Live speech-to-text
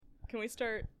Can we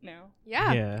start now?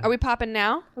 Yeah. Are we popping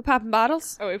now? We popping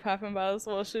bottles? Are we popping bottles?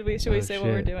 Well, should we say what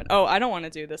we're doing? Oh, I don't want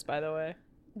to do this, by the way.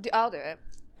 I'll do it.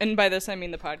 And by this, I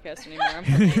mean the podcast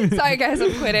anymore. Sorry, guys,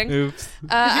 I'm quitting. Oops.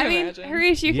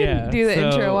 Harish, you can do the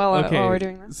intro while we're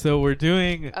doing this. So we're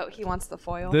doing... Oh, he wants the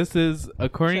foil. This is,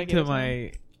 according to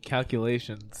my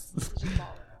calculations,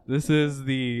 this is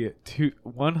the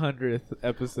 100th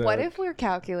episode. What if we're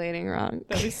calculating wrong?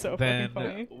 That'd be so fucking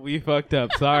funny. We fucked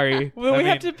up. Sorry. Well, we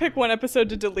have to pick one episode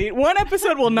to delete. One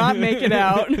episode will not make it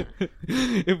out.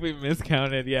 If we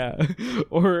miscounted, yeah.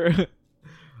 Or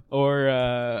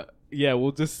yeah,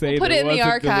 we'll just say we'll there was the a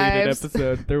archives. deleted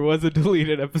episode. There was a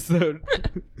deleted episode.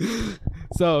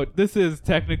 So this is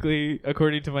technically,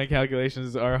 according to my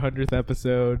calculations, our 100th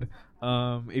episode.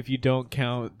 If you don't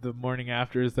count the morning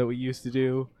afters that we used to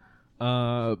do.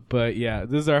 But yeah,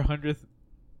 this is our 100th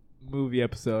movie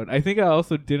episode. I think I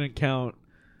also didn't count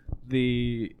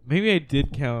maybe I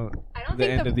did count the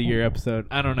end of the year episode.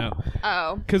 I don't know.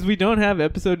 Oh. Because we don't have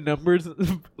episode numbers.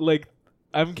 Like,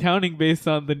 I'm counting based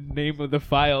on the name of the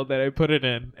file that I put it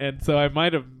in. And so I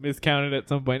might have miscounted at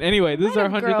some point. Anyway, this is our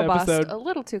 100th episode. A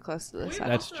little too close to this.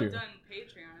 That's true. Done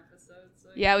Patreon episodes. So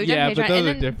yeah, we've done Patreon. But those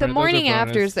and then the morning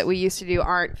afters that we used to do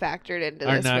aren't factored into this,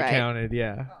 right? Are not counted,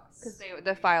 yeah. Because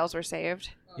the files were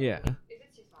saved. Yeah.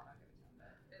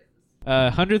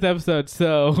 100th episode,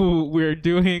 so we're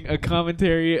doing a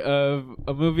commentary of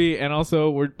a movie, and also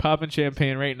we're popping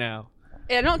champagne right now.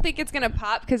 I don't think it's gonna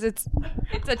pop because it's a.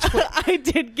 I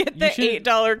did get the $8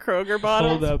 Kroger bottle.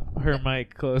 Hold up her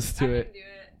mic close to it.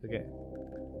 I can do it. Okay.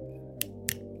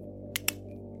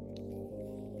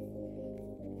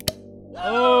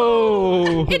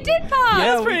 Oh! It did pop. Yeah,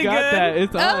 That's pretty we got good. that.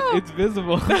 It's on. It's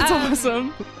visible. That's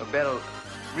awesome. Beryl,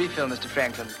 refill Mr.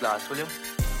 Franklin's glass, will you?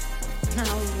 Now,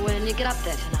 when you get up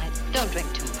there tonight, don't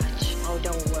drink too much. Oh,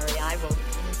 don't worry, I won't.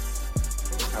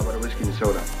 How about a whiskey and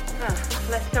soda?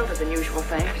 Less soda than usual,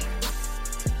 thanks.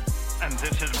 And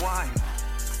this is wine.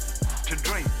 To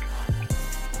drink.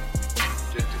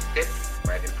 Just a sip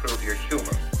might improve your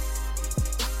humor.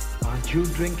 Aren't you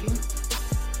drinking?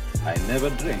 I never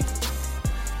drink.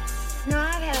 No,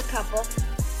 I've had a couple.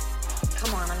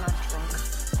 Come on, I'm not drunk.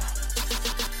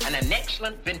 And an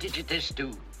excellent vintage it is,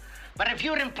 too. But if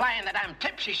you're implying that I'm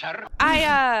tipsy, sir...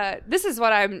 This is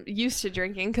what I'm used to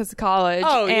drinking because of college.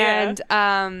 Oh, yeah.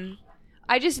 And,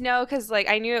 I just know because, like,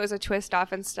 I knew it was a twist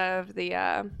off instead of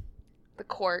the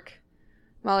cork.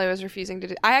 Molly was refusing to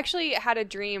do. I actually had a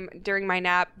dream during my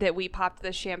nap that we popped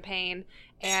the champagne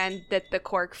and that the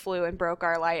cork flew and broke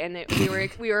our light, and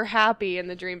we were happy in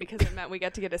the dream because it meant we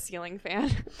got to get a ceiling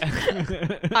fan.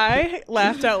 I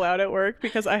laughed out loud at work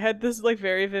because I had this like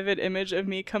very vivid image of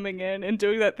me coming in and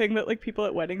doing that thing that like people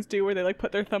at weddings do where they like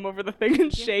put their thumb over the thing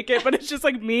and shake it, but it's just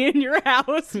like me in your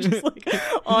house just like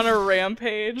on a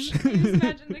rampage. Just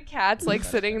imagine the cats like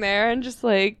sitting there and just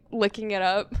like licking it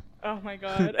up. Oh my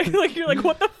god. Like you're like,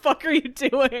 what the fuck are you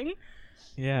doing?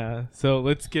 Yeah, so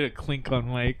let's get a clink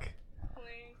on mic.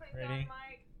 Ready?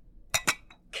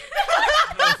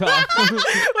 That's awesome.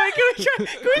 Wait, can we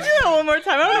do that one more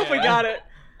time? I don't know if we got it.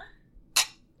 That's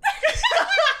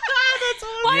awesome.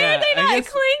 Why are they not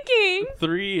clinking?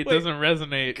 3, it doesn't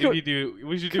resonate. If you do,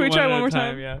 we should do we one try at one a more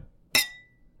time. time? Yeah.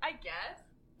 I guess.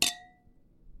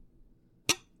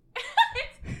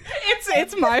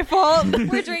 It's my fault.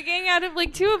 We're drinking out of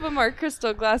like 2 of them are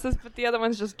crystal glasses, but the other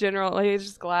one's just general, like it's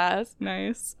just glass.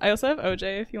 Nice. I also have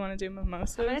OJ if you want to do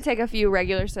mimosas. I'm gonna take a few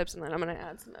regular sips and then I'm gonna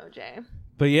add some OJ.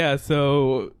 But yeah,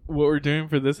 so what we're doing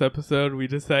for this episode, we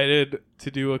decided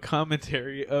to do a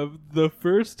commentary of the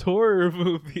first horror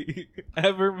movie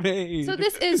ever made. So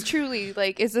this is truly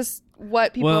like, is this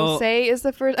what people say is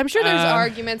the first? I'm sure there's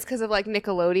arguments because of like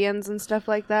Nickelodeons and stuff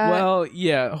like that. Well,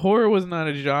 yeah, horror was not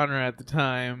a genre at the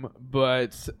time,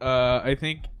 but I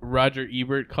think Roger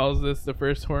Ebert calls this the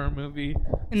first horror movie.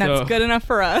 And that's good enough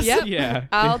for us. Yep. Yeah.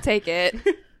 I'll take it.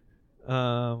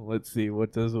 Let's see,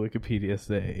 what does Wikipedia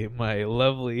say? My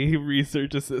lovely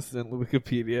research assistant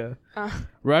Wikipedia.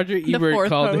 Roger Ebert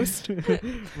called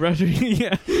it Roger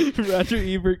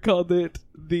Ebert called it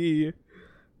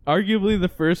arguably the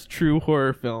first true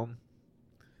horror film.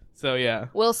 So yeah.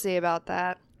 We'll see about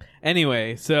that.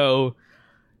 Anyway, so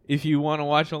if you want to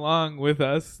watch along with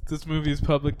us, this movie is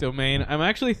public domain. I'm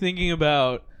actually thinking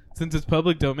about, since it's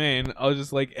public domain, I'll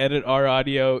just like edit our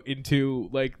audio into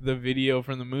like the video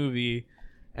from the movie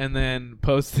and then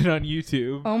post it on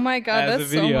YouTube. Oh my god, as that's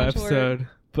a video so much episode. work.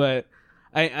 But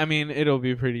I mean, it'll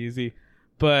be pretty easy.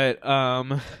 But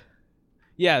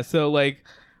yeah, so like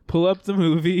pull up the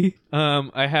movie.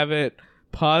 I have it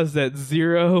paused at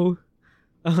 0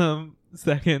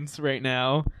 seconds right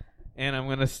now, and I'm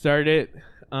gonna start it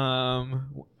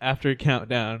after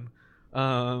countdown.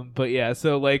 But yeah,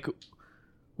 so like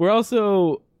we're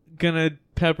also gonna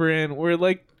pepper in. We're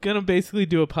like gonna basically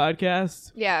do a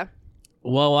podcast Yeah.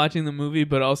 while watching the movie,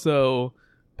 but also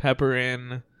pepper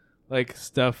in like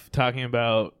stuff talking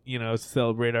about, you know,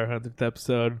 celebrate our 100th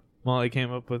episode. Molly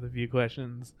came up with a few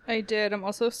questions. I did. I'm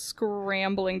also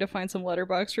scrambling to find some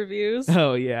Letterboxd reviews.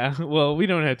 Oh yeah, well we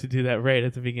don't have to do that right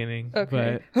at the beginning.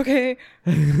 Okay. Okay.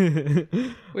 But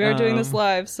We are doing this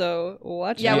live, so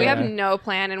watch Yeah, out. we have no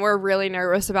plan, and we're really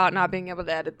nervous about not being able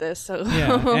to edit this. So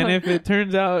Yeah, and if it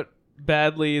turns out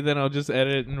badly, then I'll just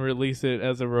edit and release it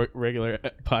as a regular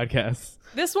podcast.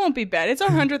 This won't be bad. It's our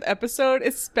 100th episode.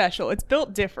 It's special. It's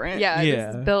built different. yeah, Yeah.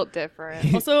 it's built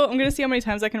different. Also, I'm gonna see how many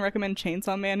times I can recommend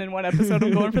Chainsaw Man in one episode.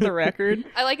 I'm going for the record.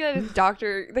 I like that it's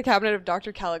the cabinet of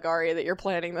Dr. Caligari that you're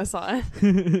planning this on.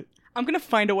 I'm gonna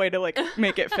find a way to like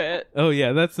make it fit. Oh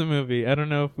yeah, that's the movie. I don't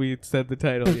know if we said the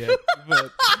title yet,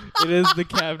 but it is The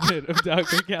Cabinet of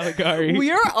Dr. Caligari.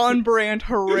 We are on brand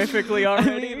horrifically I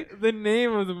already. mean, the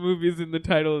name of the movie is in the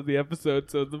title of the episode,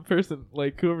 so the person,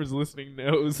 like whoever's listening,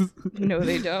 knows. No,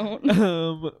 they don't.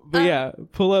 But yeah,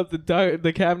 pull up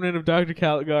the Cabinet of Dr.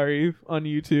 Caligari on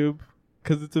YouTube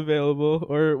because it's available,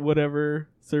 or whatever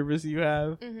service you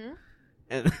have. Mm-hmm.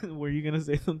 And were you gonna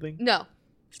say something? No.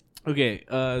 Okay,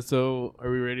 so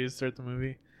are we ready to start the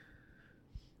movie?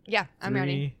 Yeah, I'm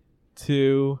ready. 3,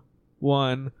 2,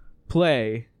 1,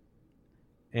 play.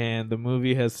 And the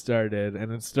movie has started,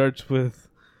 and it starts with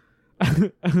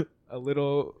a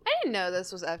little I didn't know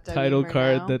this was FW title Murnau.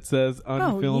 card that says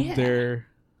 "Unfilmed yeah. Der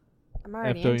I'm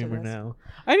already FW into this. Murnau."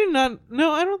 I did not.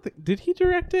 No, I don't think. Did he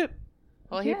direct it?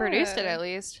 Well, he produced it at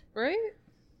least. Right?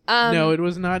 No, it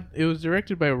was not. It was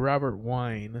directed by Robert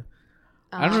Wine.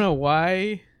 I don't know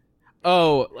why.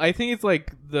 Oh, I think it's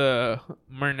like the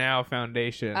Murnau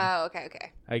Foundation. Oh,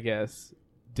 okay. I guess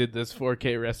did this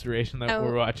 4K restoration that Oh,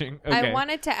 we're watching. Okay. I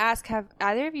wanted to ask, have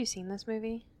either of you seen this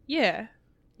movie? Yeah.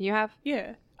 You have?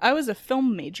 Yeah. I was a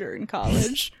film major in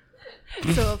college.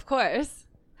 So, of course.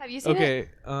 Have you seen it?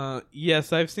 Okay.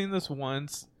 Yes, I've seen this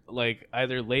once, like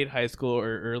either late high school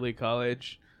or early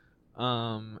college.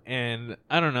 And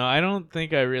I don't know. I don't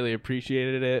think I really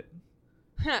appreciated it.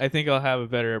 I think I'll have a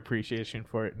better appreciation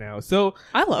for it now. So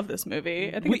I love this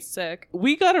movie. I think it's sick.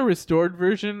 we got a restored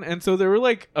version, and so there were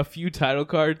like a few title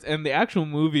cards, and the actual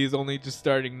movie is only just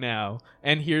starting now.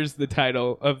 And here's the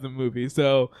title of the movie.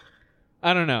 So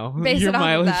I don't know. Base Your it off of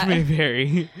mileage that. may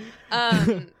vary.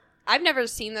 I've never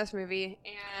seen this movie,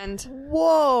 and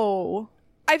Whoa.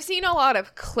 I've seen a lot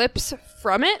of clips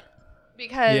from it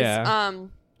because Yeah.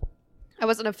 I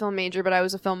wasn't a film major, but I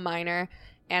was a film minor,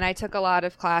 and I took a lot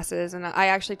of classes, and I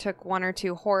actually took 1 or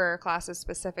 2 horror classes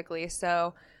specifically.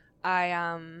 So I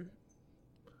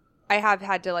have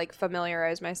had to like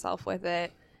familiarize myself with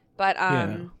it, but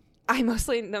I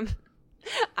mostly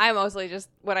just,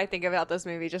 when I think about this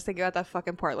movie, just think about that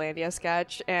fucking Portlandia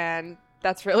sketch, and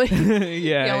that's really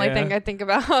Yeah. the only yeah. thing I think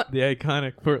about. The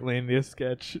iconic Portlandia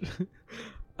sketch.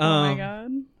 Oh my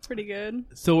god. Pretty good.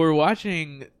 So we're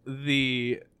watching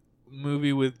the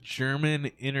movie with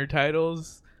German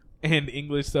intertitles and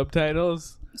English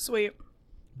subtitles Sweet.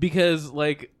 because,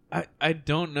 like, I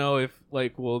don't know if,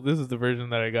 like, well, this is the version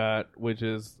that I got, which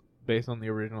is based on the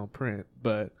original print,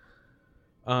 but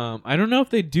I don't know if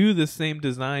they do the same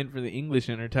design for the English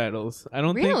intertitles. I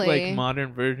don't think, Really? like,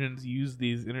 modern versions use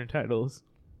these intertitles.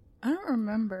 I don't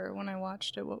remember when I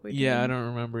watched it what we did. Yeah, I don't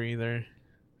remember either.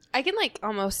 I can like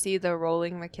almost see the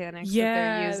rolling mechanics that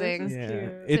they're using this is Yeah.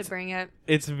 cute. to bring it.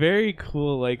 It's very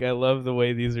cool. Like, I love the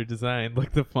way these are designed.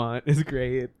 Like, the font is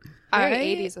great. Very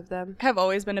I 80s of them. have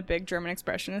always been a big German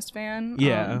expressionist fan.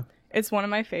 Yeah. It's one of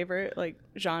my favorite like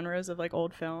genres of like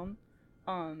old film.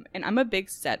 And I'm a big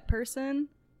set person.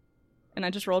 And I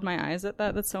just rolled my eyes at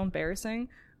that. That's so embarrassing.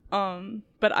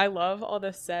 But I love all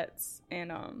the sets, and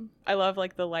I love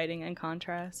like the lighting and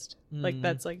contrast. Like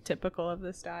that's like typical of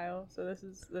the style. So this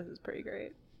is pretty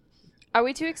great. Are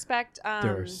we to expect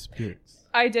There are spirits.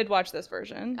 I did watch this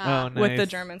version Oh, nice. with the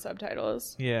German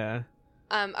subtitles. Yeah.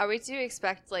 are we to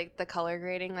expect like the color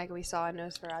grading like we saw in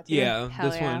Nosferatu? Yeah, Hell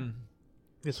this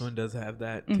yeah. one does have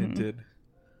that Mhm. tinted.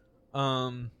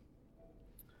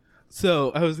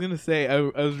 So I was gonna say I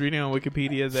was reading on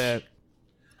Wikipedia that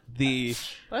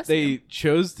Bless they you.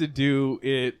 chose to do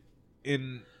it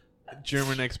in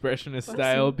German expressionist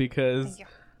style you. because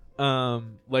Thank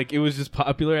like it was just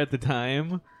popular at the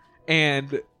time,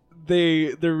 and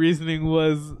the reasoning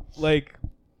was like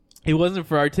it wasn't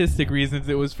for artistic reasons,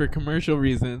 it was for commercial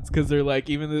reasons, because they're like,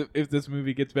 even if this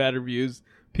movie gets bad reviews,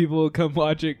 people will come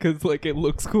watch it because like it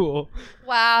looks cool.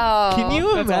 Wow. Can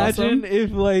you that's imagine awesome.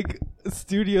 if like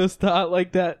studios thought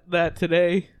like that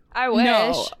today? I wish.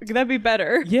 No, that'd be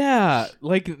better. Yeah,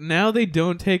 like now they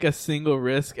don't take a single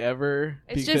risk ever.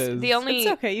 It's because just the only.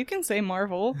 It's okay. You can say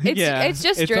Marvel. It's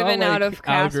just driven all, out like, of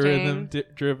casting. algorithm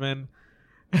driven.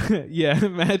 Yeah,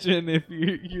 imagine if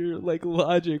your like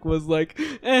logic was like,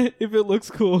 if it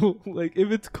looks cool, like if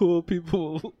it's cool,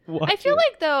 people will watch I feel it.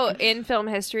 like though in film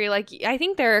history, like I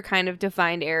think there are kind of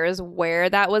defined eras where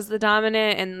that was the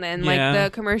dominant, and then like Yeah.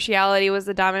 the commerciality was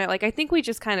the dominant. Like I think we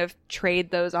just kind of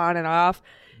trade those on and off.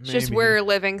 It's just Maybe. we're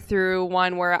living through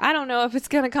one where I don't know if it's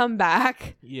gonna come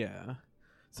back. Yeah.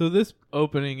 So this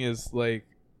opening is like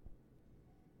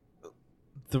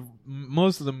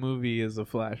most of the movie is a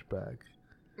flashback.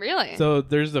 Really? So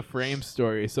there's the frame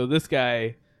story. So this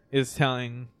guy is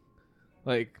telling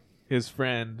like his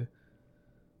friend,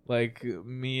 like,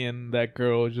 me and that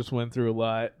girl just went through a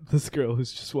lot. This girl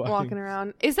who's just walking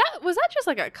around. Was that just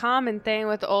like a common thing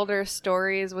with older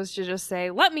stories, was to just say,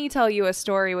 let me tell you a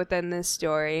story within this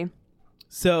story?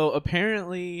 So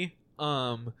apparently,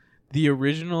 the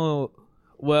original,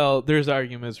 well, there's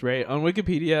arguments, right? On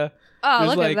Wikipedia. Oh, there's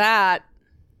look like, at that.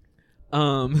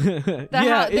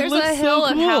 Yeah, it there's looks a hill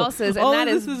so of cool. houses, and All that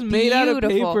of is this is made out of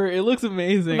beautiful. paper. It looks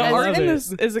amazing. The I art love in it.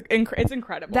 this it's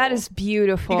incredible. That is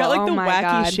beautiful. You got like oh the my wacky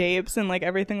God. shapes and like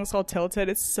everything was all tilted.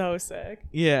 It's so sick.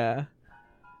 Yeah.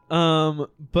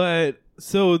 But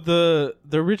so the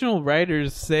original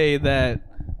writers say that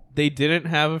they didn't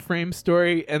have a frame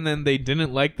story, and then they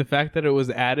didn't like the fact that it was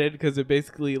added because it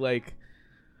basically like,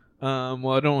 well,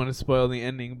 I don't want to spoil the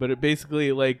ending, but it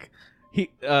basically like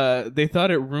they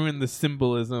thought it ruined the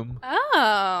symbolism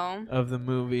Oh, of the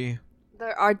movie.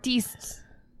 the artistes.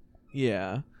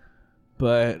 Yeah,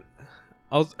 but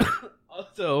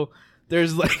also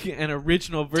there's like an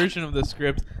original version of the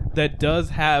script that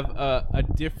does have a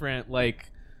different like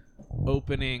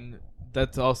opening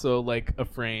that's also like a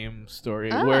frame story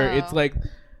where it's Oh. like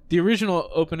the original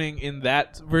opening in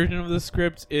that version of the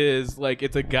script is like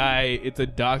it's a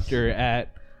doctor at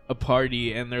a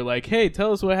party, and they're like, hey,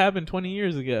 tell us what happened 20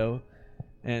 years ago,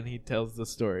 and he tells the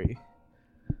story.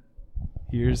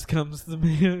 Here's comes the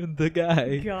man, the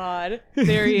guy. God,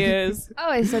 there he is.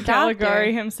 Oh, it's a Caligari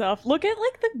doctor. himself. Look at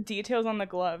like the details on the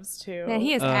gloves too. Man,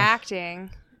 he is acting.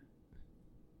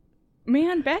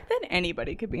 Man, back then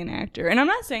anybody could be an actor. And I'm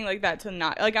not saying like that to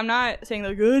not like I'm not saying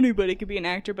like anybody could be an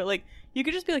actor, but like you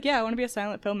could just be like, yeah, I want to be a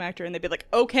silent film actor, and they'd be like,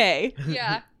 okay.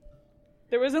 Yeah,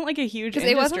 There wasn't like a huge because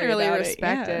it wasn't industry really about it.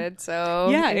 respected. So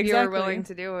Yeah, if you were exactly. willing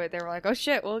to do it, they were like, oh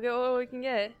shit, we'll get what we can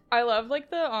get. I love like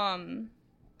the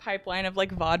pipeline of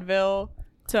like vaudeville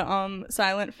to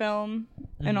silent film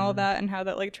and all that, and how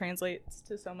that like translates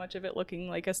to so much of it looking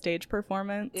like a stage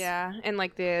performance. Yeah, and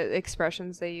like the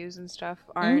expressions they use and stuff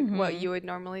aren't what you would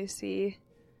normally see.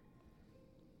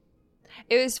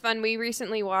 It was fun. We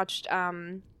recently watched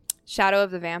Shadow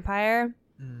of the Vampire,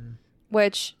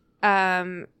 which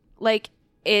like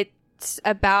it's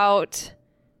about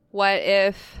what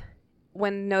if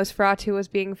when Nosferatu was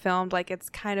being filmed, like it's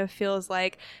kind of feels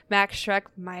like Max Schreck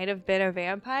might have been a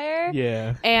vampire.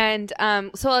 Yeah. And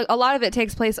so like, a lot of it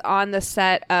takes place on the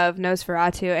set of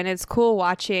Nosferatu, and it's cool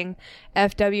watching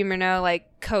F.W. Murnau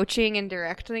like coaching and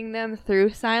directing them through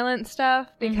silent stuff,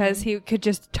 because he could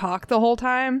just talk the whole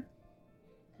time.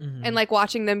 And like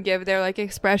watching them give their like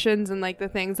expressions and like the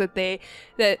things that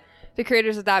the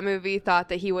creators of that movie thought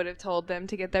that he would have told them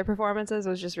to get their performances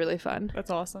was just really fun.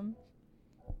 That's awesome.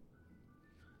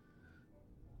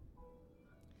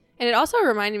 And it also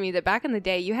reminded me that back in the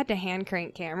day, you had to hand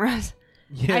crank cameras.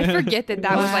 Yeah. I forget that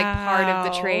was like part of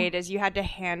the Wow. trade, is you had to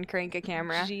hand crank a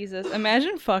camera. Jesus,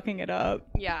 imagine fucking it up.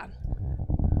 Yeah.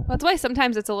 Well, that's why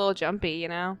sometimes it's a little jumpy, you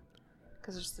know?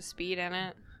 Because there's the speed in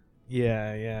it.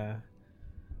 Yeah.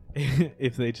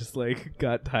 If they just like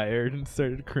got tired and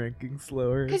started cranking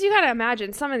slower. Because you gotta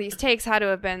imagine, some of these takes had to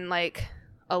have been like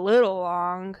a little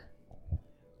long.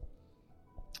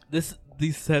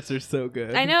 These sets are so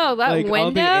good. I know, that like, all the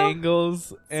window?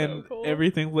 angles and cool.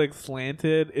 everything's like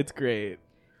slanted. It's great.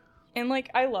 And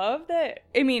like I love that.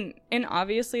 I mean, and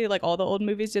obviously like all the old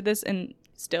movies did this, and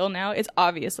still now it's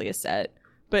obviously a set,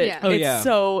 but Yeah. it's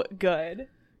so good.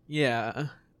 Yeah.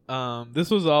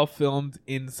 This was all filmed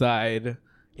inside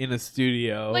in a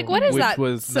studio. Like, what is which that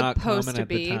was not supposed common to at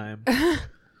be? the time.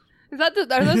 Are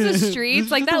those the streets?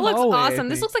 This Like, is that the looks hallway, I awesome.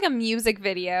 This think. looks like a music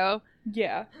video.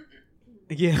 Yeah.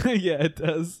 Yeah, it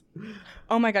does.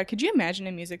 Oh my god, could you imagine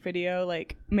a music video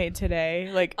like made today,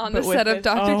 like On but the with set of this-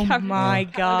 Dr. Oh Caligari. my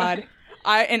god,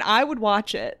 I would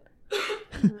watch it.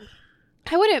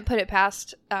 I wouldn't put it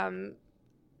past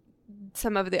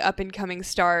some of the up-and-coming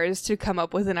stars to come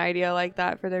up with an idea like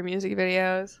that for their music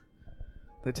videos.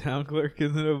 The town clerk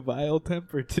is in a vile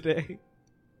temper today.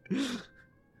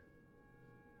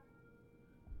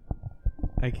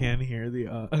 I can hear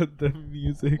the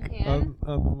music You can?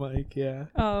 on the mic. Yeah.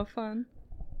 Oh, fun.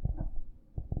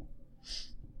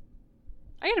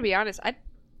 I gotta be honest, I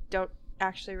don't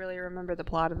actually really remember the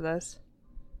plot of this.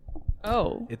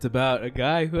 Oh. It's about a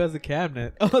guy who has a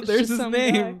cabinet. Oh, It's there's just his some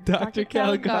name, guy. Dr. Dr.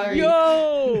 Caligari.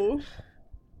 Yo!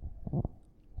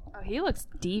 Oh, he looks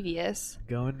devious.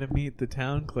 Going to meet the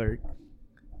town clerk.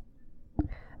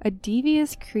 A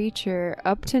devious creature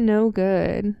up to no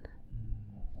good.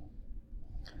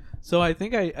 So I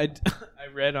think I I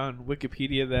read on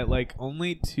Wikipedia that like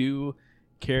only 2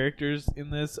 characters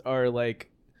in this are like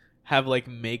have like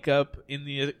makeup in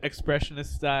the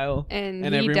expressionist style, And he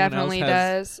everyone definitely else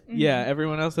has, does. Yeah,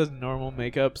 everyone else has normal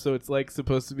makeup, so it's like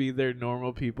supposed to be they're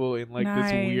normal people in like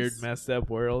this weird Nice. messed up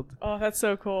world. Oh, that's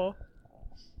so cool.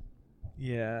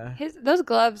 Yeah. Those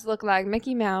gloves look like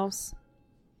Mickey Mouse.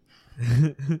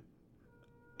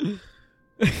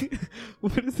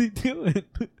 What is he doing?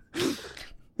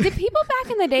 Did people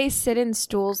back in the day sit in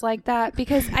stools like that?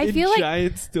 Because I In feel like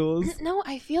giant stools. no,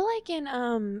 I feel like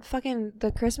in fucking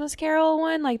the Christmas Carol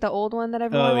one, like the old one that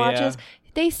everyone Oh, watches, yeah.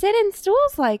 they sit in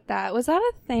stools like that. Was that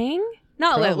a thing?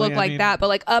 Not that it Probably, looked I like mean- that, but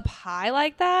like up high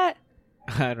like that.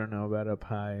 I don't know about up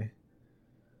high.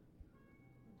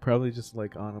 Probably just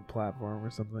like on a platform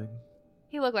or something.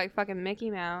 He looked like fucking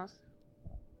Mickey Mouse.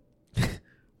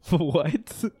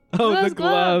 What? Oh, Those the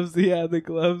gloves. Yeah, the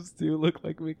gloves do look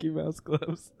like Mickey Mouse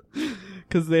gloves.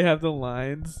 Because they have the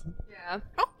lines. Yeah.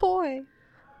 Oh boy.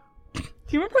 Do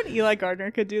you remember when Eli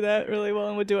Gardner could do that really well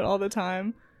and would do it all the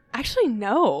time? Actually,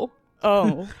 no.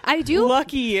 Oh. I do.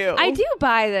 Lucky you. I do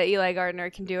buy that Eli Gardner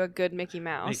can do a good Mickey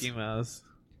Mouse. Mickey Mouse.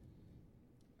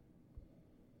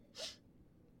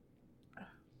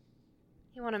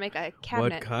 You want to make a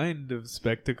cabinet? What kind of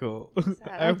spectacle?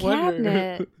 that? A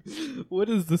cabinet. What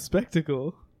is the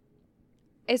spectacle?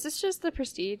 Is this just the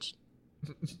Prestige?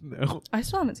 No. I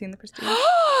still haven't seen The Prestige.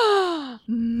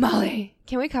 Molly,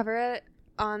 can we cover it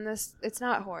on this? It's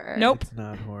not horror. Nope. It's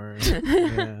not horror.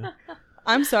 Yeah.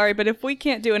 I'm sorry, but if we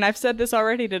can't do, and I've said this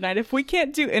already tonight, if we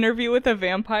can't do Interview with a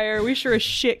Vampire, we sure as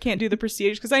shit can't do The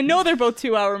Prestige, because I know they're both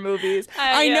 2-hour movies.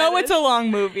 I yeah, know it it's a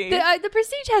long movie. The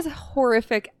Prestige has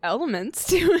horrific elements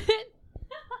to it.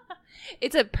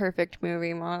 It's a perfect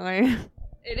movie, Molly.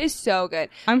 It is so good.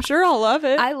 I'm sure I'll love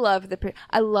it. I love the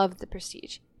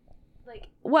Prestige. Like,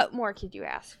 what more could you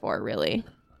ask for, really?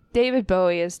 David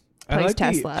Bowie plays like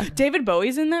Tesla. David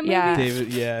Bowie's in that movie? Yeah.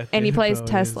 David, yeah. And he David plays Bowie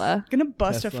Tesla. Gonna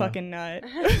bust Tesla. a fucking nut.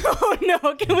 Oh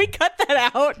no, can we cut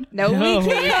that out? No, No, we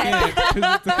can't.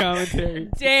 'cause it's a commentary.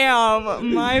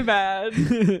 Damn, my bad.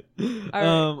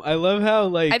 I love how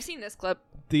like I've seen this clip.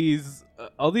 these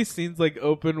all these scenes like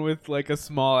open with like a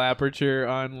small aperture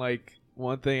on like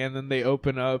one thing, and then they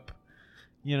open up.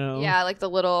 You know. Yeah, like the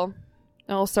little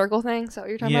circle thing. So what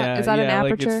you're talking about? Is that an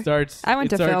like aperture? it starts. I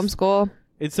went it to film starts- school.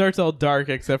 It starts all dark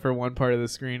except for one part of the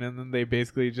screen, and then they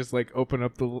basically just like open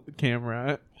up the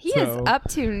camera. He is up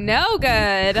to no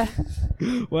good.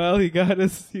 Well, he got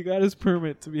his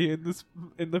permit to be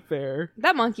in the fair.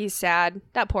 That monkey's sad.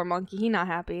 That poor monkey. He not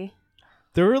happy.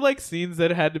 There were like scenes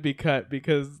that had to be cut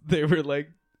because they were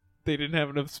like they didn't have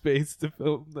enough space to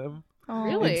film them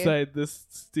Really? inside this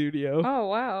studio. Oh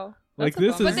wow. Like, That's a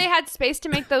this bummer. But they had space to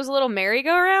make those little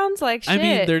merry-go-rounds? Like, shit. I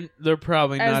mean, they're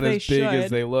probably As not they as big as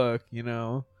should. they look, you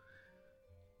know.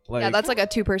 Like, yeah, that's like a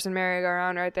 2-person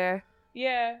merry-go-round right there.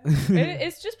 Yeah.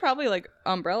 It's just probably like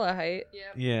umbrella height.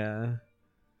 yeah.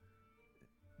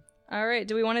 All right,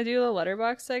 do we want to do the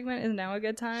letterbox segment? Is now a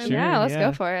good time? Sure, yeah, let's yeah.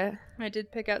 go for it. I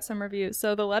did pick out some reviews.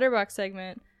 So the letterbox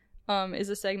segment is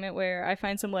a segment where I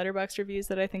find some letterbox reviews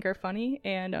that I think are funny,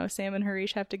 and Sam and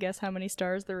Harish have to guess how many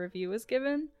stars the review was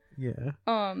given. Yeah.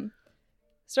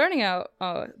 Starting out,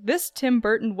 this Tim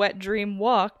Burton wet dream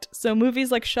walked, so movies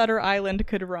like Shutter Island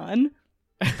could run.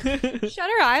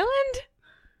 Shutter Island?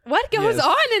 What goes Yes.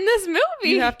 on in this movie?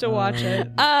 You have to watch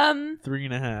it.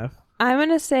 3.5. I'm going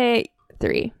to say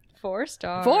 3. 4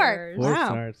 stars. 4. 4 Wow.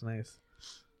 stars, nice.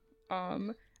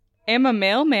 Am a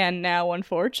mailman now,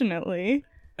 unfortunately.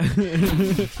 What?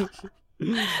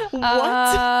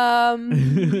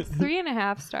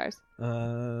 3.5 stars.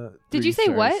 Did you 3 say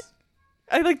stars. what?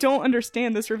 I don't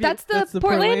understand this review. That's That's the the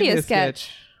Portlandia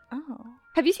sketch. Oh.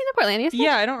 Have you seen the Portlandia sketch?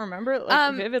 Yeah, I don't remember it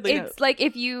vividly. It's like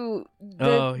if you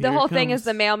Oh, the here whole it thing is comes.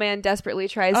 the mailman desperately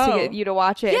tries to Oh. get you to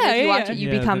watch it. Yeah, and if you yeah, watch yeah. it, you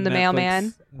Yeah, become the Netflix-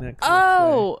 mailman. Netflix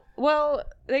Oh, well,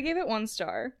 they gave it 1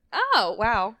 star. Oh,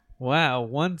 wow. thing. Wow,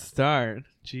 1 star.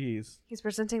 Jeez. He's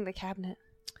presenting the cabinet.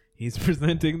 He's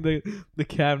presenting the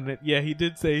cabinet. Yeah, he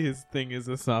did say his thing is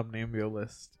a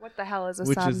somnambulist, What the hell is a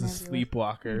which is a somnambulist?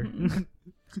 sleepwalker.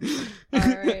 All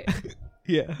right.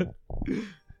 Yeah.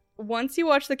 Once you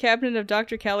watch The Cabinet of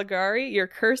Dr. Caligari, you're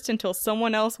cursed until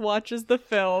someone else watches the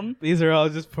film. These are all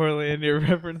just Portlandia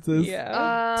references.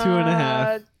 Yeah.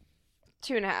 2.5.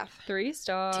 2.5. 3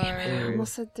 stars. Damn it, I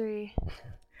almost said 3.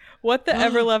 What the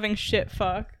ever-loving shit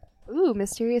fuck? Ooh,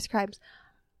 Mysterious Crimes.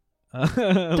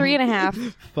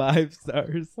 3.5. 5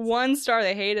 stars. 1 star,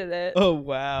 they hated it. Oh,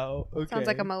 wow. Okay. Sounds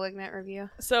like a Malignant review.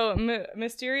 So,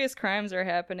 mysterious crimes are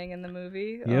happening in the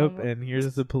movie. Yep, and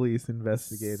here's the police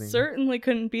investigating. Certainly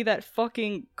couldn't be that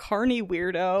fucking carny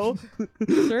weirdo.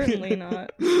 Certainly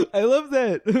not. I love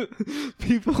that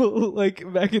people, like,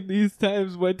 back in these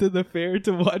times went to the fair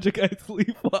to watch a guy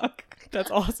sleepwalk. That's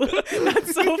awesome.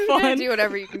 That's so fun. Do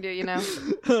whatever you can do, you know.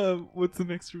 What's the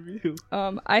next review?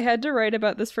 I had to write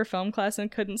about this for film class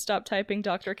and couldn't stop typing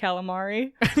Dr.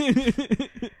 Calamari.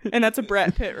 And that's a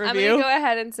Brad Pitt review. I'm going to go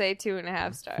ahead and say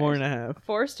 2.5 stars. 4.5.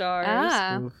 4 stars.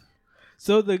 Ah. Oof.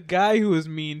 So the guy who was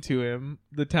mean to him,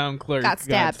 the town clerk, Got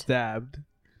stabbed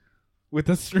with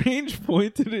a strange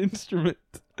pointed instrument.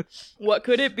 What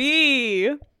could it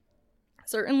be?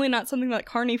 Certainly not something that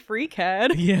Carney Freak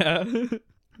had. Yeah.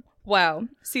 Wow.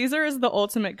 Caesar is the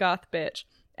ultimate goth bitch.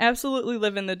 Absolutely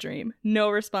living the dream. No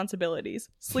responsibilities.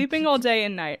 Sleeping all day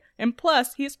and night. And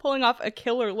plus, he's pulling off a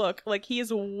killer look like he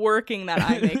is working that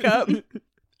eye makeup.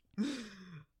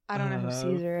 I don't know who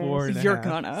Caesar is. 4.5. You're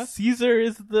gonna. Caesar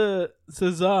is the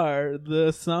Cesar,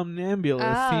 the somnambulist.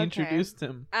 Oh, He okay. introduced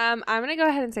him. I'm going to go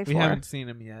ahead and say 4. We haven't seen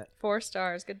him yet. 4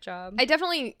 stars. Good job. I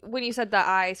definitely, when you said the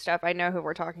eye stuff, I know who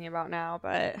we're talking about now,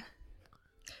 but...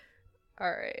 All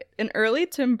right. An early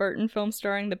Tim Burton film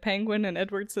starring the Penguin and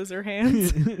Edward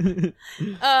Scissorhands.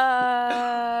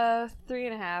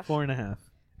 3.5. 4.5.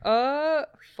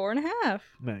 4.5.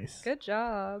 Nice. Good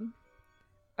job.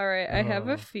 All right. I have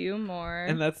a few more.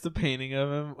 And that's the painting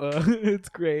of him. It's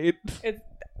great.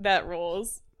 That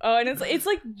rules. Oh, and it's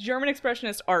like German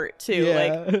Expressionist art too. Yeah.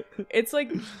 Like it's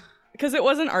like because it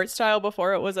was an art style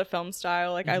before it was a film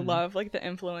style. Like I love like the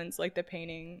influence like the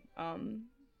painting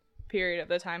period of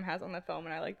the time has on the film,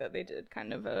 and I like that they did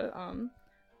kind of a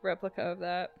replica of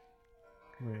that.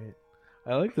 Right.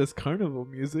 I like this carnival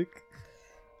music.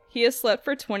 He has slept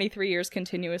for 23 years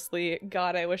continuously.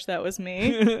 God, I wish that was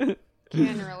me.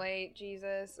 Can relate,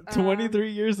 Jesus. 23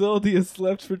 years old, he has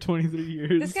slept for 23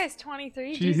 years. This guy's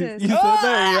 23, Jeez, Jesus. You said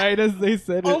that right as they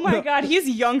said it. Oh my God, he's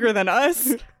younger than us.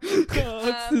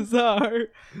 Oh, Cesar.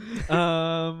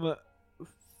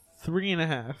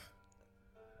 3.5.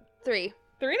 3.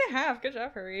 3.5. Good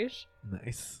job, Harish.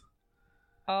 Nice.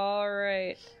 All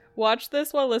right. Watch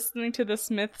this while listening to the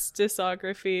Smiths'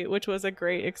 discography, which was a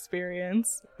great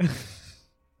experience.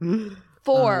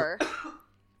 4.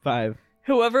 5.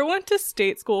 Whoever went to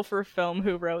state school for film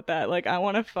who wrote that, like, I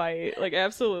want to fight. Like,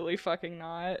 absolutely fucking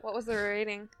not. What was the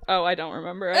rating? Oh, I don't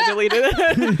remember. I deleted it.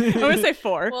 I'm going to say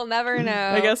 4. We'll never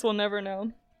know. I guess we'll never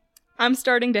know. I'm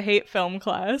starting to hate film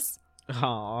class.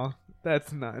 Aw,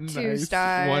 that's not 2 nice.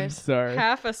 stars. 1 star.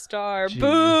 Half a star. Jeez.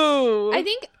 Boo!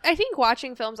 I think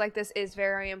watching films like this is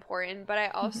very important, but I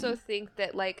also think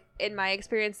that, like, in my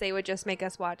experience, they would just make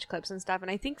us watch clips and stuff,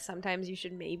 and I think sometimes you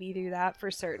should maybe do that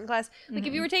for certain class. Like,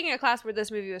 if you were taking a class where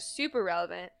this movie was super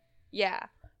relevant, yeah.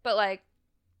 But, like,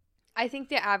 I think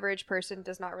the average person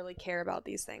does not really care about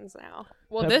these things now.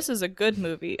 Well, this is a good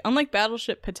movie. Unlike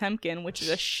Battleship Potemkin, which is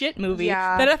a shit movie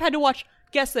Yeah. that I've had to watch,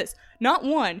 guess this, not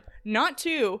 1, not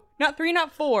 2, not 3,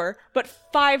 not 4, but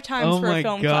 5 times for a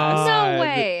film class. No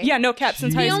way. Yeah, no cap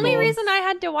since high The school. only reason I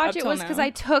had to watch Up it till was because now. I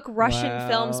took Russian Wow.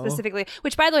 film specifically.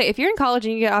 Which, by the way, if you're in college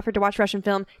and you get offered to watch Russian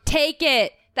film, take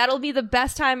it. That'll be the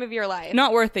best time of your life.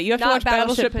 Not worth it. You have to Not watch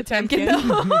Battleship Potemkin.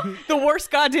 The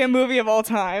worst goddamn movie of all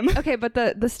time. Okay, but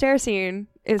the stair scene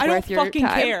is I don't worth your fucking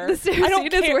time. care. The stair I don't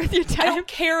scene care. is worth your time. I don't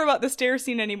care about the stair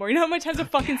scene anymore. You know how many times I've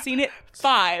fucking seen it?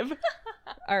 5.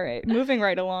 All right, moving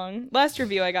right along. Last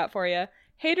review I got for you.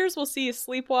 Haters will see you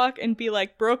sleepwalk and be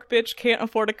like, broke bitch can't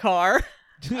afford a car.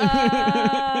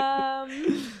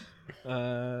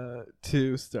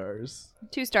 2 stars.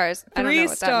 2 stars. I don't know 3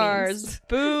 what that means. stars.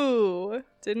 Boo.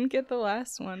 Didn't get the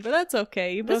last one, but that's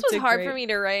okay. You This both was did hard great. for me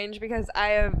to range because I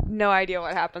have no idea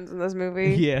what happens in this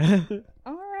movie. Yeah.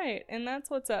 All right, and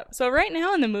that's what's up. So right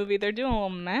now in the movie, they're doing a little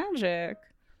magic.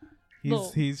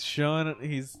 He's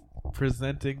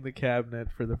presenting the cabinet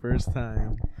for the first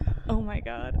time. Oh my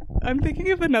God. I'm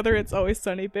thinking of another It's Always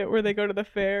Sunny bit where they go to the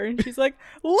fair and she's like,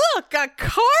 look, a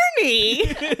carny!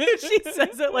 She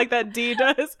says it like that Dee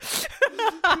does.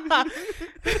 And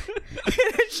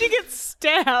then she gets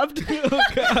stabbed. Oh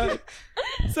God.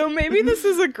 So maybe this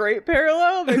is a great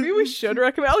parallel. Maybe we should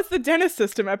recommend. Oh, it's the dentist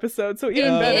system episode, so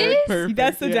even It better. is? Perfect,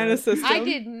 That's the yeah. dentist system. I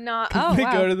did not. Oh, They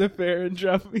wow. go to the fair and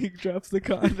he drops the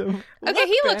condom. Okay,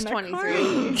 he Look, looks Ben, a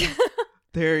 23.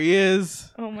 There he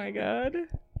is. Oh my god.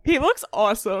 He looks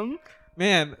awesome.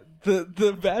 Man,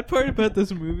 the bad part about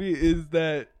this movie is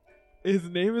that his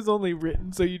name is only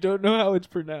written, so you don't know how it's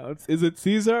pronounced. Is it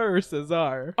Caesar or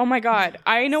Cesar? Oh my god.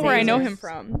 I know where I know him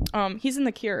Caesars. from. He's in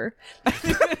The Cure.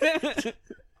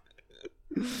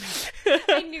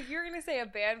 I knew you were gonna say a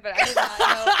band, but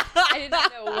I did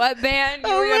not know what band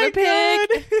you were gonna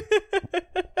pick.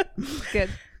 Good.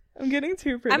 I'm getting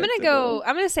too I'm predictable.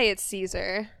 gonna say it's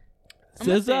Caesar.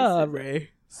 Cesare.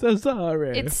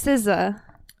 Cesare. It's SZA.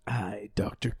 I,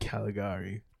 Dr.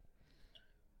 Caligari.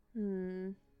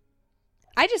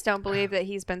 I just don't believe that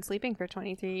he's been sleeping for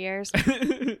 23 years.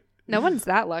 No one's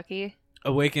that lucky.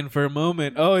 Awaken for a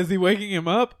moment. Oh, is he waking him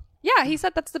up? Yeah, he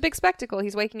said that's the big spectacle.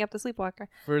 He's waking up the sleepwalker.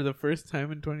 For the first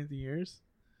time in 23 years?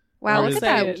 Wow, Or look is at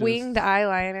that it just- winged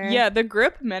eyeliner. Yeah, the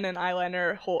grip men in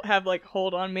eyeliner have like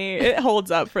hold on me. It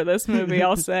holds up for this movie,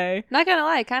 I'll say. Not gonna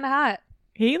lie, kind of hot.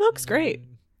 He looks great.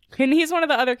 And he's one of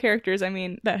the other characters, I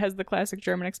mean, that has the classic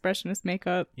German expressionist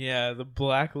makeup. Yeah, the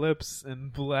black lips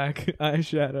and black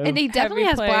eyeshadow. And he definitely Heavy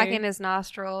has play. black in his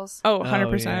nostrils. Oh,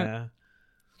 100%. yeah.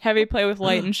 Heavy play with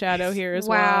light and shadow here as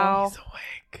well. Wow. He's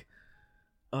awake.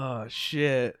 Oh,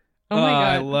 shit. Oh my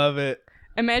I God. love it.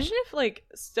 Imagine if, like,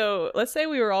 so let's say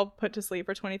we were all put to sleep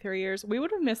for 23 years. We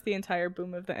would have missed the entire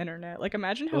boom of the internet. Like,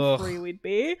 imagine how Ugh. free we'd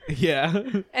be. Yeah.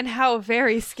 And how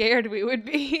very scared we would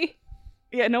be.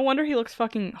 Yeah, no wonder he looks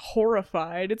fucking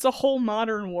horrified. It's a whole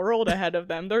modern world ahead of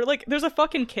them. They're like, there's a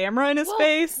fucking camera in his Well,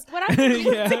 face. What I'm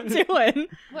confused, Yeah. What's he doing?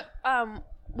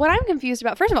 what I'm confused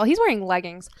about, first of all, he's wearing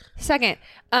leggings. Second,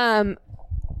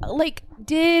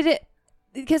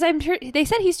 because I'm sure they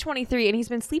said he's 23 and he's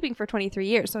been sleeping for 23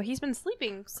 years. So he's been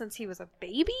sleeping since he was a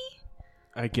baby?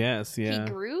 I guess, yeah. He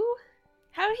grew?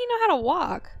 How did he know how to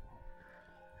walk?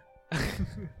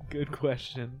 Good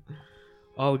question.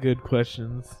 All good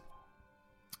questions.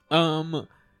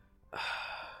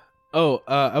 I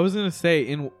was gonna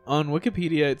say on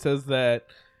Wikipedia it says that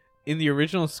in the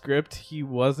original script he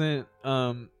wasn't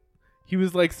he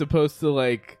was like supposed to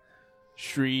like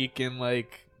shriek and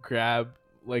like grab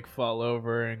like fall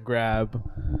over and grab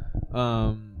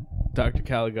Dr.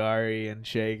 Caligari and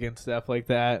shake and stuff like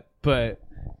that, but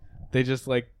they just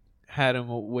like had him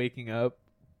waking up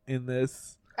in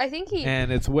this. I think he.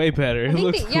 And it's way better. It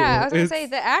looks cool. Yeah, I was gonna It's say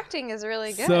the acting is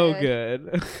really good. so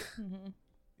good.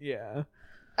 Yeah.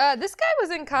 This guy was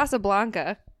in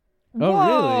Casablanca. Oh,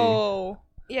 Whoa.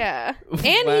 Yeah,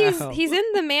 and Wow. he's in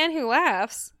The Man Who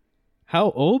Laughs.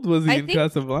 How old was he I in think-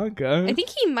 Casablanca? I think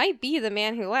he might be The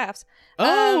Man Who Laughs.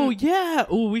 Oh yeah.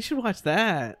 Oh, we should watch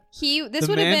that. This The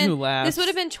would have Man been Who Laughs. this would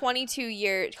have been 22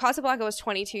 years. Casablanca was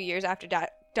 22 years after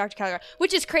Dr. Caligari,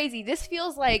 which is crazy. This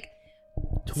feels like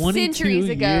 22 centuries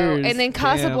ago, years. and then Damn.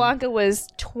 Casablanca was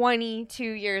 22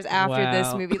 years after this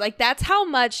Wow. movie. Like that's how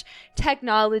much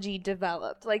technology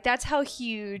developed. Like that's how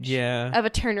huge Yeah. of a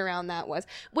turnaround that was.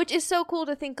 Which is so cool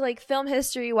to think like film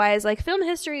history wise. Like film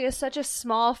history is such a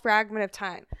small fragment of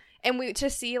time. And to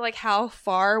see like how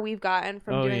far we've gotten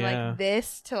from Oh, doing yeah. like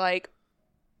this to like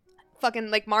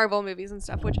fucking like Marvel movies and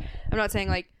stuff, which I'm not saying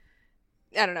like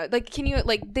I don't know. Like can you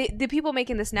like the people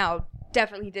making this now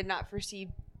definitely did not foresee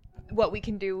what we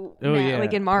can do Oh now, yeah.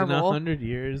 like in Marvel. 100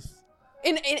 years.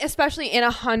 In especially in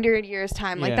 100 years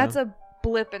time. Like Yeah. that's a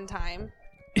blip in time.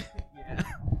 Yeah.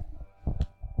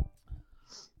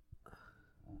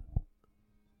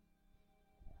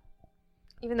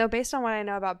 Even though based on what I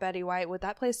know about Betty White, would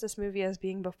that place this movie as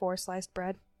being before sliced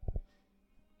bread?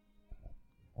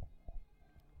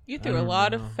 You I threw a don't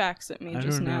lot know. of facts at me I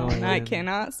just don't now, know and I when.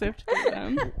 cannot sift through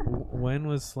them. When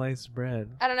was sliced bread?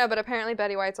 I don't know, but apparently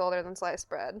Betty White's older than sliced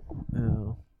bread.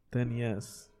 Oh, then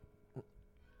yes.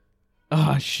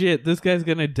 Oh shit! This guy's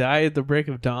gonna die at the break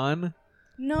of dawn.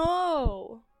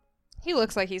 No. He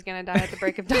looks like he's gonna die at the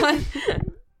break of dawn.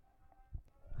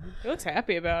 He looks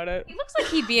happy about it. He looks like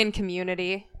he'd be in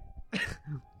Community.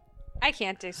 I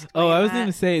can't disagree. Oh, I was that.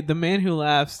 gonna say The Man Who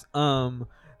Laughs.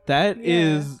 That Yeah.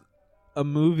 is a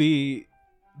movie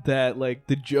that like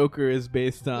the Joker is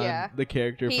based on Yeah. the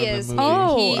character He from is. the movie.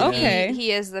 Oh, He- okay.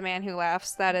 He is the man who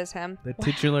laughs. That is him. The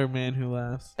titular Man Who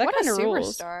Laughs. That What a kind of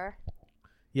rules. superstar.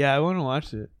 Yeah, I want to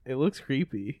watch it. It looks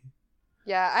creepy.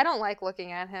 Yeah, I don't like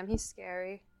looking at him. He's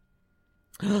scary.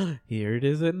 Here it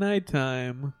is at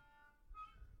nighttime.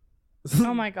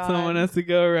 Oh my God. Someone has to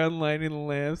go around lighting the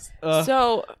lamps.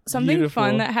 So something beautiful.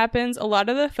 fun that happens, a lot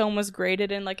of the film was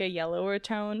graded in like a yellower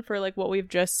tone for like what we've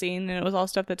just seen, and it was all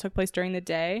stuff that took place during the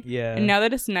day. Yeah. And now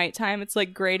that it's nighttime, it's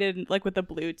like graded like with a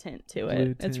blue tint to it.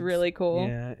 Blue It's tints. really cool.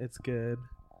 Yeah, it's good.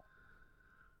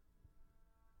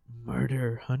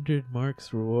 Murder, 100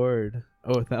 marks reward.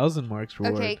 Oh, 1,000 marks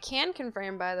reward. Okay, can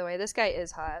confirm, by the way. This guy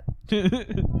is hot.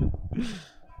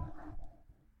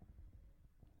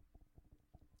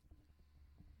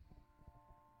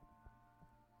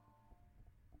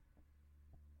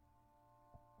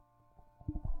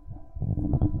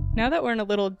 Now that we're in a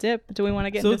little dip, do we want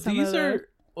to get So into some these of the...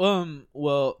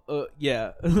 are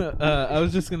yeah. I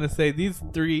was just gonna say these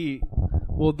three.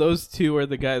 Well, those two are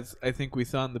the guys I think we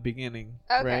saw in the beginning,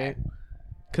 Okay. right?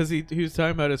 Because he was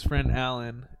talking about his friend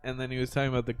Alan, and then he was talking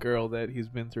about the girl that he's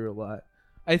been through a lot.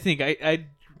 I think I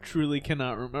truly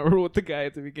cannot remember what the guy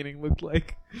at the beginning looked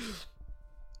like.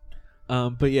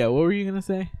 But yeah, what were you gonna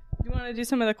say? Do you want to do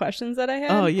some of the questions that I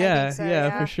had? Oh yeah, so, yeah,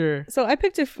 yeah. for sure. So I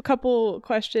picked a couple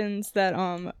questions that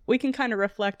we can kind of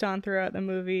reflect on throughout the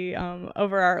movie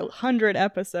over our 100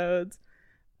 episodes.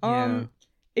 Yeah.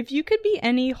 If you could be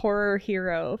any horror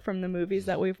hero from the movies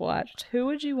that we've watched, who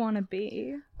would you want to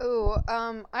be? Ooh,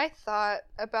 I thought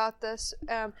about this,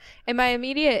 and my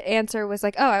immediate answer was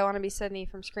like, oh, I want to be Sydney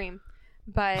from Scream.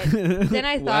 But then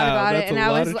I thought Wow, about it, that's and a I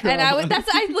lot was, of and I was, trauma.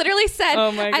 I literally said,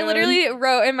 Oh my I God. literally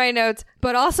wrote in my notes,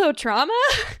 but also trauma,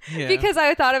 Yeah. because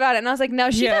I thought about it, and I was like,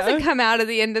 no, she Yeah. doesn't come out of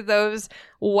the end of those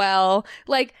well.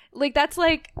 Like that's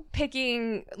like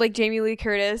picking like Jamie Lee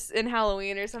Curtis in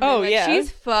Halloween or something. Oh, Like, yeah.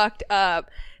 she's fucked up.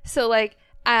 So like.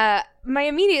 My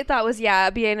immediate thought was,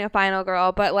 yeah, being a final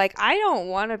girl, but like, I don't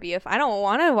want to be I don't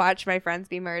want to watch my friends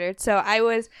be murdered. So I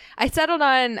settled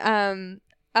on,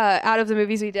 out of the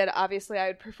movies we did, obviously I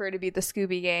would prefer to be the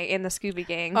Scooby Gang in the Scooby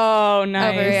Gang Oh,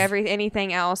 nice. over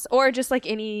anything else, or just like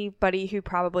anybody who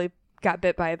probably got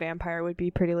bit by a vampire would be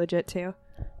pretty legit too.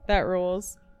 That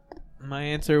rules. My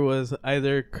answer was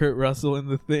either Kurt Russell in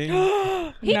The Thing.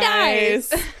 He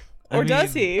dies. I Or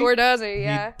does mean, he? Or does he?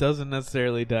 Yeah. He doesn't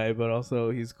necessarily die, but also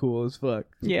he's cool as fuck.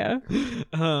 Yeah.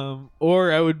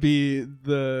 Or I would be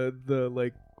the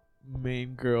like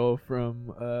main girl from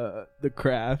The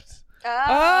Craft. Oh,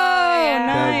 yeah.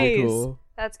 That would be Nice. cool.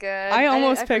 That's good. I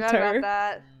almost picked forgot her. about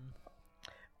that.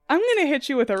 I'm going to hit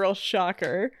you with a real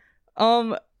shocker.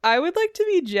 I would like to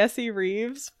be Jesse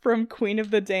Reeves from Queen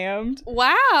of the Damned.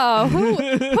 Wow. Who'd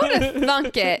have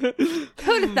thunk it?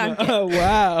 Who'd have thunk it?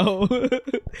 Wow.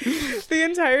 The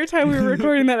entire time we were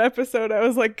recording that episode, I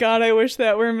was like, God, I wish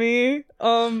that were me.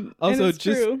 And Also, it's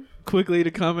just true. quickly to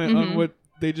comment on Mhm. what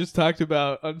they just talked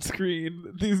about on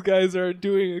screen. These guys are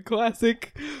doing a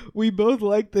classic. We both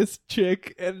like this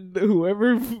chick, and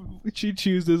whoever she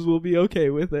chooses will be okay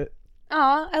with it.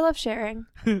 Aw, I love sharing.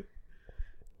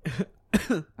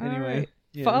 Anyway, Alright.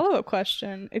 yeah. Follow-up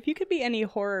question. If you could be any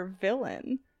horror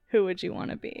villain, who would you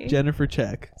want to be? Jennifer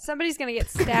Check. Somebody's gonna get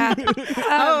stabbed.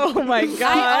 Oh my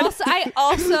God. I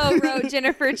also wrote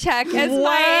Jennifer Check as my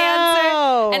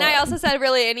Wow. answer, and I also said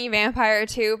really any vampire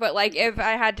too. But like if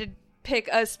I had to pick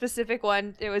a specific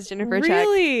one, it was Jennifer Check.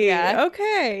 Really? Yeah.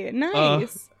 Okay.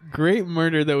 Nice. Great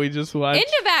murder that we just watched.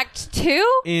 End of Act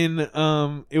 2. In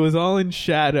it was all in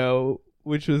shadow,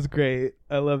 which was great.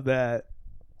 I love that.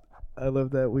 I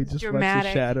love that we just Dramatic.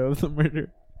 watched the shadow of the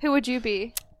murder. Who would you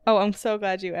be? Oh, I'm so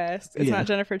glad you asked. It's Yeah. not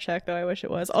Jennifer Check, though. I wish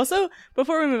it was. Also,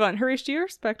 before we move on, Harish, do you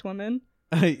respect women?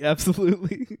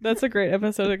 Absolutely. That's a great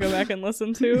episode to go back and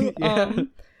listen to. Yeah.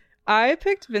 I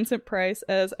picked Vincent Price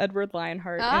as Edward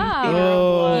Lionheart Ah. in Theater of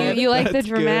Oh, Blood. You like the that's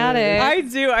good. dramatic. I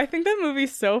do. I think that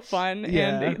movie's so fun.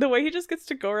 Yeah. And the way he just gets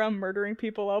to go around murdering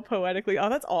people all poetically. Oh,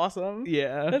 that's awesome.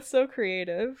 Yeah. That's so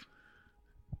creative.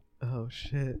 Oh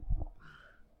shit.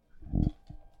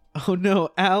 Oh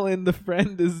no, Alan, the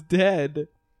friend, is dead.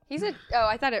 He's a.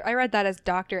 Oh, I read that as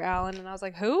Dr. Allen, and I was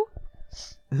like, who?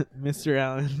 Mr.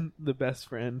 Allen, the best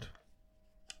friend.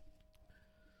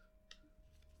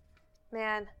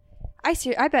 Man,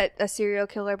 I bet a serial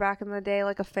killer back in the day,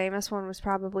 like a famous one, was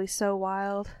probably so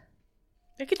wild.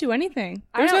 They could do anything.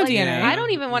 I There's don't no like- DNA. I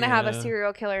don't even want to have a Yeah.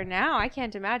 serial killer now. I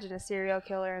can't imagine a serial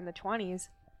killer in the 20s.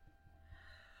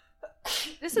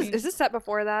 Is this set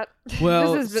before that?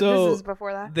 Well, this so is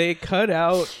before that. they cut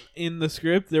out in the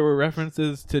script. There were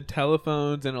references to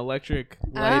telephones and electric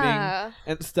lighting Ah.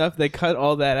 and stuff. They cut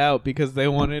all that out because they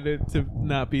wanted it to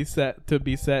not be set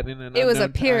in an. It was a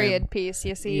unknown period time. piece,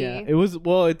 you see. Yeah, it was.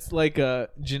 Well, it's like a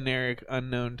generic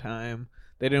unknown time.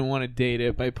 They didn't want to date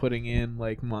it by putting in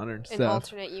like modern An stuff.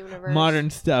 alternate universe. Modern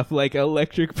stuff like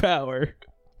electric power.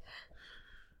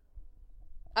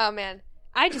 Oh man,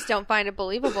 I just don't find it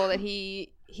believable that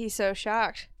he's so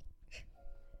shocked.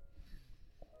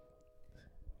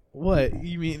 What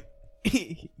you mean?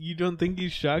 You don't think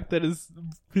he's shocked that his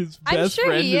best I'm sure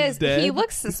friend he is. dead? He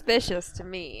looks suspicious to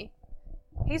me.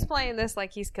 He's playing this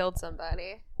like he's killed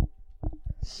somebody.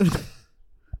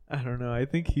 I don't know. I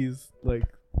think he's like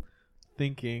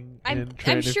thinking. I'm and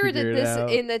trying I'm to sure that figure it this out.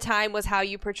 in the time was how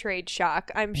you portrayed shock.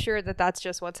 I'm sure that that's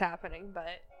just what's happening,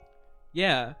 but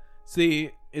Yeah. See,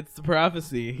 it's the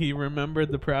prophecy. He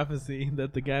remembered the prophecy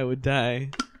that the guy would die.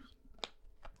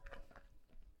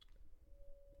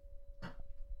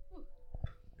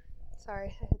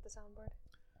 sorry, I hit the soundboard.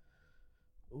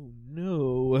 Oh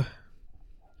no.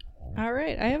 All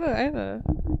right, I have a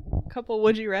couple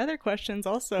would you rather questions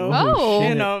also. Oh.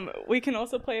 shit. And we can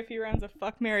also play a few rounds of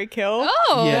fuck, marry, kill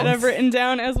Oh, Yeah. that I've written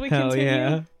down as we Hell continue.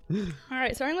 yeah. All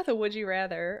right, starting with a would you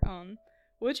rather.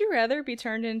 Would you rather be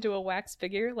turned into a wax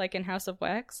figure like in House of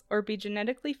Wax, or be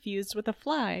genetically fused with a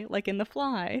fly like in The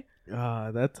Fly? Ah,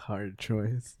 that's a hard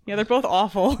choice. Yeah, they're both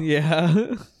awful.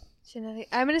 Yeah. genetic.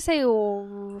 I'm gonna say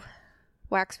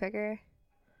wax figure.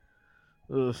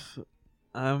 Oof.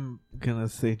 I'm gonna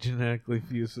say genetically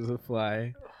fused with a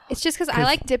fly. It's just because I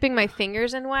like dipping my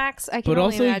fingers in wax. I can But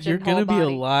only also, imagine you're gonna whole be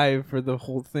body. alive for the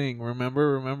whole thing.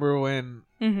 Remember when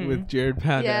Mhm. with Jared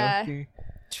Padalecki?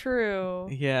 True.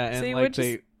 Yeah, and So you like would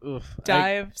just die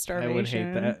of starvation. I would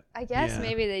hate that. I guess Yeah.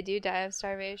 maybe they do die of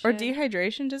starvation. Or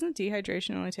dehydration. Doesn't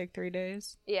dehydration only take 3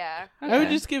 days? Yeah. I would Okay.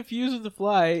 just get fused with the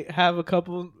fly, have a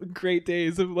couple great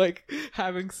days of like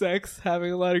having sex,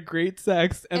 having a lot of great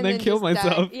sex, and then kill just die.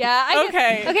 myself. Yeah.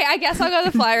 Okay. Okay. I guess I'll go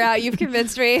the fly route. You've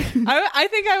convinced me. I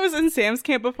think I was in Sam's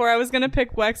camp before. I was gonna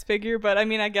pick wax figure, but I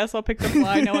mean, I guess I'll pick the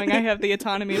fly, knowing I have the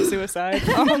autonomy of suicide.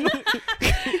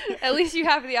 At least you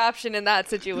have the option in that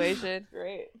situation.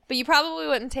 Great. But you probably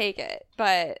wouldn't take it.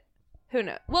 But who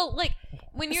knows? Well, like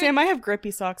when you're Sam, I have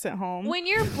grippy socks at home. when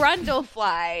you're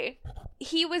Brundlefly,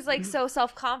 he was like so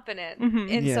self confident,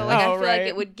 Mhm. and Yeah. so like I Oh, feel like right.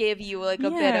 it would give you like a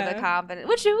bit of the Yeah. confidence.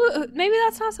 Which maybe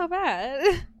that's not so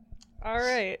bad. All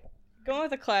right, going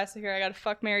with a classic here. I got a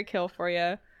fuck, marry, kill for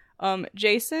you.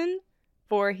 Jason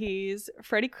Voorhees,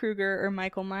 Freddy Krueger, or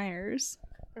Michael Myers.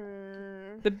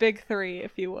 The big three,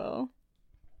 if you will.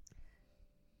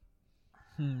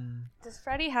 Does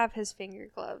Freddy have his finger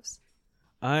gloves?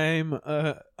 I'm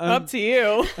Up to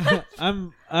you.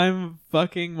 I'm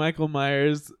fucking Michael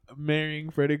Myers, marrying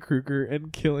Freddy Krueger,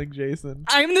 and killing Jason.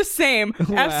 I'm the same.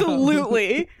 Wow.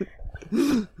 Absolutely.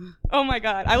 Oh my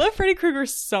god, I love Freddy Krueger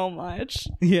so much.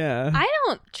 Yeah. I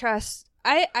don't trust.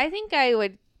 I think I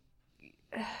would.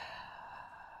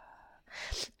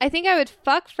 I think I would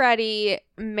fuck Freddy,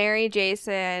 marry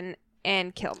Jason,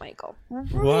 and kill Michael.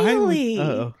 Really?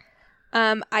 Oh.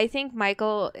 I think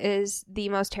Michael is the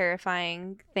most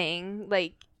terrifying thing.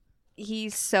 Like,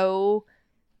 he's so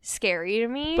scary to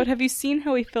me. But have you seen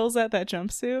how he fills out that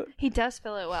jumpsuit? he does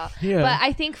fill it well. Yeah. But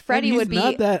I think Freddy And he's would be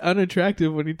not that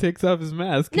unattractive when he takes off his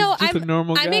mask. No, He's just I'm a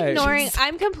normal I'm guy. ignoring.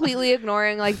 I'm completely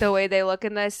ignoring like the way they look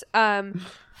in this.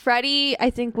 Freddy,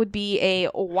 I think, would be a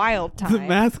wild time. The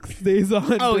mask stays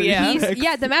on. Oh, during yeah. He's, sex.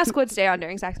 yeah, the mask would stay on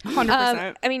during sex.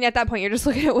 100%. I mean, at that point, you're just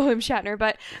looking at William Shatner.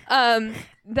 But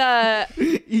the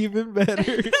Even better.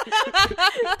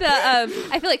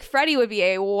 I feel like Freddy would be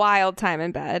a wild time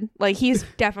in bed. Like, he's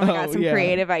definitely got Oh, some yeah.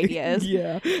 creative ideas.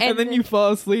 Yeah. And And then you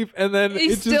fall asleep, and then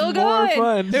He's it's still just more going.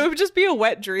 fun. It would just be a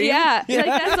wet dream. Yeah, Yeah. like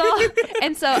that's all.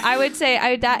 And so I would say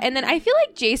I would that, and then I feel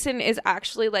like Jason is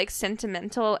actually like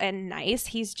sentimental and nice.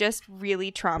 He's just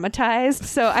really traumatized,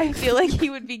 so I feel like he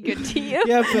would be good to you.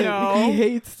 Yeah, but No. he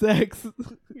hates sex.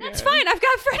 That's fine. I've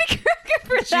got Freddy Krueger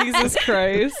for that. Jesus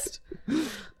Christ.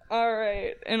 All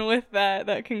right. And with that,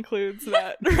 that concludes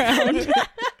that round.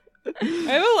 I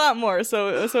have a lot more,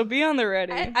 so be on the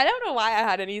ready. I don't know why I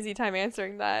had an easy time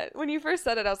answering that. When you first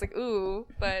said it, I was like, ooh,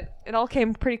 but it all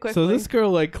came pretty quickly. So this girl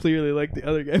like clearly liked the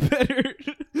other guy better.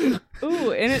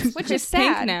 Ooh, and it's Which just is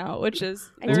pink sad. now, which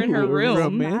is I they're in her Ooh, room.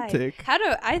 romantic. How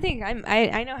do I think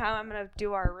I know how I'm gonna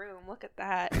do our room. Look at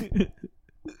that.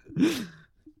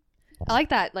 I like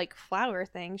that like flower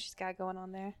thing she's got going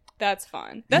on there. That's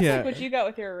fun. That's Yeah. like what you got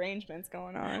with your arrangements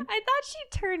going on. I thought she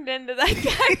turned into that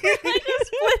guy for like a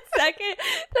split second.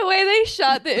 The way they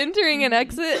shot the entering and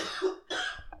exit.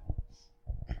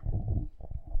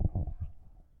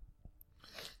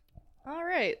 All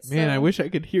right. Man, so- I wish I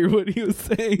could hear what he was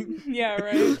saying. Yeah,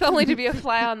 right. If only to be a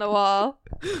fly on the wall.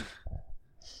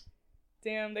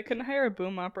 Damn, they couldn't hire a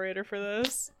boom operator for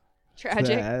this.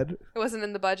 Tragic. Sad. It wasn't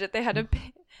in the budget. They had to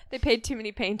pay, they paid too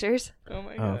many painters. Oh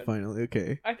my Oh, god. finally,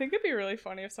 okay. I think it'd be really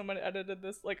funny if someone edited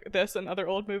this and other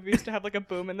old movies to have like a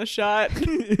boom in the shot.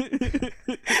 That'd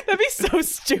be so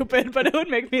stupid, but it would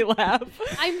make me laugh.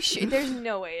 I'm sure there's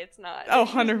no way it's not. Oh,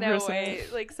 There's just 100%. No way,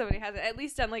 like somebody has at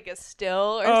least done like a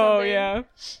still or Oh something. yeah.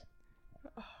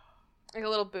 Like a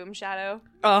little boom shadow.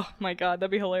 Oh my god,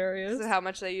 that'd be hilarious. This is how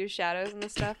much they use shadows and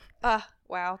this stuff. Ah,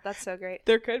 wow, that's so great.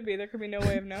 There could be no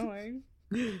way of knowing.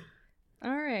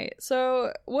 All right.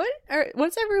 So,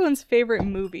 what's everyone's favorite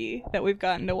movie that we've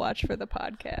gotten to watch for the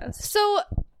podcast? So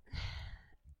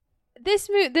this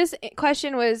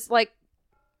question was like,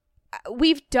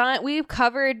 we've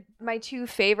covered my 2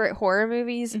 favorite horror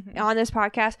movies on this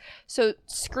podcast. So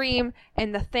Scream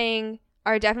and The Thing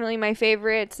are definitely my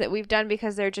favorites that we've done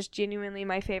because they're just genuinely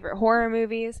my favorite horror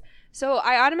movies. So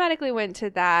I automatically went to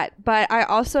that, but I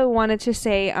also wanted to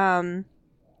say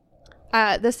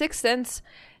The Sixth Sense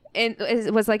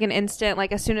was like an instant,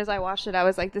 like as soon as I watched it, I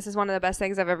was like, this is one of the best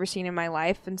things I've ever seen in my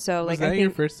life. And so like, was that your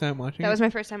first time watching it? That was my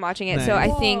first time watching it. Nice. So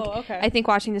Whoa, I think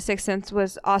watching The Sixth Sense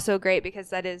was also great because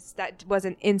that was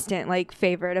an instant like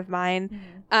favorite of mine.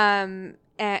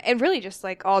 And really just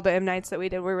like all the M. Nights that we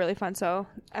did were really fun. So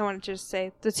I wanted to just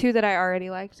say the 2 that I already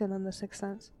liked and then The Sixth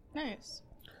Sense. Nice.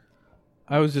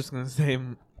 I was just gonna say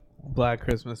Black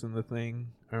Christmas and The Thing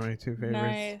are my 2 favorites.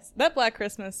 Nice. That Black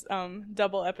Christmas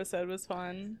double episode was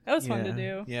fun. That was fun to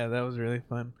do. Yeah, that was really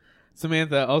fun.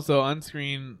 Samantha, also on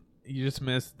screen, you just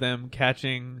missed them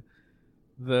catching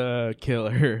the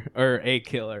killer or a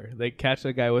killer. They catch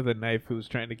a guy with a knife who's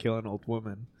trying to kill an old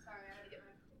woman.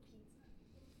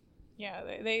 Yeah,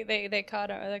 they caught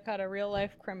a real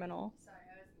life criminal.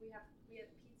 We have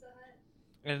Pizza Hut.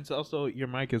 And it's also your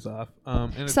mic is off.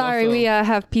 And it's Sorry, also, we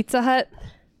have Pizza Hut.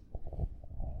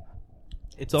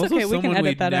 It's also okay, we can someone edit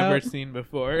we've that never out. seen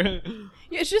before.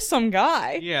 Yeah, it's just some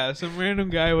guy. Yeah, some random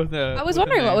guy with a. I was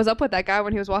wondering what was up with that guy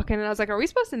when he was walking, and I was like, "Are we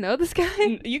supposed to know this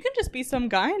guy?" You can just be some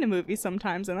guy in a movie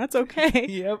sometimes, and that's okay.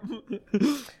 Yep.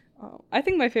 I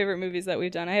think my favorite movies that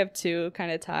we've done, I have 2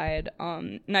 kind of tied.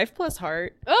 Knife Plus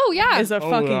Heart Oh yeah, is a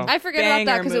fucking wow. I forget about that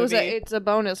banger because movie. it's a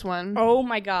bonus one. Oh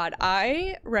my god,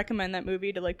 I recommend that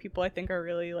movie to like people I think are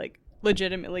really like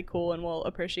legitimately cool and will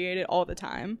appreciate it all the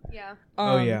time. Yeah.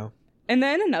 Oh yeah. And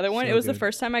then another one, So it was the good.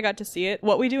 first time I got to see it.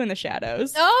 What We Do in the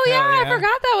Shadows. Oh yeah, Hell yeah. I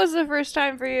forgot that was the first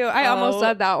time for you. I almost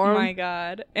said that one. Oh my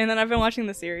god. And then I've been watching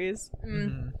the series.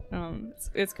 Mhm.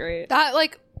 It's great.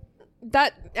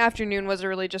 That afternoon was a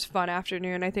really just fun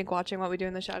afternoon. I think watching What We Do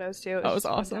in the Shadows too. That was just a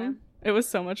fun awesome. time. It was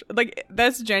so much like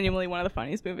that's genuinely one of the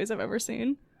funniest movies I've ever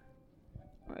seen.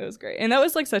 It was great. And that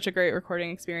was like such a great recording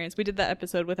experience. We did that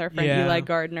episode with our friend Yeah. Eli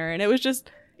Gardner, and it was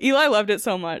just Eli loved it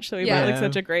so much, so we Yeah. brought like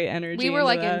such a great energy. We were into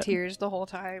like in that. tears the whole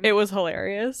time. It was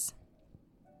hilarious.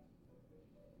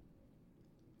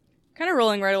 Kind of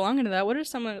rolling right along into that. What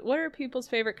are people's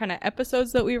favorite kind of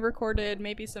episodes that we recorded?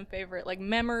 Maybe some favorite like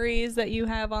memories that you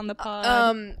have on the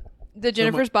pod. The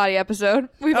Jennifer's Body episode.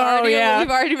 We've Oh,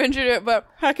 already mentioned it, but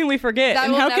How can we forget? That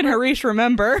And will how can never- Harish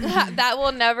remember? that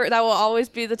will always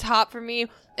be the top for me.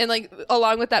 And like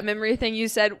along with that memory thing you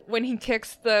said when he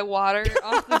kicks the water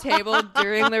off the table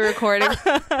during the recording,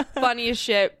 funniest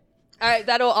shit.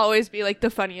 That'll always be like the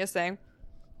funniest thing.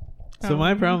 So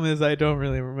my problem is I don't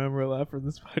really remember a lot from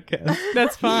this podcast.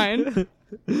 That's fine.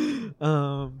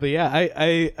 But yeah,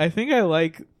 I think I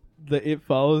like the It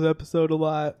Follows episode a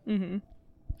lot. Mm-hmm.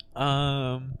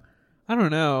 I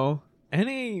don't know,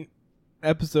 any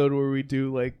episode where we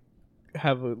do like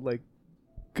have a like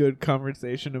good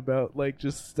conversation about like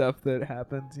just stuff that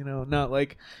happens, you know, not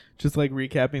like just like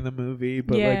recapping the movie,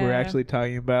 but like we're Yeah. actually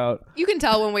talking about. You can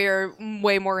tell when we are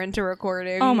way more into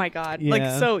recording. Oh my god. Like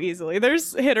Yeah. so easily.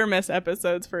 There's hit or miss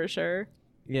episodes for sure.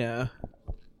 Yeah.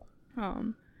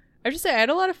 I just say I had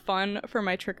a lot of fun for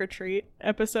my trick or treat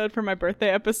episode, for my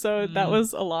birthday episode. That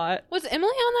was a lot. Was Emily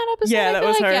on that episode? Yeah, I that feel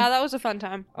was like, her. Yeah, that was a fun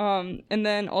time. And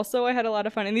then also I had a lot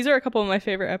of fun, and these are a couple of my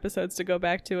favorite episodes to go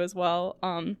back to as well.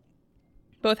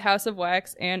 Both House of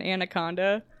Wax and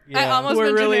Anaconda I almost were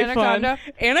mentioned really Anaconda.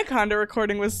 fun. Anaconda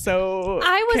recording was so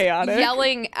I was chaotic.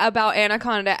 yelling about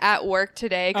Anaconda at work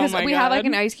today because Oh my we have like God.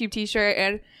 an Ice Cube t-shirt,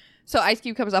 and so Ice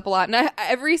Cube comes up a lot, and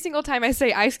every single time I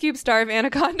say Ice Cube star of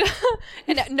Anaconda,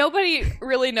 and nobody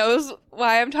really knows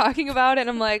why I'm talking about it, and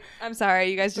I'm like, I'm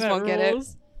sorry, you guys just That won't get it.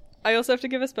 rules. I also have to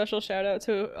give a special shout out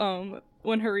to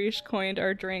when Harish coined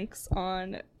our drinks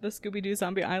on the Scooby-Doo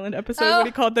Zombie Island episode Oh. when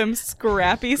he called them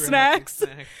scrappy snacks.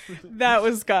 That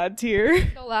was god tier.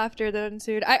 The laughter that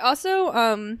ensued. I also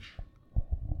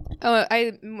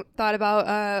thought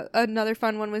about another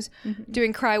fun one was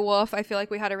doing Cry Wolf. I feel like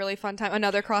we had a really fun time.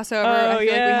 Another crossover. Oh, I feel like we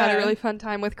had yeah. a really fun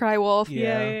time with Cry Wolf.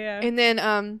 Yeah. Yeah. And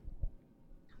then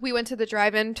we went to the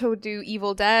drive-in to do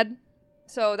Evil Dead.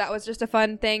 So that was just a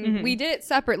fun thing. Mhm. We did it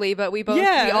separately, but we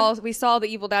both we saw the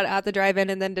Evil Dead at the drive-in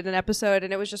and then did an episode,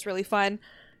 and it was just really fun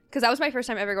because that was my first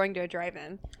time ever going to a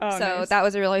drive-in. Oh, so nice. that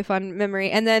was a really fun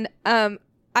memory. And then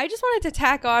I just wanted to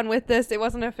tack on with this. It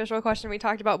wasn't an official question we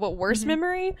talked about, but worst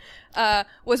memory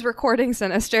was recording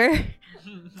Sinister.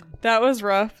 That was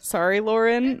rough. Sorry,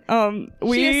 Lauren.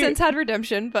 She has since had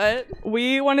redemption, but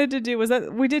we wanted to do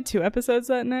we did 2 episodes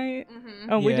that night.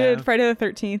 We did Friday the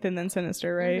 13th and then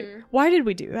Sinister, right? Why did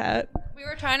we do that? We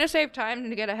were trying to save time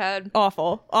to get ahead.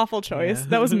 Awful choice. Yeah.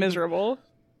 That was miserable.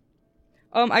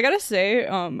 I gotta say,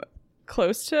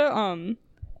 close to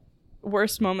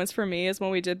worst moments for me is when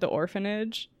we did the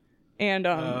orphanage, and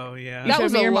Oh yeah. you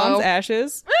showed me your mom's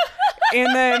ashes,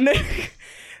 and then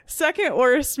second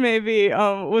worst maybe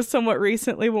was somewhat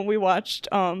recently when we watched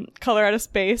Color Out of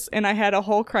Space, and I had a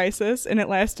whole crisis, and it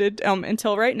lasted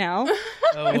until right now.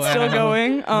 It's still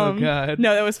going. Oh god.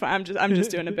 No, that was fine. I'm just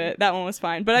doing a bit. That one was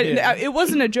fine, but it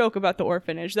wasn't a joke about the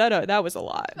orphanage. That was a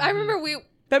lot. I remember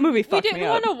That movie fucked me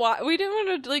up. We didn't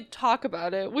want to like talk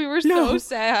about it. We were so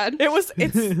sad.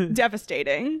 It's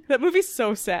devastating. That movie's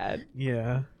so sad.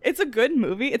 Yeah. It's a good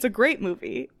movie. It's a great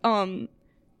movie.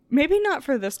 Maybe not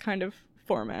for this kind of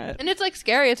format. And it's like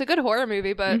scary. It's a good horror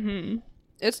movie, but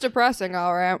it's depressing,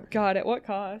 all right. God, at what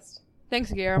cost?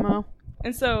 Thanks, Guillermo.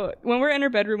 And so when we're in her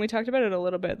bedroom, we talked about it a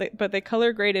little bit, but they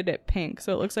color graded it pink,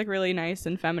 so it looks like really nice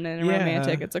and feminine and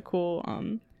romantic. It's a cool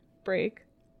break.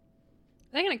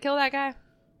 Are they gonna kill that guy?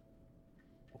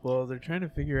 Well, they're trying to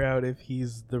figure out if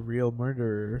he's the real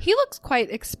murderer. He looks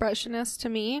quite expressionist to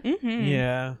me.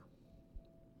 Yeah.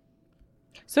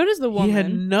 So does the woman. He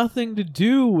had nothing to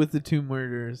do with the 2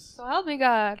 murders. So help me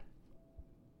God.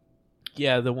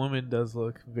 Yeah, the woman does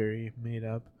look very made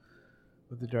up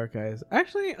with the dark eyes.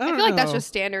 Actually, I don't know. I feel like that's just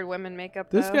standard women makeup.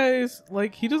 This though. guy's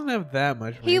like, he doesn't have that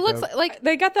much makeup. He looks like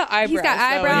they got the eyebrows. he's got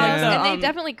eyebrows, Yeah. and they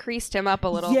definitely creased him up a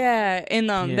little. Yeah, and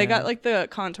Yeah. they got like the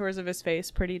contours of his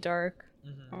face pretty dark,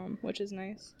 which is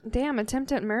nice. Damn,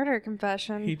 attempted murder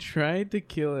confession. He tried to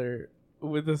kill her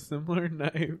with a similar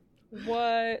knife.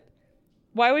 What?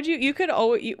 Why would you? You could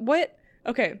always. What?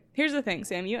 Okay, here's the thing,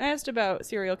 Sam. You asked about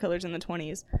serial killers in the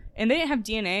 20s, and they didn't have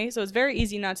DNA, so it's very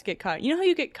easy not to get caught. You know how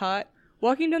you get caught?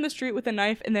 Walking down the street with a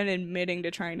knife and then admitting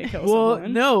to trying to kill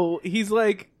someone. No, he's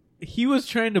like, he was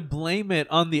trying to blame it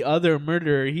on the other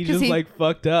murderer. He just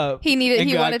fucked up. He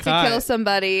wanted to kill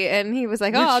somebody, and he was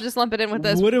like, "Oh, I'll just lump it in with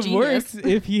this." Would have genius. worked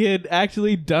if he had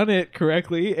actually done it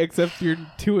correctly. Except you're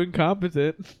too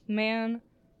incompetent. Man,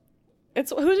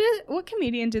 what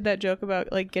comedian did that joke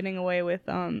about like getting away with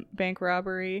bank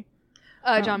robbery?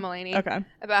 John Mulaney. Okay.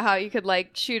 About how you could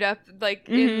like shoot up like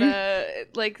in the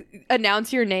like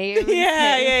announce your name.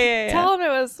 Yeah. Tell him it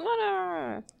was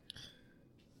whatever.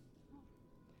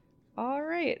 All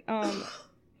right.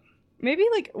 Maybe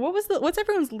like what's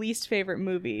everyone's least favorite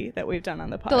movie that we've done on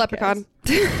the podcast? The Leprechaun.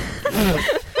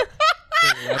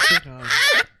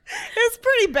 It's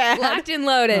pretty bad. Locked and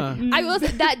loaded. I will say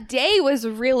that day was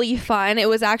really fun. It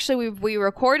was actually we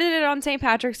recorded it on St.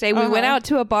 Patrick's Day. We went out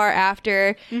to a bar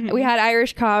after. We had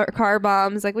Irish car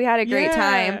bombs. Like we had a great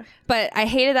time. But I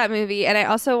hated that movie, and I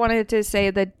also wanted to say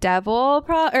The Devil,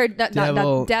 not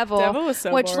Devil. Devil was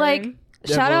so which boring. like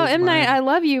Devil shout out is M. Night, mine. I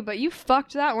love you, but you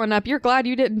fucked that one up. You're glad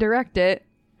you didn't direct it.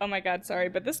 Oh my god, sorry,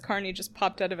 but this carny just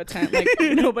popped out of a tent like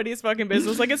nobody's fucking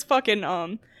business. Like it's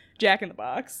fucking Jack in the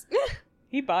Box.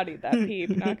 He bodied that peep,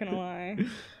 not gonna lie.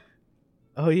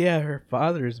 Oh yeah, her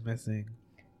father's missing.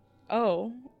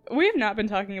 Oh. We have not been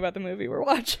talking about the movie we're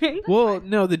watching. Well,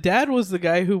 no, the dad was the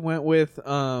guy who went with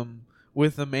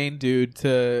the main dude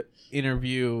to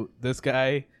interview this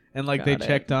guy, and like they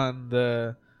checked on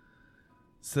the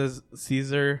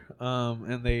Caesar,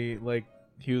 and they like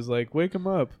he was like, wake him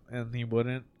up, and he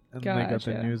wouldn't, and then they got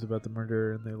the news about the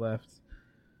murder and they left.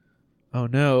 Oh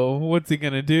no, what's he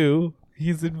gonna do?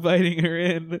 He's inviting her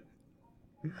in.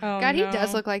 Oh, God, no. he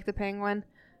does look like the penguin.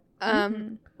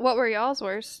 What were y'all's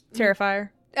worst? Terrifier.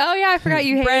 Oh yeah, I forgot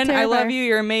you hated Bren, I Terrifier. love you.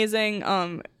 You're amazing.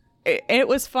 It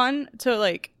was fun to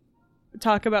like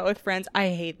talk about with friends. I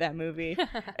hate that movie.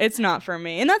 It's not for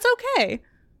me, and that's okay.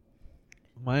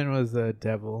 Mine was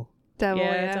Devil.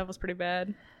 Yeah, Devil's pretty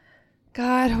bad.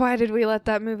 God, why did we let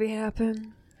that movie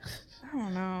happen? I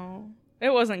don't know.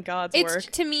 It wasn't God's It's work.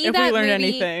 to me if that we learned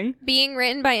movie anything. being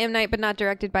written by M. Night but not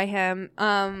directed by him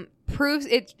proves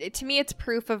it to me. It's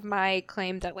proof of my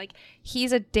claim that like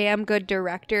he's a damn good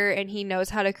director and he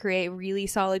knows how to create really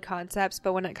solid concepts,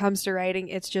 but when it comes to writing,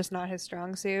 it's just not his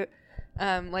strong suit.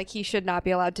 Like he should not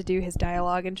be allowed to do his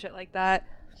dialogue and shit like that.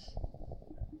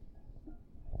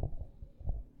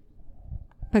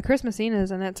 But Chris Messina's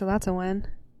in it, so that's a win.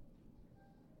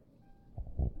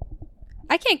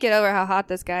 I can't get over how hot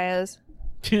this guy is.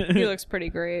 He looks pretty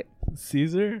great.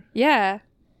 Caesar? Yeah.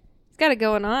 He's got it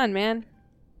going on, man.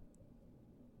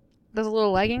 Those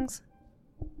little leggings.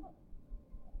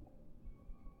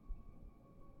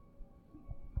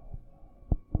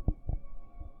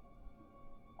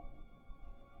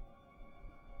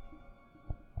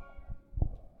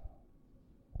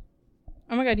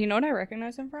 Oh my god, you know what I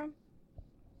recognize him from?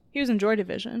 He was in Joy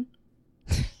Division.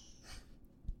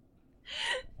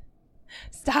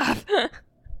 Stop.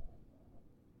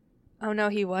 Oh no,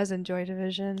 he was in Joy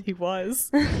Division. He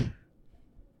was.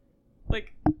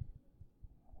 Like,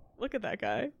 look at that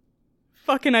guy.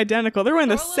 Fucking identical. They're wearing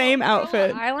the same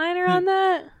outfit. Eyeliner on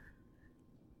that?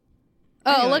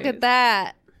 Oh, look Anyways. at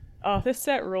that. Oh, this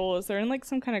set rules. They're in like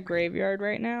some kind of graveyard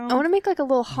right now. I want to make like a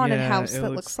little haunted house it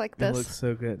that looks like this. It looks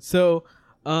so good. So,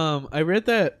 I read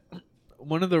that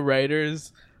one of the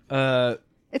writers,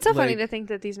 It's so funny like- to think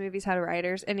that these movies had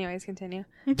writers. Anyways, continue.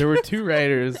 there were two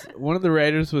writers. One of the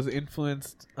writers was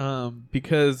influenced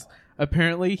because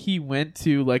apparently he went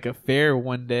to like a fair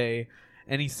one day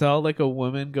and he saw like a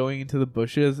woman going into the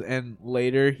bushes, and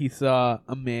later he saw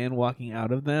a man walking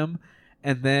out of them,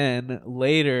 and then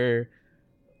later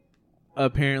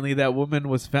apparently that woman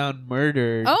was found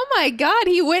murdered. Oh my god,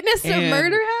 he witnessed a And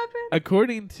murder happen?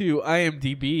 According to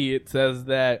IMDb, it says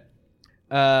that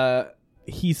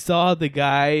he saw the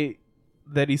guy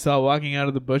that he saw walking out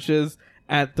of the bushes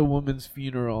at the woman's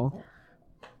funeral.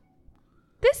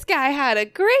 This guy had a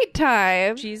great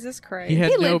time. Jesus Christ. He had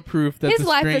He no lived- proof that his the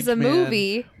life is strange a man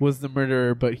movie. was the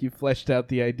murderer, but he fleshed out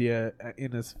the idea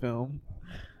in his film.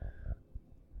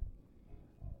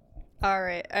 All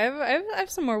right. I have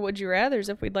some more would you rathers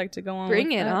if we'd like to go on. Bring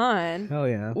with it that. on. Hell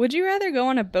yeah. Would you rather go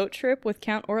on a boat trip with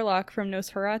Count Orlok from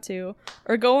Nosferatu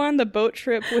or go on the boat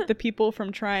trip with the people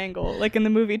from Triangle, like in the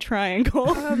movie Triangle?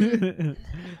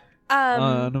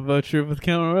 On a boat trip with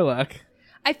Count Orlok.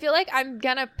 I feel like I'm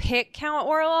gonna pick Count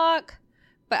Orlok,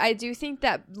 but I do think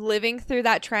that living through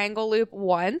that triangle loop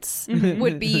once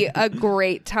would be a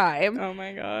great time. Oh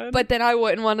my god. But then I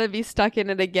wouldn't want to be stuck in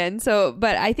it again. So,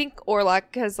 but I think Orlok,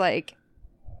 because like,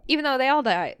 even though they all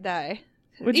die.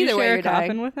 Would Either you way, share you're a coffin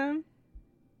dying. with him?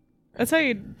 That's how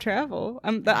you travel.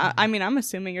 I mean, I'm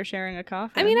assuming you're sharing a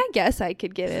coffin. I mean, I guess I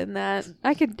could get in that.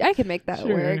 I could make that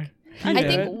Sure. work. I I do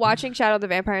think it. watching Shadow of the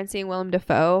Vampire and seeing Willem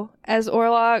Dafoe as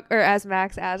Orlok, or as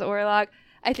Max as Orlok,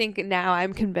 I think now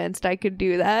I'm convinced I could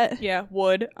do that. Yeah,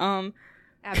 would.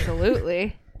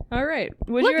 Absolutely. All right.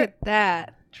 Would Look you? at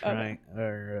that.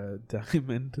 Or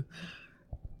diamond.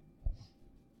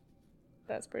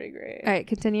 That's pretty great. All right,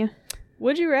 continue.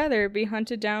 Would you rather be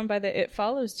hunted down by the It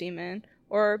Follows demon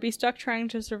or be stuck trying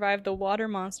to survive the water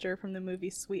monster from the movie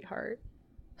Sweetheart?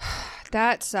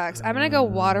 That sucks. I'm gonna go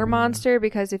water monster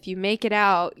because if you make it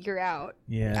out, you're out.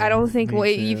 Yeah. I don't think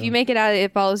me if too. you make it out of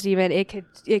It Follows Demon, it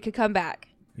could come back.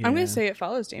 Yeah. I'm gonna say It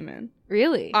Follows demon.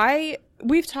 Really?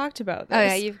 We've talked about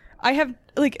this. Oh, yeah, I have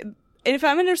like if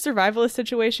I'm in a survivalist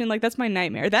situation, like that's my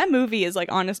nightmare. That movie is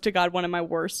like honest to God one of my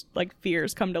worst like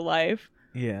fears come to life.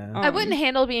 Yeah. I wouldn't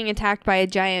handle being attacked by a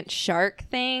giant shark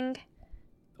thing.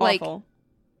 Like Awful.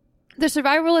 the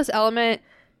survivalist element,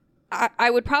 I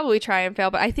would probably try and fail,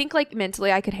 but I think like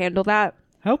mentally I could handle that.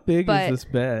 How big but- is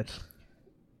this bed?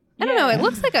 I don't know. It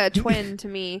looks like a twin to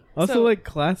me. Also, So- like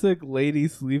classic lady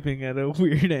sleeping at a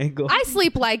weird angle. I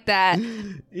sleep like that.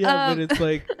 Yeah, Um, but it's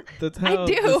like that's I how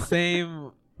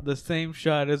do. the same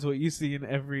shot as what you see in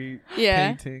every Yeah.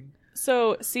 painting.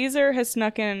 So Caesar has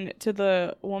snuck in to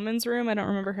the woman's room. I don't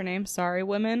remember her name. Sorry,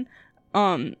 women. Did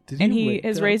And you he wake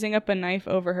is up? raising up a knife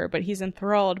over her, but he's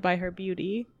enthralled by her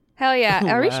beauty. Hell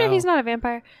yeah. Are we sure Wow. he's not a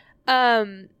vampire?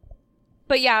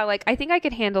 But yeah, like I think I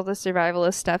could handle the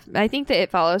survivalist stuff. I think the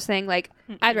It Follows thing, like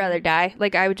I'd rather die.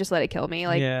 Like I would just let it kill me.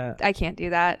 Like Yeah. I can't do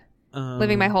that.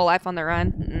 Living my whole life on the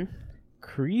run. Mm-mm.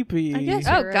 Creepy. I guess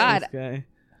Oh you're right. God. This guy.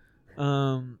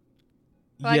 Well,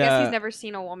 yeah, I guess he's never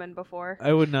seen a woman before.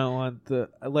 I would not want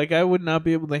I would not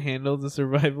be able to handle the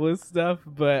survivalist stuff,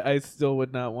 but I still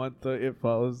would not want the It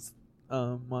Follows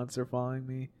monster following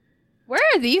me. Where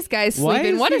are these guys Why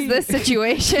sleeping? is What is he- this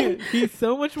situation? He's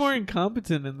so much more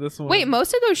incompetent in this one. Wait,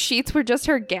 most of those sheets were just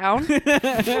her gown? No,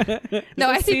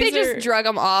 I think they Caesar- just drug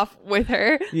him off with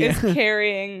her. Yeah. Is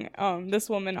carrying this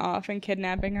woman off and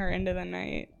kidnapping her into the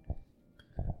night.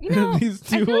 You know, These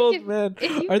I two feel like old if- men.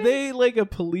 if you Are guys- they like a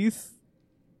police?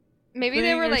 Maybe they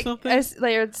thing were or like something?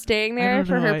 they were staying I there don't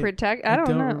for know. her protect. I I don't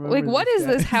don't know. remember Like, what this is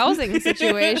guy. this housing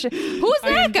situation? Who's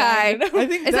that guy? I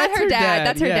think Is that that's her dad?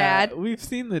 That's her Yeah, dad. We've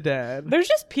seen the dad. There's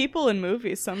just people in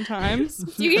movies sometimes.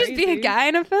 You can just be a Crazy. guy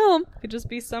in a film. Could just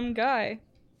be some guy.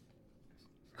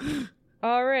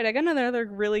 All right, I got another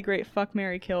really great fuck,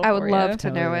 marry, kill. I would for love ya.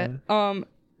 to know it.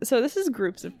 So this is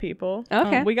groups of people.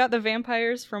 Okay. We got the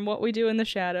vampires from What We Do in the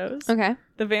Shadows. Okay.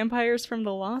 The vampires from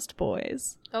The Lost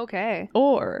Boys. Okay.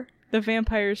 Or the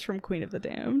vampires from Queen of the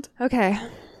Damned. Okay.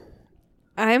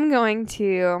 I'm going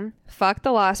to fuck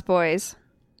the Lost Boys.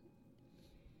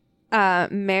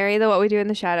 marry the What We Do in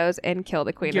the Shadows and kill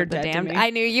the Queen You're of the dead to Damned. me. I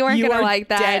knew you weren't You gonna are like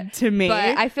that. dead to me.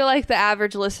 But I feel like the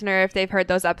average listener, if they've heard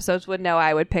those episodes, would know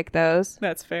I would pick those.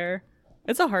 That's fair.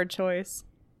 It's a hard choice.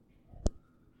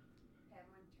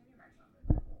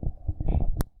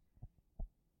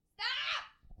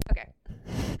 Okay.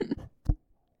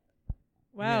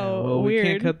 Wow, Yeah, well, weird.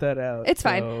 we can't cut that out. It's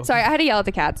fine. so, Sorry, I had to yell at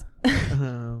the cats.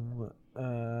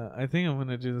 I think I'm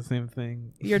gonna do the same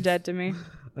thing. You're dead to me.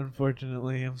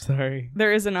 Unfortunately, I'm sorry.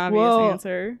 There is an obvious Well,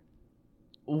 answer.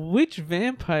 Which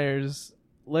vampires?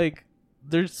 Like,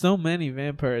 there's so many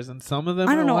vampires, and some of them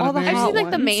I don't know, wanna all the marry, I've seen like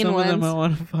the ones. main some ones. of them I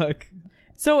want to fuck.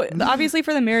 So obviously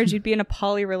for the marriage, you'd be in a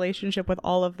poly relationship with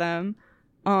all of them.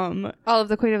 All of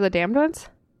the Queen of the Damned ones?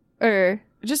 Or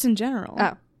Just in general.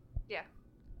 oh.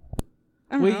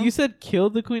 I don't Wait, know. you said kill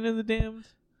the Queen of the Damned?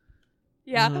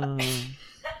 Yeah.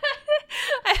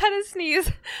 I had to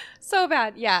sneeze so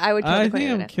bad. Yeah, I would kill I the Queen think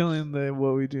of I'm the Damned. killing the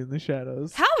What We Do in the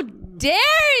Shadows. How dare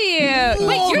you?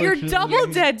 Wait, you're Unfortunately. double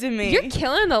dead to me. you're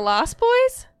killing the Lost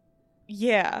Boys?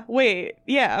 Yeah. Wait.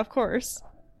 Yeah, of course.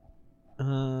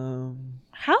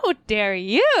 How dare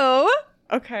you?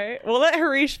 Okay. We'll let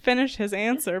Harish finish his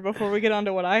answer before we get on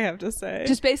to what I have to say.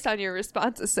 Just based on your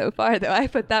responses so far, though, I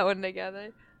put that one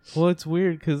together. Well, it's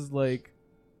weird because, like,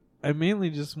 I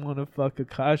mainly just want to fuck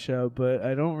Akasha, but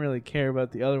I don't really care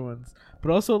about the other ones.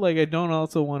 But also, like, I don't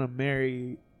also want to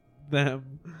marry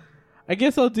them. I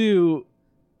guess I'll do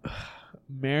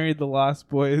marry the Lost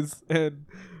Boys and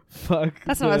fuck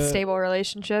That's not a stable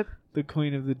relationship. the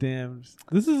Queen of the Damned.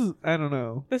 This is, I don't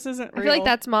know. This isn't real. I feel like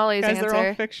that's Molly's Guys, they're all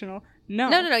answer. fictional. No.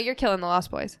 No, you're killing the Lost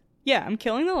Boys. Yeah, I'm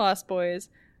killing the Lost Boys.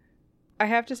 I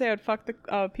have to say I would fuck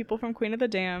the people from Queen of the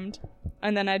Damned,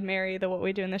 and then I'd marry the What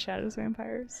We Do in the Shadows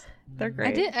vampires. They're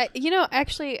great.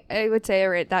 Actually, I would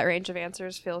say that range of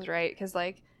answers feels right, because,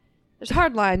 like, there's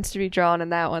hard lines to be drawn in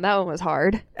that one. That one was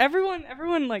hard. Everyone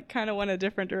like kind of went a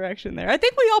different direction there. I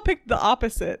think we all picked the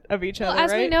opposite of each other, As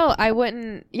right? we know, I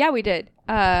wouldn't... Yeah, we did.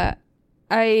 I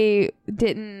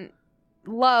didn't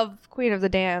love Queen of the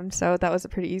Damned, so that was a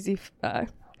pretty easy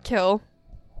kill.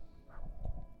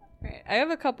 Right. I have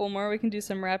a couple more. We can do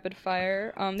some rapid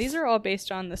fire. These are all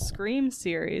based on the Scream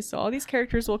series, so all these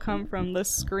characters will come from the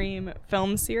Scream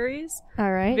film series.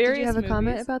 All right. Did you Various have a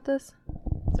comment movies. about this?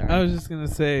 Sorry. I was just going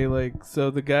to say, like, so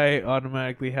the guy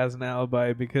automatically has an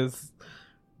alibi because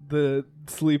the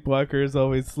sleepwalker is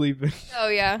always sleeping. Oh,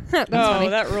 yeah. That's oh, funny.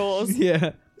 that rules.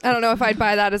 Yeah. I don't know if I'd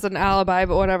buy that as an alibi,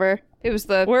 but whatever. It was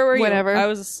the Where were you? whatever. I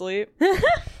was asleep.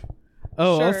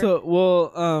 Oh, Sure. also,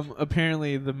 well,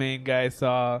 apparently the main guy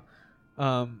saw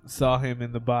him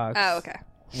in the box. Oh, okay.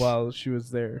 While she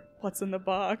was there. What's in the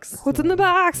box? What's in the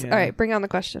box? Yeah. All right, bring on the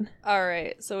question. All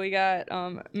right, so we got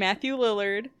Matthew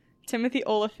Lillard, Timothy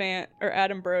Oliphant, or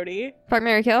Adam Brody. Fuck,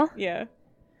 marry, kill? Yeah.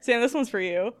 Sam, this one's for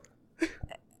you.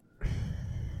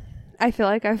 I feel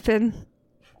like I've been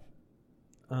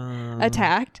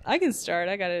attacked. I can start.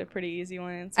 I got a pretty easy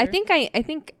one answer. I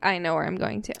think I know where I'm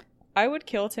going to. I would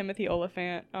kill Timothy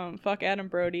Oliphant, fuck Adam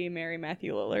Brody, marry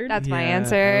Matthew Lillard. That's my I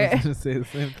answer. was gonna say the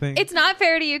same thing. It's not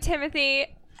fair to you,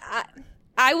 Timothy.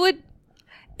 I would,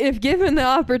 if given the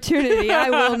opportunity, I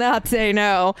will not say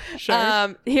no.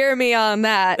 Sure. Hear me on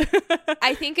that.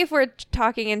 I think if we're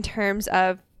talking in terms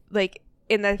of, like,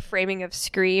 in the framing of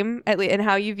Scream, at least, and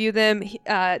how you view them,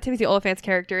 Timothy Oliphant's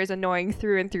character is annoying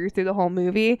through and through the whole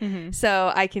movie. Mm-hmm.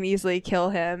 So I can easily kill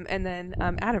him. And then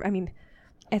Adam, I mean,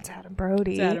 it's Adam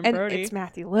Brody. It's Adam and Brody. it's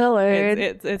Matthew Lillard.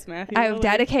 It's Matthew I've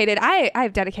Lillard.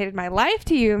 I've dedicated my life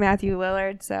to you, Matthew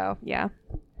Lillard. So yeah.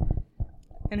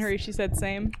 And Harishi said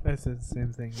same. I said the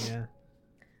same thing, yeah.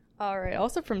 All right.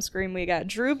 Also from Scream, we got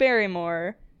Drew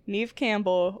Barrymore, Neve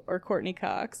Campbell, or Courtney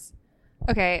Cox.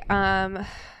 Okay. I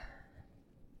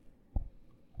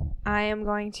am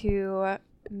going to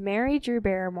marry Drew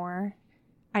Barrymore.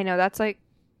 I know that's like,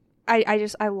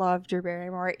 I love Drew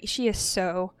Barrymore. She is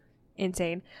so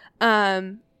insane.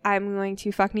 I'm going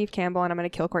to fuck Neve Campbell and I'm going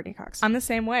to kill Courtney Cox. I'm the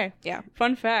same way. Yeah.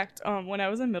 Fun fact, when I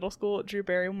was in middle school, Drew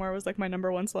Barrymore was like my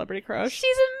number one celebrity crush.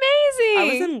 She's amazing. I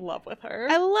was in love with her.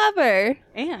 I love her.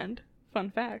 And fun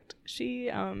fact, she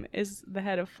is the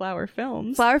head of Flower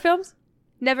Films. Flower Films?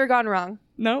 Never gone wrong.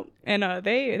 Nope. And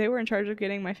they were in charge of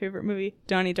getting my favorite movie,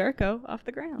 Donnie Darko, off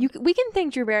the ground. We can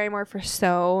thank Drew Barrymore for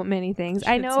so many things.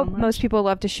 I Shit know so much. most people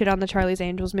love to shit on the Charlie's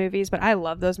Angels movies, but I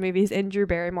love those movies, and Drew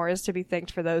Barrymore is to be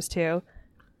thanked for those too.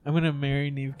 I'm gonna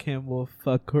marry Neve Campbell,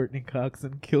 fuck Courtney Cox,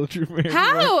 and kill Drew Barrymore.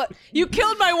 How? You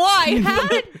killed my wife! How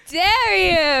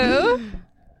dare you?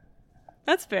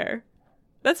 That's fair.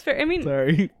 That's fair. I mean,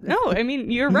 Sorry. no, I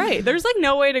mean, you're right. There's like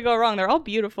no way to go wrong. They're all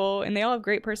beautiful and they all have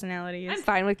great personalities. I'm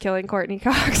fine with killing Courtney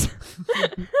Cox.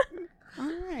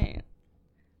 All right.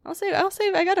 I'll save.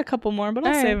 I got a couple more, but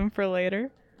I'll All save right. them for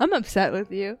later. I'm upset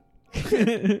with you.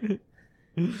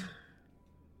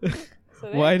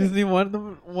 Why doesn't he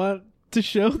want to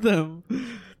show them?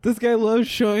 This guy loves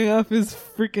showing off his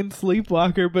freaking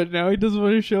sleepwalker, but now he doesn't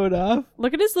want to show it off.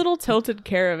 Look at his little tilted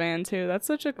caravan too. That's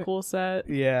such a cool set.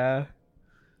 Yeah.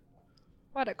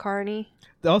 What a carny.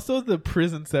 Also, the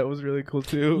prison set was really cool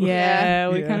too. Yeah,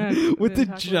 we kind of with the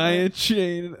giant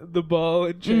chain, the ball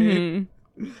and chain.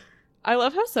 I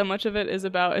love how so much of it is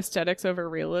about aesthetics over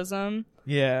realism.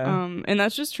 Yeah. And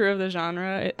that's just true of the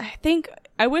genre.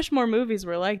 I wish more movies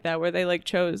were like that, where they like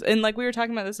chose, and like we were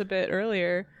talking about this a bit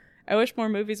earlier. I wish more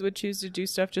movies would choose to do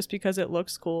stuff just because it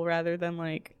looks cool, rather than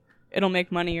like it'll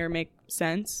make money or make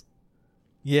sense.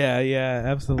 Yeah,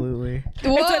 absolutely.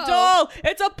 Whoa. It's a doll.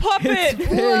 It's a puppet.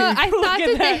 Whoa, I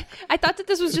I thought that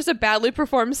this was just a badly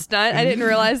performed stunt. I didn't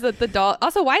realize that the doll.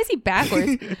 Also, why is he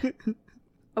backwards?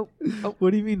 Oh.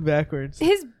 What do you mean backwards?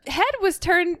 His head was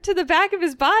turned to the back of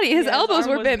his body. His elbows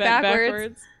were bent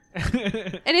backwards.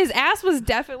 And his ass was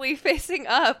definitely facing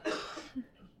up.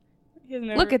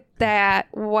 Look at that.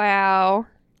 Wow.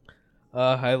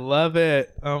 I love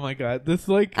it. Oh my god. This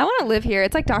like I want to live here.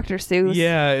 It's like Dr. Seuss.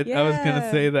 I was going to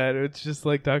say that. It's just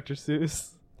like Dr. Seuss.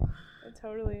 It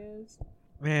totally is.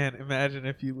 Man, imagine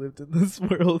if you lived in this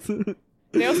world.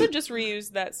 They also just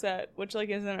reused that set, which like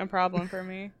isn't a problem for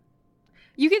me.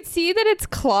 You could see that it's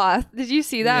cloth. Did you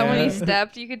see that when he Yeah.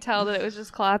 stepped? You could tell that it was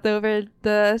just cloth over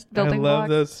the building I love block.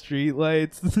 those street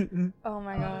lights. Oh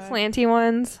my god. Slanty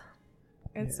ones.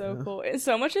 It's so cool.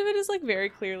 So much of it is like very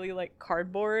clearly like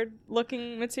cardboard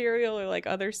looking material or like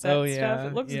other set stuff.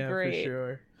 It looks great. For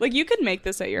sure. Like you could make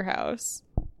this at your house.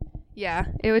 Yeah,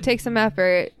 it would take some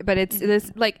effort, but it's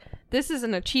this is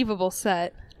an achievable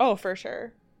set. Oh, for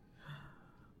sure.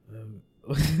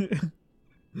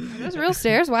 Those real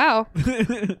stairs, wow.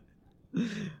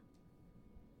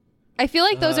 I feel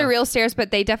like those are real stairs,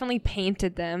 but they definitely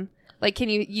painted them. Like, can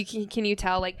you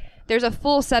tell? Like, there's a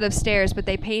full set of stairs, but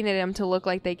they painted them to look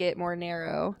like they get more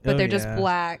narrow, but they're just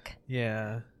black.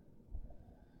 Yeah.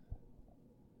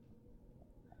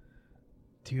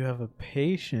 Do you have a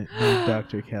patient named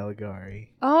Dr.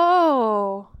 Caligari?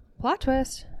 Oh, plot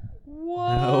twist.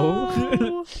 Whoa.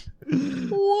 No.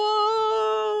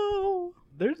 Whoa.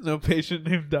 There's no patient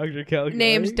named Dr. Caligari.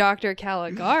 Name's Dr.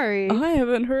 Caligari. I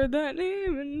haven't heard that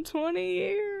name in 20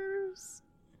 years.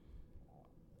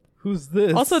 Who's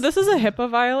this? Also, this is a HIPAA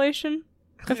violation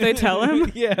if they tell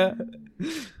him. Yeah.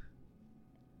 This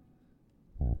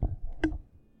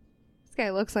guy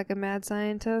looks like a mad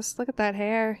scientist. Look at that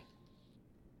hair.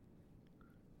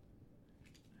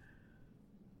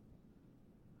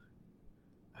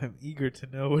 I'm eager to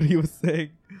know what he was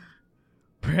saying.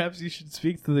 Perhaps you should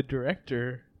speak to the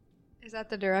director. Is that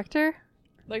the director?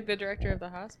 Like the director of the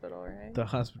hospital, right? The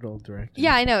hospital director.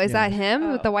 Yeah, I know. Is that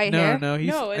him with the white hair? No,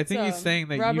 No, I it's, think he's saying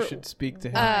that you Robert should speak to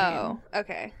him Oh,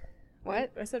 okay.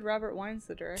 What? I said Robert Wine's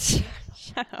the director.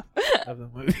 Shut up. of the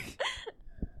movie.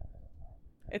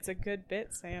 It's a good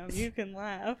bit, Sam. You can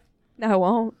laugh. No, I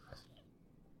won't.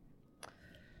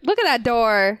 Look at that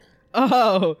door.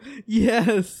 Oh,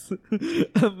 yes.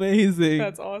 Amazing.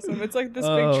 That's awesome. It's like this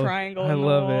Oh, big triangle I in the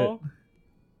love wall.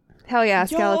 Hell yeah,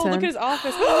 Yo, skeleton. look at his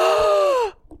office.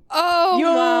 Oh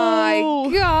Yo!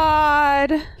 my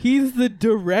god. He's the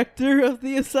director of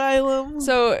the asylum?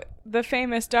 So the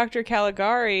famous Dr.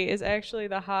 Caligari is actually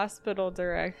the hospital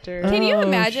director. Can you Oh,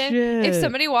 imagine if shit.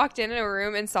 somebody walked in a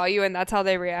room and saw you and that's how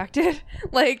they reacted?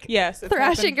 Like, Yes, it's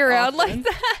thrashing happened around often.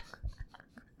 like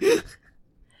that.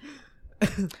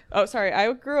 Oh, sorry.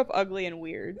 I grew up ugly and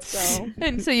weird, so.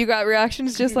 And so you got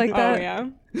reactions just like Oh, that. yeah.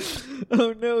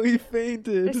 Oh no, he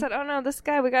fainted. They said, oh no, this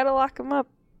guy, we gotta lock him up.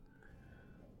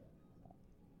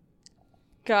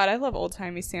 God, I love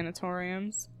old-timey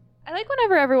sanatoriums. I like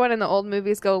whenever everyone in the old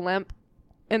movies go limp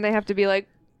and they have to be like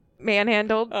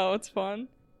manhandled. Oh, it's fun.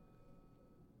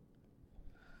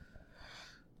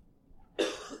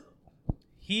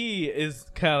 He is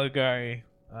Caligari.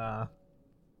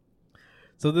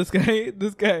 So this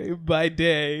guy by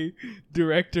day,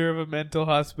 director of a mental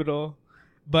hospital.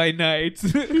 By night,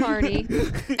 Carney.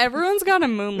 Everyone's got a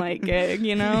moonlight gig,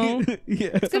 you know?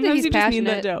 Yeah. Sometimes he's you just need passionate.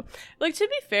 that dough. Like, to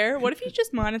be fair, what if he's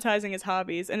just monetizing his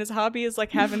hobbies and his hobby is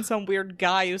like having some weird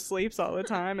guy who sleeps all the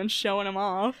time and showing him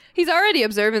off? He's already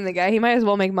observing the guy. He might as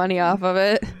well make money off of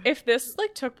it. If this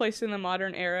like took place in the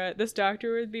modern era, this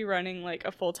doctor would be running like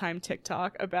a full-time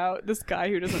TikTok about this guy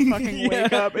who doesn't fucking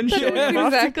wake up and showing him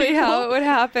off to Exactly people. how it would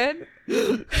happen.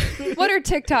 What are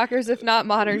TikTokers if not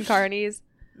modern carnies?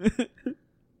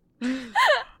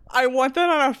 I want that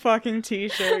on a fucking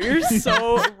t-shirt. You're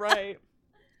so right.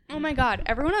 Oh my god,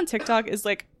 everyone on TikTok is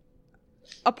like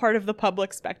a part of the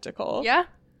public spectacle. Yeah.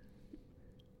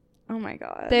 Oh my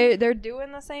god. They're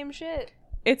doing the same shit.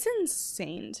 It's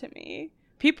insane to me.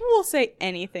 People will say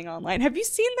anything online. Have you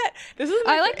seen that? This is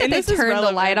I like that they turned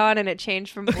the light on and it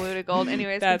changed from blue to gold.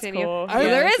 Anyways, That's continue. cool. So Yeah,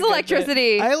 there that's is a good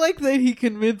electricity. I like that he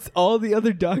convinced all the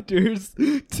other doctors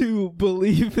to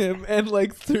believe him and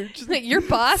like search Your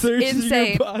boss, search insane.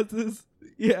 your bosses.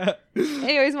 Yeah.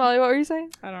 Anyways, Molly, what were you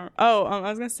saying? I don't. Oh, I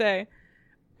was gonna say,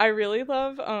 I really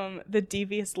love the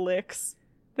devious licks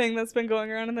thing that's been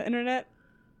going around on the internet.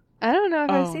 I don't know if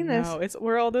I've seen this. No, it's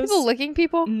where all those People licking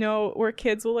people? No, where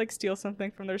kids will like steal something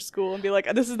from their school and be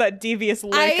like, "This is that devious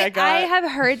lick I got." I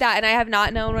have heard that and I have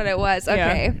not known what it was.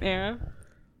 Okay. Yeah.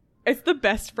 It's the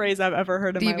best phrase I've ever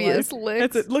heard in Devious my life.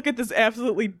 licks. It's look at this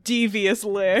absolutely devious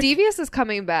lick. Devious is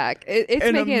coming back. It's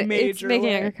In a making major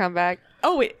way. a comeback.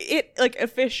 Oh, it like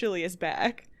officially is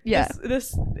back. Yeah.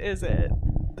 This is it.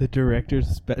 The director's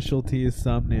specialty is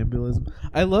somnambulism.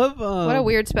 I love What a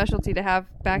weird specialty to have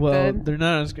back well, then. they're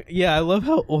not as yeah, I love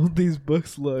how old these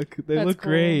books look. They That's look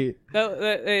cool. great.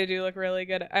 They do look really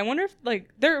good. I wonder if like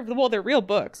they're real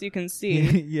books. You can see.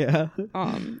 Yeah.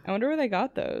 I wonder where they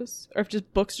got those, or if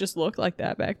just books just looked like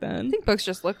that back then. I think books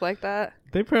just look like that.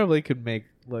 They probably could make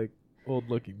like old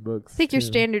looking books. I think your too.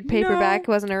 standard paperback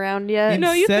wasn't around yet. You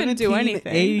know, you couldn't do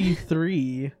anything.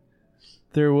 1783,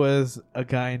 there was a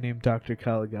guy named Dr.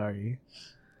 Caligari.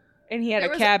 And he had There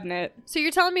a was cabinet. So you're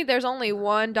telling me there's only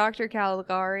one Dr.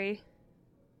 Caligari?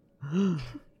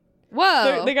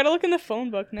 Whoa. They gotta look in the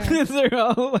phone book now. They're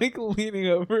all like leaning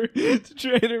over to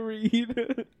try to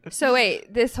read. So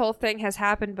wait, this whole thing has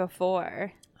happened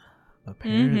before.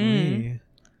 Apparently.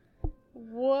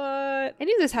 What? I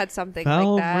knew this had something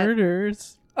Foul like that.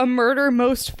 murders. A murder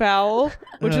most foul,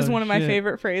 which is Oh, one of my shit.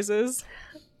 favorite phrases.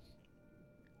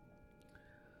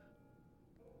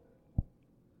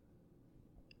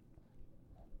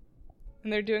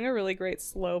 And they're doing a really great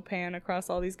slow pan across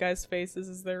all these guys' faces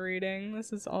as they're reading.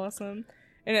 This is awesome.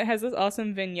 And it has this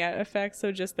awesome vignette effect,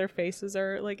 so just their faces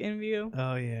are like in view.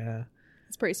 Oh yeah.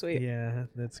 It's pretty sweet. Yeah,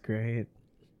 that's great.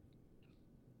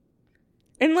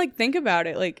 And like think about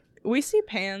it, like we see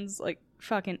pans like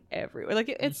fucking everywhere. Like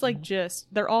it's like just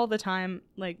they're all the time.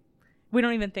 Like we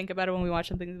don't even think about it when we watch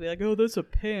something and be like, oh, that's a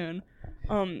pan.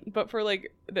 But for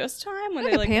like this time when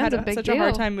Like they a like pan's had a big such a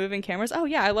hard deal. time moving cameras. Oh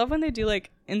yeah, I love when they do like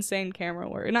insane camera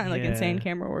work. Not like insane Yeah.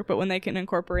 camera work, but when they can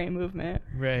incorporate movement.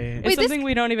 Right. It's Wait, this- something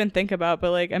we don't even think about,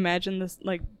 but like imagine this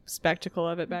like spectacle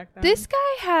of it back then. This guy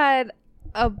had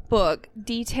a book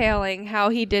detailing how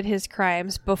he did his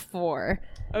crimes before.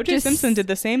 O.J. just- Simpson did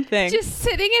the same thing. Just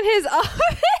sitting in his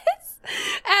office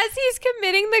as he's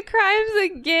committing the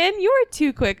crimes again. You were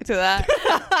too quick to that.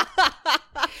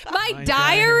 My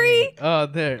diary. Oh,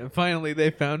 there. Finally,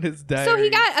 they found his diary. So he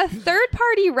got a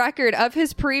third-party record of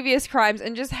his previous crimes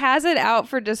and just has it out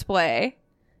for display.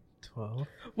 12.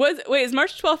 Wait, is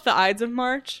March 12th the Ides of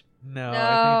March? No, No.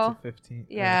 I think it's the 15th.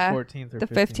 Yeah. 14th or The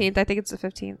 15th. I think it's the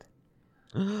 15th.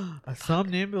 A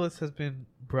somnambulist has been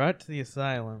brought to the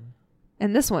asylum.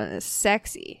 And this one is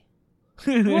sexy.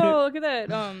 Whoa, look at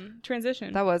that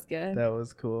transition. That was good. That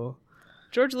was cool.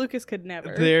 George Lucas could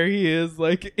never. There he is,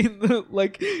 like in the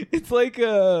like. It's like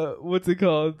what's it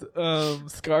called?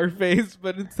 Scarface,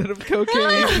 but instead of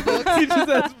cocaine, he just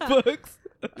has books.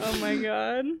 Oh my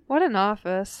god. What an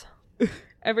office.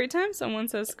 Every time someone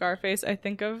says Scarface, I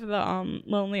think of the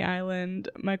Lonely Island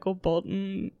Michael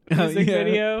Bolton music yeah.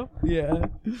 video. Yeah.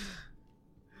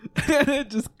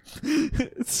 Just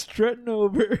strutting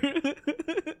over.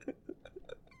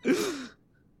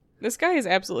 This guy is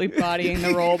absolutely bodying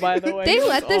the role, by the way. They He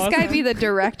let looks this guy awesome. be the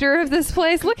director of this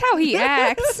place. Look how he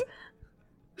acts.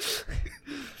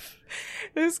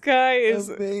 This guy is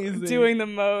Amazing. doing the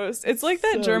most. It's like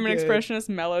that So German good. expressionist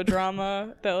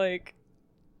melodrama that like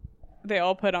they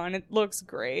all put on. It looks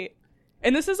great.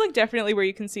 And this is like definitely where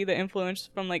you can see the influence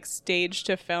from like stage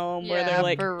to film where Yeah, they're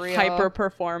like for real. hyper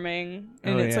performing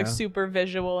and Oh, it's like yeah. super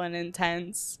visual and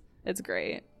intense. It's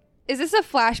great. Is this a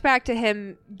flashback to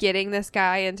him getting this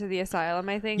guy into the asylum,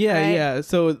 I think? Yeah, right? yeah.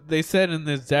 So they said in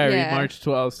this diary, Yeah. March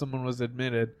 12th, someone was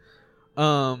admitted. This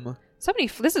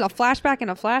is a flashback and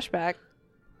a flashback.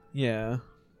 Yeah.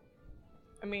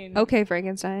 I mean, Okay,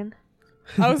 Frankenstein.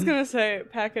 I was gonna say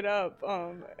pack it up,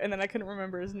 and then I couldn't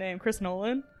remember his name. Chris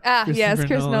Nolan. Ah, yes, Christopher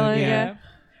Chris Nolan, Nolan, yeah. yeah.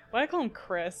 Why do I call him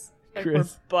Chris? Like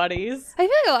Chris. we're buddies. I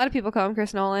feel like a lot of people call him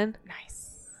Chris Nolan.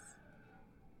 Nice.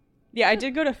 Yeah, I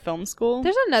did go to film school.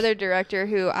 There's another director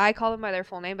who I call him by their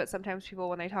full name, but sometimes people,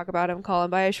 when they talk about him, call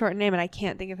him by a short name, and I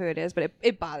can't think of who it is, but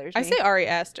it bothers me. I say Ari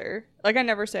Aster. Like I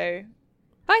never say.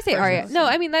 I say Person. Arya. No,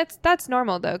 I mean that's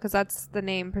normal though, because that's the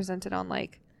name presented on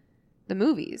like the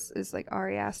movies is like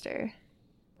Ari Aster.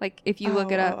 Like if you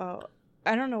look it up. Oh.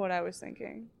 I don't know what I was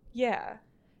thinking. Yeah.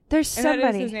 There's And that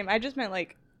somebody. is his name. I just meant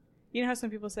like, you know how some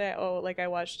people say, oh, like I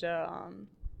watched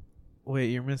Wait,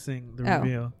 you're missing the Oh.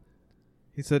 reveal.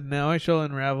 He said, "Now I shall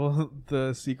unravel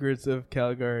the secrets of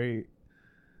Caligari."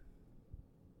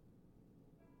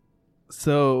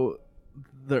 So,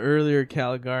 the earlier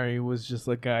Caligari was just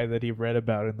a guy that he read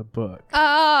about in the book.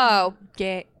 Oh,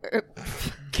 gay.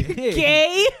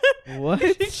 gay. What?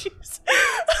 Did you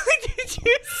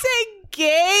say gay?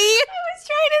 I was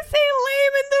trying to say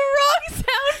lame and the wrong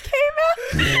sound came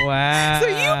out. Wow. So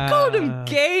you called him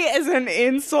gay as an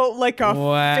insult, like a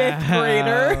fifth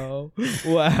grader?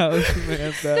 Wow,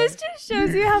 Samantha. This just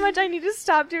shows you how much I need to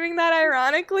stop doing that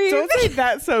ironically. Don't say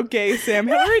that's so gay, Sam.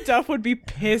 Hillary Duff would be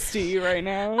pissed at you right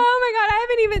now. Oh my god, I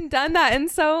haven't even done that in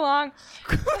so long.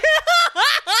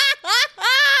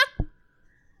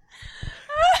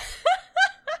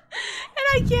 And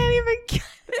I can't even get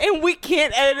it. And we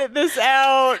can't edit this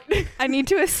out. I need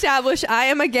to establish I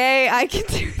am a gay. I can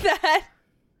do that.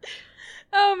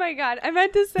 Oh my god, I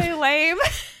meant to say lame.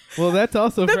 Well, that's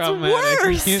also That's problematic.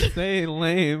 worse. You can't say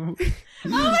lame. Oh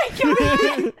my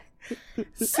god.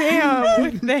 Sam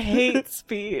with the hate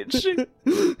speech.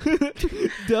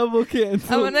 Double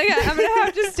cancel. I'm gonna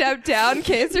have to step down.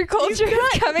 Cancer culture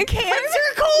is coming. Cancer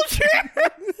culture.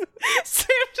 Sam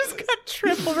just got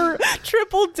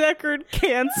triple deckered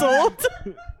canceled.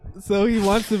 So he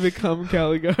wants to become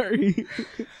Caligari.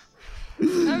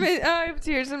 I have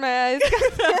tears in my eyes.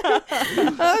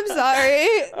 I'm sorry.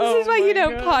 This is why you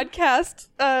don't podcast.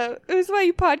 This is why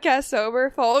you podcast sober,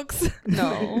 folks.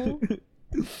 No.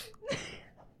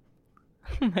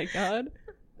 Oh my god.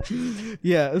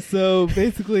 Yeah, so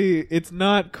basically, it's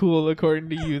not cool, according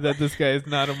to you, that this guy is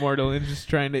not immortal and just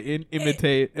trying to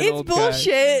imitate an It's old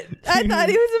bullshit. I thought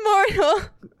he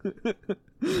was immortal.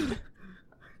 guy.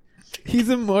 He's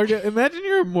immortal. Imagine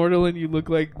you're immortal and you look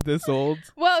like this old.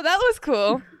 Well, that was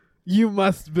cool. You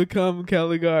must become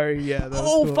Caligari. Yeah. That's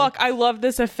cool. Fuck! I love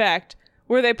this effect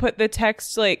where they put the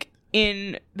text like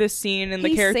in the scene and the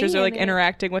He's characters are saying like it.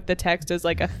 interacting with the text as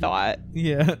like a thought.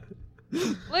 Yeah.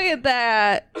 Look at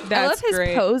that. I That's love his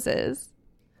great. poses.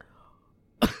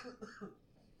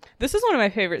 This is one of my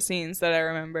favorite scenes that I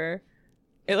remember.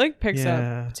 It like picks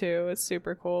Yeah. up too. It's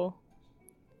super cool.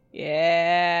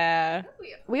 Yeah.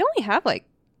 We only have like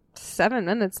 7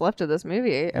 minutes left of this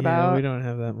movie. Yeah, About we don't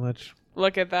have that much.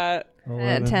 Look at that.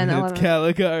 11 10, minutes.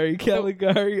 11.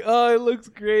 Caligari. Oh, it looks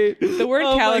great. The word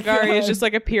Oh my Caligari is God. just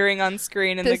like appearing on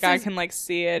screen and This the guy is- can like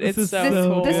see it. This It's is so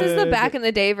so cool. This is the good. back in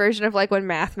the day version of like when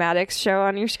mathematics show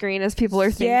on your screen as people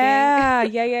are thinking.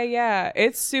 Yeah.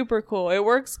 It's super cool. It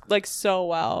works like so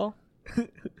well.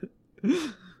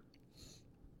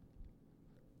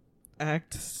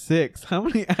 Act 6. How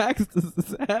many acts does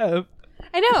this have?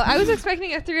 I know. I was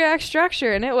expecting a 3-act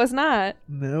structure and it was not.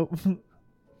 Nope.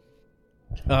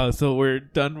 Oh, so we're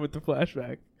done with the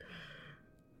flashback.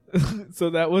 So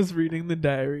that was reading the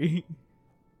diary.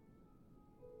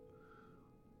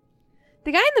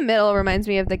 The guy in the middle reminds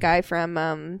me of the guy from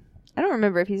I don't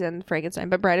remember if he's in Frankenstein,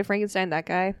 but Bride of Frankenstein, that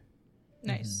guy.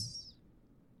 Nice.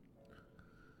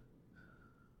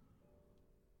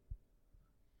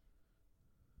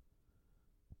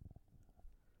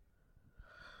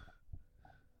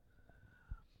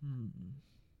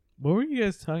 What were you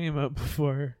guys talking about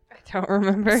before? I don't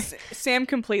remember. Sam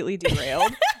completely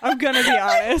derailed. I'm gonna be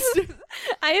honest.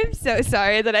 I am so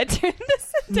sorry that I turned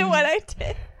this into what I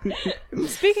did.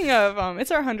 Speaking of,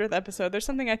 it's our 100th episode. There's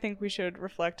something I think we should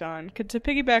reflect on. To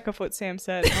piggyback off what Sam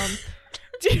said,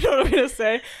 do you know what I'm gonna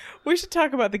say? We should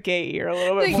talk about the gay ear a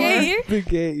little bit The more. gay ear? The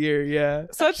gay ear, yeah.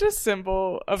 Such a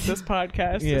symbol of this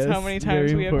podcast Yes, is how many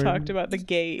times very we have important. talked about the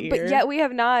gay ear. But yet we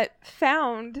have not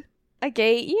found a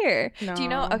gay ear. No. Do you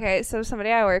know? Okay, so somebody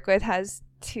I work with has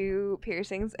 2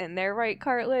 piercings in their right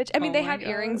cartilage. I mean, Oh they my have God.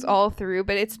 earrings all through,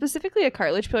 but it's specifically a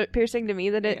cartilage piercing to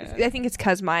me that Yeah. I think it's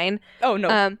cause mine. Oh no,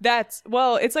 Um, it's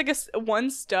like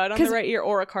one stud on the 'cause- right ear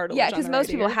or a cartilage. Yeah, on because the most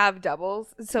right people ear. have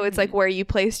doubles, so it's like where you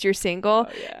placed your single.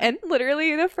 Oh, yeah. And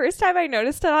literally, the first time I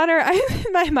noticed it on her,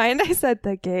 in my mind, I said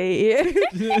the gay ear.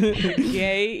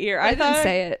 gay ear. I didn't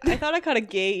say it. I thought I caught a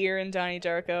gay ear in Donnie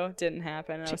Darko. Didn't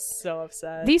happen. And I was so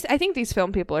upset. I think these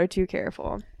film people are too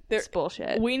careful. It's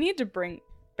bullshit. We need to bring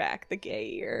back the gay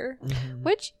ear.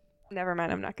 Which, never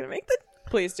mind, I'm not gonna make the.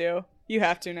 Please do. You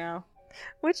have to now.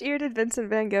 Which ear did Vincent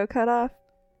Van Gogh cut off?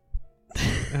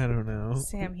 I don't know.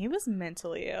 Sam, he was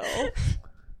mentally ill.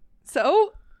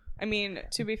 So I mean,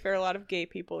 to be fair, a lot of gay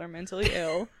people are mentally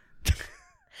ill.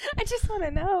 I just want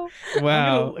to know.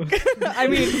 Wow. I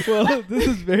mean, well, this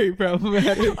is very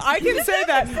problematic. I can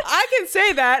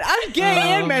say that. I'm gay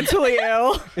and mentally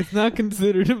ill. It's not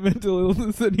considered a mental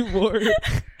illness anymore.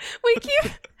 We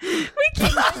keep.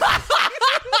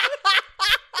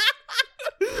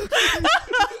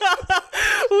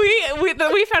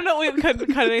 We found out we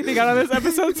couldn't cut anything out on this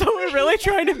episode, so we're really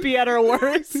trying to be at our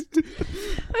worst.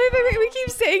 We keep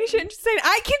saying shit and just saying,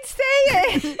 I can say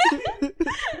it.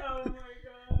 Oh my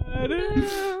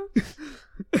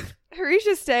god. Harish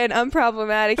is staying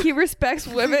unproblematic. He respects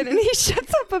women and he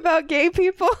shuts up about gay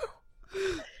people.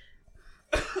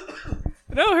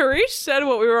 No, Harish said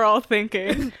what we were all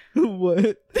thinking.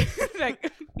 What?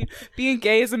 Like, being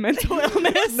gay is a mental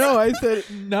illness. No, I said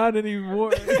not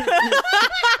anymore.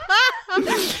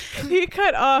 He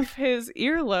cut off his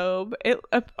earlobe.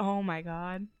 Oh my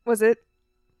god. Was it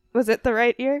the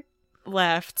right ear?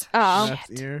 Left. Oh.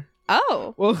 Left ear.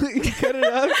 Oh. Well, he cut it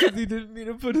off because he didn't need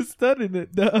to put a stud in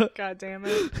it. Duh. God damn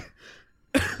it.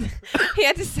 He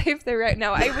had to save the right.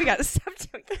 No, we gotta stop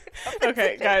doing that.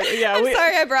 Okay, guys. Yeah, I'm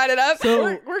sorry I brought it up. So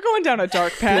we're going down a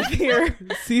dark path here.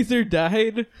 Caesar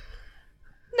died.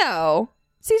 No.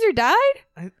 Caesar died?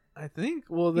 I think.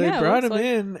 Well, they Yeah, it brought him looks like-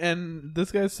 in, and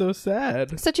this guy's so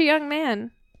sad. Such a young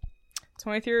man.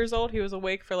 23 years old. He was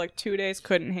awake for like 2 days.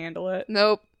 Couldn't handle it.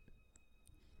 Nope.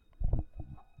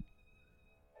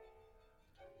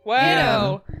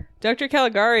 Wow. Dr.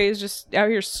 Caligari is just out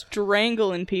here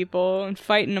strangling people and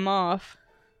fighting them off.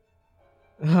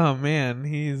 Oh man,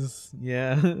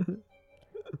 yeah.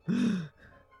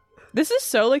 This is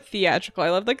so like theatrical.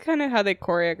 I love like kind of how they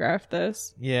choreographed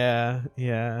this. Yeah.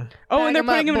 Oh, Bag and they're 'em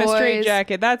putting up, him in a straight boys.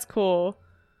 jacket. That's cool.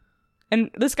 And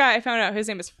this guy, I found out his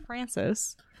name is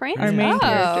Francis. Francis. Our main Oh.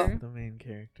 character. The main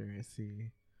character, I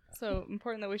see. So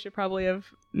important that we should probably have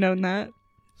known that.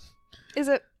 Is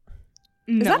it?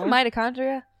 No. Is that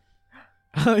mitochondria?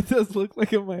 Oh, it does look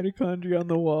like a mitochondria on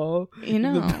the wall. You In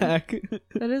know. the back.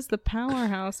 That is the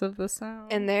powerhouse of the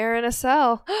sound. And they're in a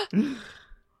cell.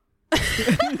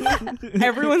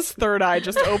 Everyone's third eye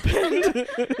just opened.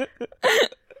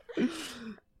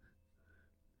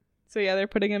 So yeah, they're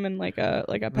putting him in like a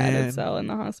padded Man. cell in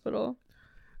the hospital.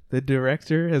 The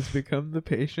director has become the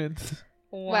patient.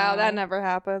 Wow, that never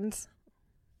happens.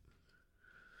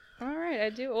 All right, I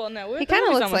do. Well, no, He the kinda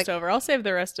movie's looks almost like- over. I'll save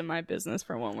the rest of my business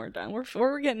for when we're done.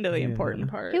 We're getting to the Yeah.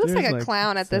 important part. He looks There's like a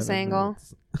clown at this 7 angle.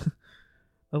 minutes.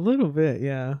 A little bit,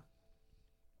 yeah.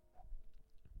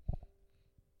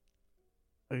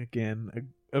 Again,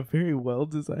 a very well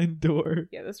designed door.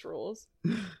 Yeah, this rules.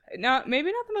 Maybe not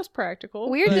the most practical.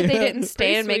 Weird that they Yeah. didn't stay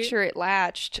Pretty and make sweet. sure it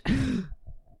latched.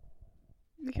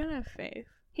 We kind of have faith.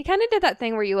 He kind of did that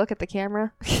thing where you look at the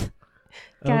camera.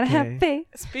 Gotta Okay. have faith.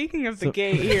 Speaking of the So-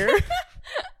 gay ear,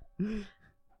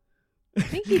 I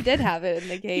think he did have it in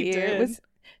the gay He ear. did.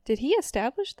 Did he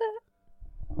establish that?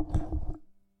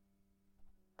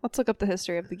 Let's look up the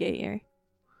history of the gay ear.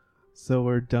 So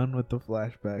we're done with the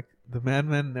flashback. The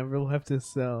madman never left his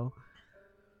cell.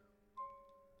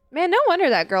 Man, no wonder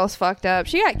that girl's fucked up.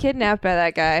 She got kidnapped by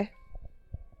that guy.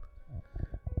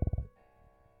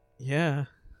 Yeah.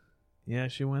 Yeah,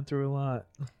 she went through a lot.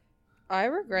 I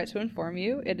regret to inform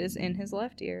you, it is in his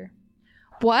left ear.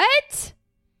 What?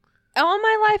 All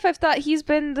my life I've thought he's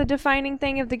been the defining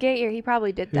thing of the gay ear. He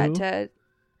probably did that Who? to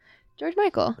George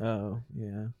Michael. Oh,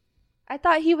 yeah. I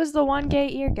thought he was the one gay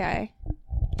ear guy.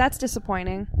 That's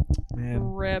disappointing.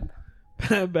 Man. Rip.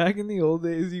 Back in the old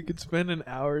days, you could spend an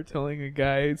hour telling a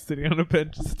guy sitting on a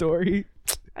bench a story.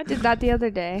 I did that the other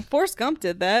day. Forrest Gump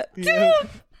did that. Yeah.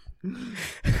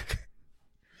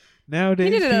 Nowadays,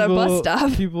 He did it at a bus people-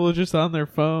 stop. People are just on their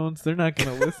phones. They're not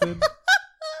going to listen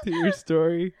to your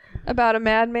story. About a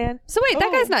madman. So wait, that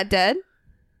Oh. guy's not dead.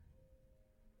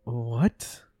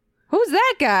 What? Who's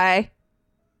that guy?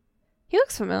 He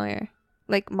looks familiar.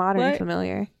 Like modern What?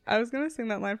 familiar. I was gonna sing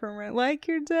that line from Rent, like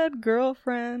your dead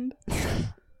girlfriend.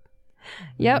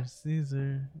 Yep. There's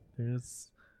Caesar. There's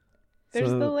There's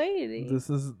So, the lady. This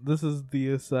is the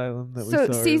asylum that we So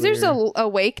saw Caesar's earlier.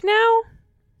 awake now?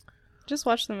 Just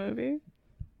watch the movie.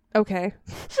 Okay.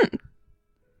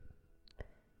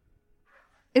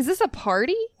 Is this a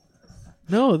party?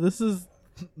 No, this is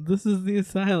the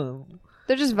asylum.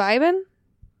 They're just vibing?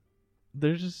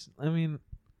 They're just, I mean,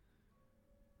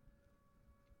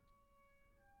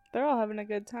 They're all having a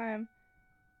good time.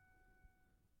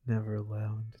 never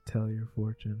allowed to tell your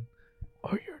fortune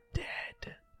or you're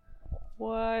dead.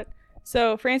 What?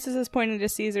 So Francis is pointing to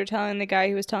Caesar, telling the guy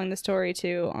who was telling the story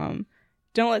to,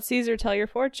 don't let Caesar tell your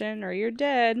fortune or you're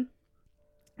dead.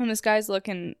 And this guy's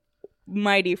looking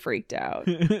mighty freaked out.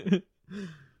 You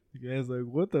guys like,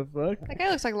 what the fuck? That guy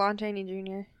looks like Lon Chaney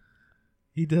Jr.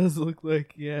 He does look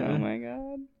like, yeah. Oh my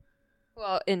god.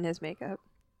 Well, in his makeup.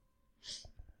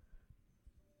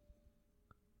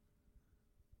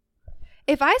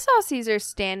 If I saw Caesar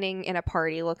standing in a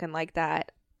party looking like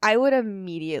that, I would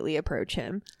immediately approach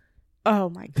him. Oh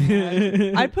my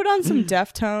god. I'd put on some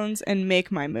Deftones and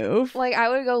make my move. Like, I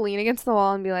would go lean against the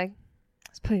wall and be like,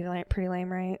 it's pretty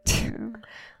lame, right?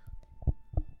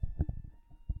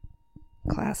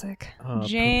 Classic.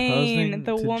 Jane, the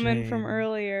proposing to woman Jane from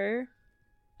earlier.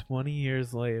 20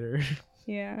 years later.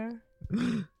 Yeah.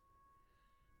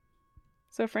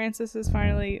 So Francis is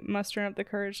finally mustering up the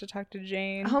courage to talk to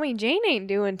Jane. Homie, Jane ain't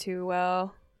doing too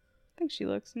well. I think she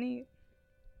looks neat.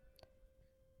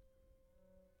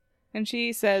 And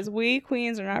she says, "We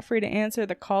queens are not free to answer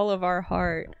the call of our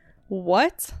heart."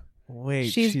 What? Wait,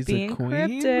 she's being a queen?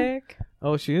 cryptic.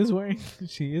 Oh, she is wearing a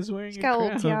She's got a crown.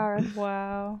 little tiara.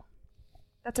 Wow.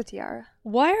 That's a tiara.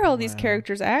 Why are all these Wow.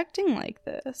 characters acting like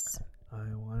this?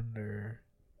 I wonder.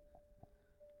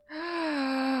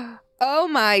 Oh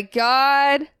my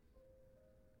god.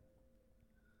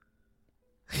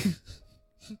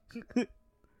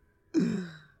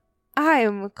 I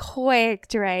am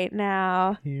quaked right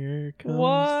now. Here comes.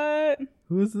 What?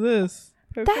 Who's this?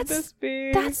 Who could That's- this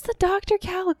be? That's the Dr.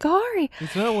 Caligari.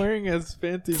 He's not wearing as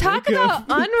fancy Talk makeup.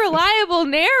 about unreliable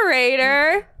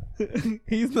narrator.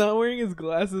 He's not wearing his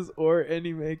glasses or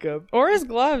any makeup. Or his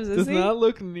gloves, is Does he? not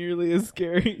look nearly as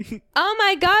scary. Oh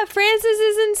my god, Francis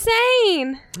is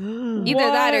insane.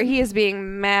 Either that or What? he is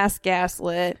being mass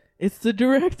gaslit. It's the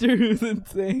who's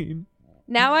insane.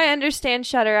 Now I understand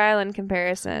Shutter Island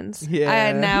comparisons.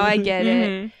 Yeah. Now I get it.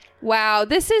 Mhm. Wow,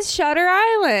 this is Shutter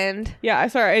Island. Yeah,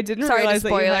 I didn't Sorry to realize that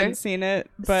you spoiler. hadn't seen it,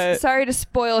 but Sorry to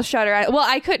spoil Shutter Island. Well,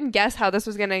 I couldn't guess how this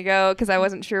was going to go because I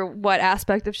wasn't sure what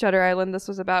aspect of Shutter Island this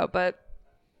was about. But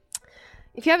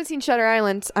if you haven't seen Shutter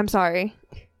Island, I'm sorry.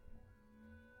 if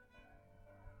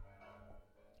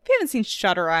you haven't seen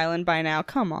Shutter Island by now,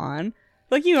 come on.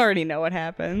 Like, you already know what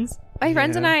happens. My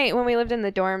friends and Yeah. I, when we lived in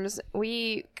the dorms,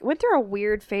 we went through a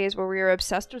weird phase where we were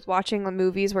obsessed with watching the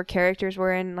movies where characters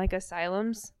were in like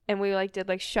asylums, and we like did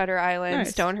like Shutter Island,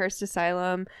 Nice. Stonehurst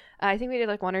Asylum. I think we did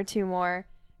like one or two more.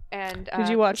 And Did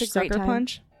you watch it was a great Sucker time.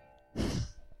 Punch?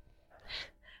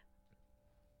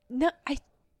 No,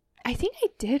 I think I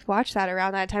did watch that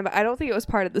around that time, but I don't think it was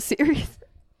part of the series.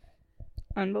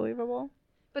 Unbelievable.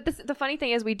 But the funny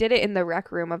thing is, we did it in the rec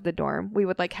room of the dorm. We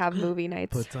would like have movie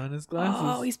nights. Puts on his glasses.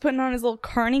 Oh, he's putting on his little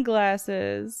carny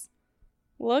glasses.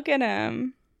 Look at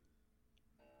him.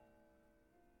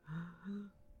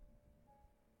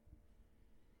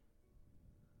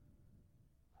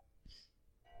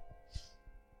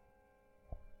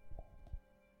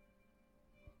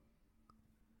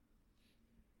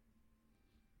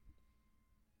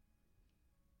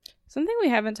 Something we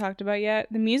haven't talked about yet.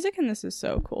 The music in this is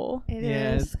so cool. It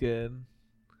yeah, is. it's good.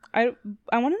 I want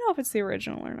to know if it's the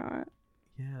original or not.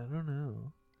 Yeah, I don't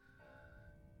know.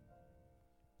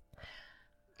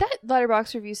 That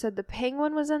Letterboxd review said the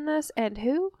Penguin was in this, and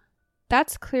who?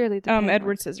 That's clearly the Penguin.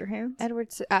 Edward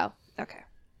Scissorhands. Oh, okay.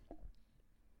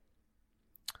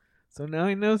 So now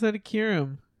he knows how to cure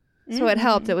him. So it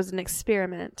helped. It was an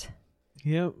experiment.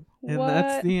 Yep. And What?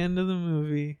 that's the end of the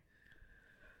movie.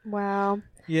 Wow.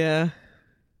 Yeah.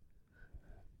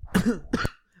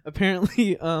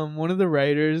 Apparently, one of the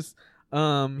writers,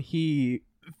 he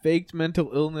faked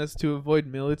mental illness to avoid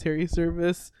military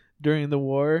service during the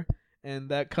war, and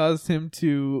that caused him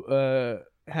to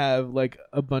have like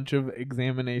a bunch of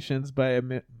examinations by a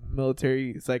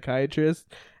military psychiatrist,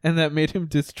 and that made him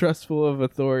distrustful of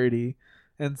authority.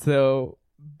 And so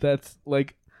that's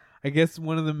like, I guess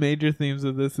one of the major themes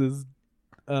of this is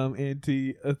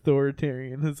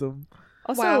anti-authoritarianism.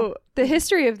 Also, Wow. The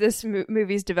history of this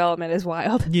movie's development is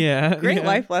wild. Yeah. great yeah.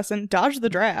 life lesson. Dodge the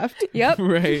draft. Yep.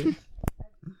 Right.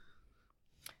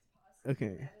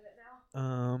 Okay.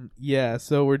 Yeah,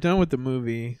 so we're done with the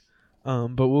movie.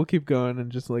 But we'll keep going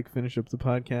and just like finish up the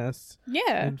podcast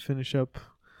Yeah. and finish up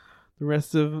the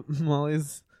rest of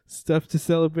Molly's stuff to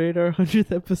celebrate our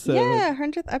 100th episode. Yeah,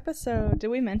 100th episode. Did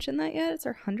we mention that yet? It's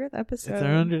our 100th episode. It's our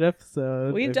 100th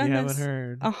episode. We've if done you this haven't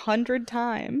heard. 100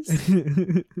 times.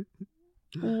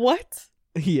 What?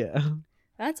 Yeah.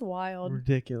 That's wild.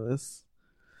 Ridiculous.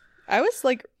 I was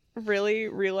like really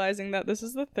realizing that this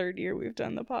is the third year we've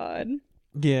done the pod.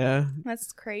 Yeah.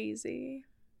 That's crazy.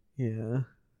 Yeah.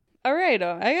 All right,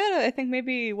 I think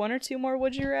maybe one or two more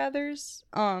would you rathers.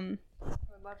 I would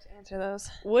love to answer those.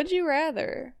 Would you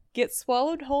rather get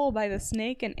swallowed whole by the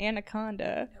snake and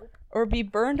anaconda, or be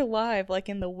burned alive like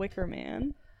in The Wicker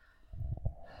Man?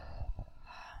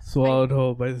 Swallowed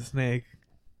whole by the snake.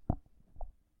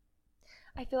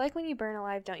 I feel like when you burn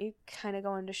alive, don't you kind of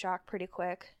go into shock pretty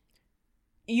quick?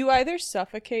 You either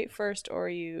suffocate first or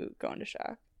you go into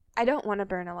shock. I don't want to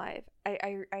burn alive.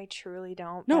 I truly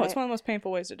don't. No, but it's one of the most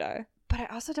painful ways to die. But I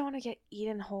also don't want to get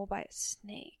eaten whole by a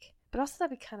snake. But also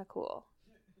that'd be kind of cool.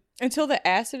 Until the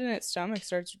acid in its stomach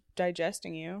starts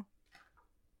digesting you.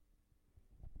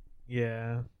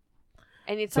 Yeah.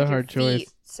 And it's a like your hard feet,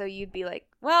 choice. so you'd be like,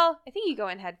 well, I think you go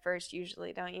in head first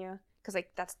usually, don't you? Because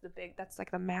like that's like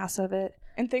the mass of it.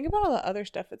 And think about all the other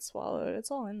stuff it's swallowed.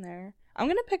 It's all in there. I'm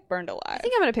gonna pick burned alive. I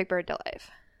think I'm gonna pick burned alive.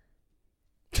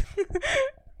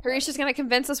 Harish is gonna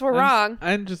convince us we're wrong.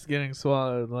 I'm just getting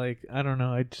swallowed. Like, I don't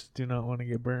know. I just do not want to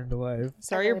get burned alive.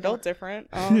 Sorry, I you're really built don't. different.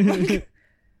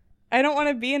 I don't want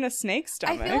to be in a snake's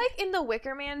I stomach. feel like in the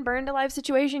Wicker Man burned alive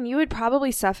situation, you would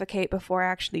probably suffocate before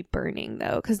actually burning,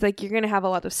 though, because like you're gonna have a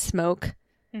lot of smoke.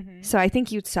 Mhm. So I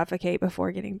think you'd suffocate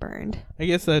before getting burned. I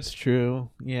guess that's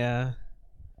true. Yeah.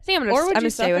 I think I'm gonna. Or would I'm you gonna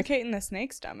stay with. suffocate in the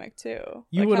snake's stomach too?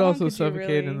 You Like, would how long also could you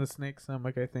suffocate in really- the snake's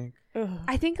stomach, I think. Ugh.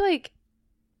 I think like.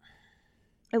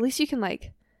 At least you can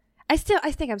like. I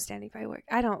think I'm standing by Wicker.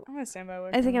 I don't. I'm gonna stand by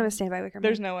Wicker. I think I'm Man. gonna stand by Wicker Man.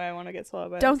 There's no way I want to get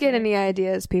swallowed by. Don't that get snake. any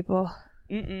ideas, people.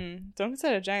 Don't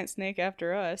set a giant snake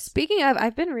after us. Speaking of,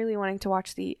 I've been really wanting to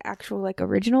watch the actual like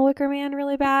original Wicker Man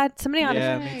really bad. Somebody on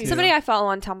Yeah, me too. somebody I follow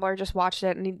on Tumblr just watched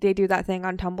it, and they do that thing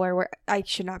on Tumblr where I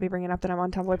should not be bringing up that I'm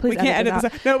on Tumblr. Please We can't edit this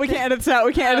out. No, we can't edit this out.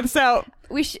 We can't edit this out.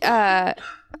 We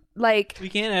like We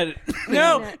can't edit.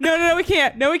 No, we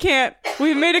can't. No, we can't.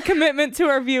 We've made a commitment to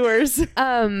our viewers.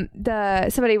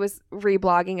 somebody was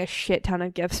reblogging a shit ton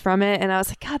of gifs from it, and I was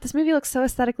like, God, this movie looks so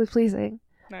aesthetically pleasing.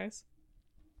 Nice.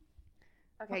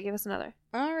 Okay, give us another.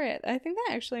 All right. I think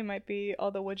that actually might be all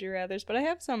the would you rathers, but I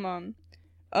have some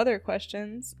other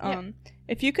questions. Yeah.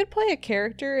 If you could play a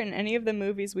character in any of the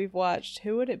movies we've watched,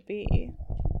 who would it be?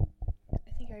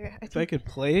 If I could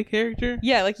play a character?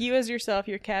 Yeah, like you as yourself,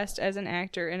 you're cast as an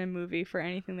actor in a movie for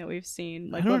anything that we've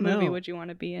seen. Like, I don't what movie know. would you want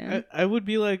to be in? I would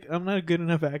be like, I'm not a good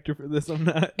enough actor for this. I'm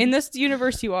not. In this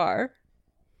universe, you are.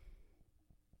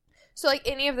 So like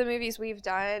any of the movies we've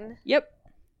done. Yep.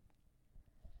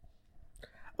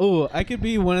 Oh, I could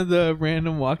be one of the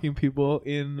random walking people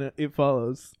in It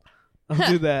Follows. I'll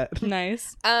do that.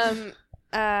 Nice.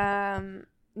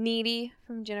 Needy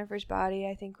from Jennifer's Body.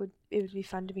 I think it would be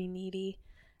fun to be Needy.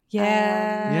 Yeah.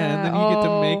 Yeah, and then you get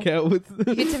to make out with.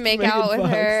 You get to make Megan out with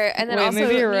Fox. her, and then Wait, also maybe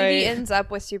Needy you're right. ends up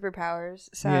with superpowers.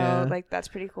 So Yeah. like that's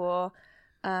pretty cool.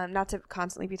 Not to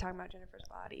constantly be talking about Jennifer's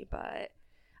Body, but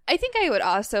I think I would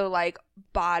also like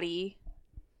body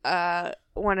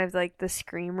one of like the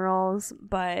Scream roles,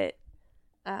 but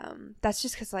that's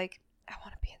just because like I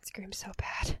want to be in Scream so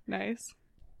bad. Nice.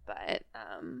 But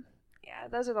yeah,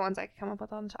 those are the ones I could come up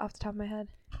with off the top of my head.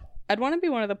 I'd want to be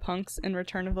one of the punks in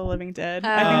Return of the Living Dead. Oh,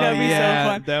 I think that'd be yeah, so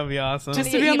fun. That would be awesome.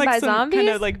 Just To to get be on eaten by like some kind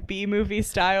zombies? of like B movie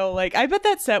style. Like I bet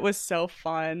that set was so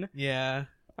fun. Yeah.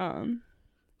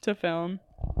 To film.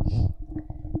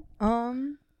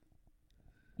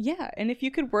 Yeah, and if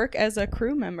you could work as a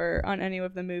crew member on any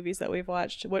of the movies that we've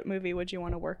watched, what movie would you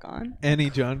want to work on? Any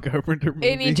John Carpenter movie.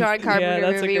 Any John Carpenter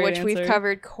that's a movie, great which we've answer.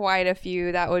 covered quite a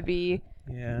few, that would be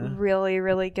Yeah. really,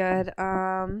 really good.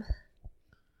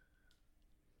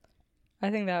 I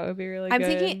think that would be really I'm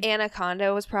good. thinking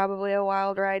Anaconda was probably a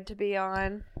wild ride to be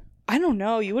on. I don't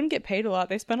know. You wouldn't get paid a lot.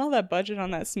 They spent all that budget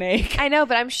on that snake. I know,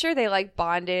 but I'm sure they like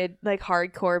bonded like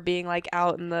hardcore being like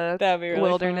out in the That'd be really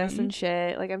wilderness fun. and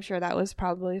shit. Like I'm sure that was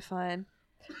probably fun.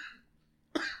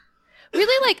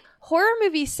 Really, like horror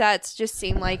movie sets just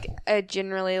seem like a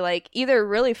generally like either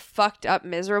really fucked up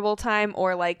miserable time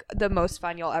or like the most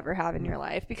fun you'll ever have in your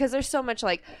life, because there's so much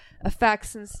like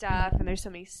effects and stuff, and there's so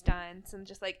many stunts and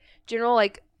just like general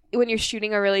like when you're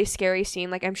shooting a really scary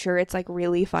scene, like I'm sure it's like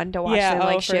really fun to watch Yeah, and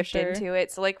like for shift sure. into it.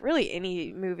 So like really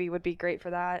any movie would be great for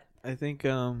that. I think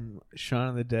Shaun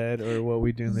of the Dead or What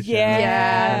We Do in the Yeah.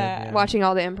 Shadows. Yeah. Watching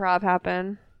all the improv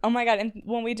happen. Oh my god, and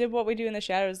when we did What We Do in the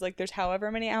Shadows, like there's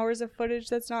however many hours of footage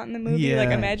that's not in the movie. Like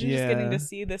Yeah, imagine just getting yeah. to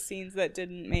see the scenes that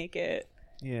didn't make it.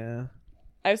 Yeah.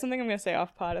 I have something I'm gonna say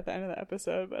off pod at the end of the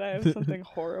episode, but I have something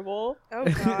horrible. Oh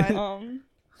god. Um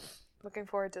Looking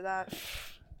forward to that.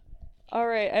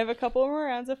 Alright, I have a couple more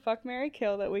rounds of Fuck, Marry,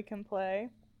 Kill that we can play.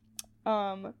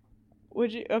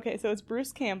 Would you okay, so it's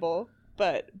Bruce Campbell,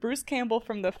 but Bruce Campbell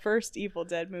from the first Evil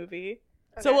Dead movie.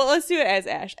 So Okay. well, let's do it as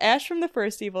Ash. Ash from the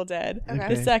first Evil Dead,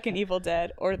 Okay. the second Evil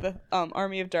Dead, or the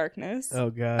Army of Darkness. Oh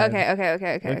god.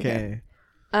 Okay.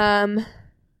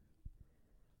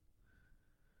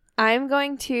 I'm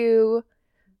going to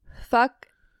fuck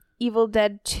Evil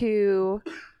Dead 2,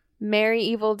 marry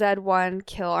Evil Dead 1,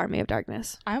 kill Army of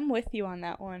Darkness. I'm with you on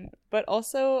that one, but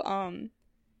also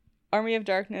Army of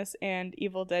Darkness and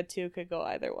Evil Dead 2 could go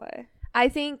either way. I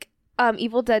think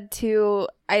Evil Dead 2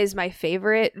 is my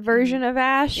favorite version of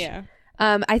Ash. Yeah.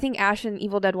 I think Ash in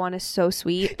Evil Dead 1 is so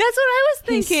sweet. That's what I was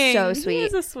thinking. He's so sweet. He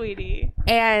is a sweetie.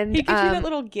 And he gives you that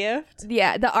little gift.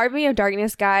 Yeah, the Army of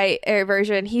Darkness guy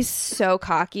version, he's so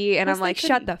cocky, and Plus I'm like, they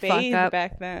shut the couldn't fuck bathe up.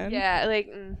 back then. Yeah,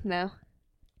 like, no.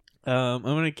 I'm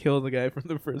gonna kill the guy from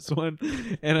the first one,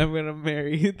 and I'm gonna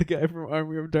marry the guy from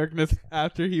Army of Darkness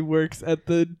after he works at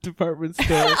the department store.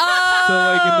 So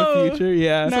like in the future,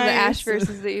 yeah. So the Nice. Ash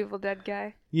versus the Evil Dead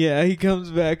guy. Yeah, he comes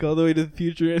back all the way to the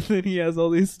future, and then he has all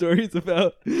these stories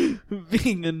about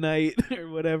being a knight or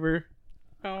whatever.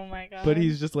 Oh my god. But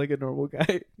he's just like a normal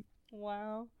guy.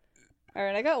 Wow. All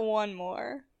right, I got one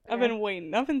more. I've Okay. been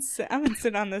waiting. I've been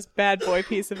sitting on this bad boy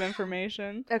piece of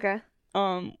information. Okay.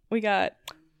 We got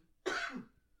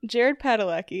Jared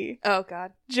Padalecki, Oh,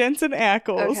 God. Jensen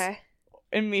Ackles, Okay.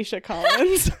 and Misha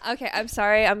Collins. Okay, I'm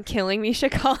sorry. I'm killing Misha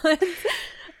Collins.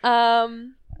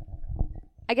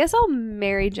 I guess I'll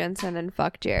marry Jensen and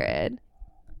fuck Jared.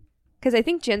 Because I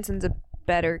think Jensen's a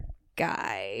better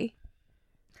guy.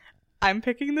 I'm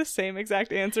picking the same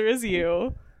exact answer as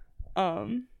you.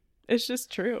 It's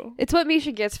just true. It's what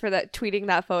Misha gets for that tweeting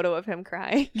that photo of him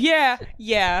crying.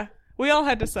 Yeah. We all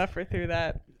had to suffer through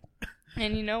that.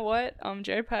 And you know what?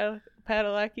 Jared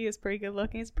Padalecki is pretty good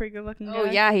looking. He's a pretty good looking guy. Oh,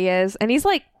 yeah, he is. And he's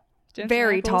like Jensen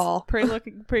very Ackles, tall. pretty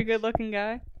good looking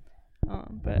guy.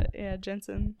 But yeah,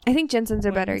 Jensen. I think Jensen's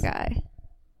a better wins. guy.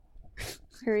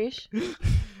 Harish?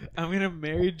 I'm gonna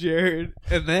marry Jared,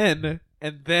 and then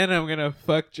I'm gonna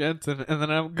fuck Jensen, and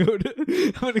then I'm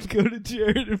gonna go to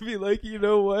Jared and be like, you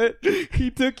know what?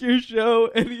 He took your show,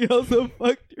 and he also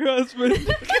fucked your husband.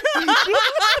 So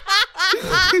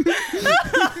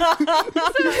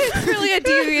it's really a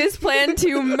devious plan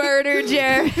to murder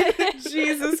Jared.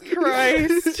 Jesus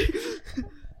Christ.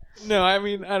 No, I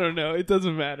mean, I don't know. It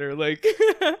doesn't matter. Like,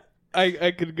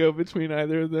 I could go between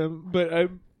either of them, but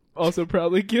I'm also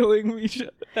probably killing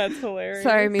Misha. That's hilarious.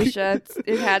 Sorry, Misha.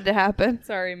 It had to happen.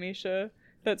 Sorry, Misha.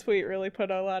 That tweet really put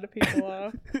a lot of people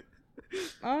off.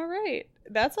 All right.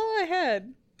 That's all I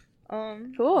had.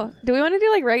 Cool. Do we want to do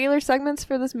like regular segments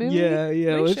for this movie? Yeah. We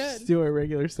Let's should. just do our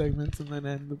regular segments and then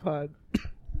end the pod.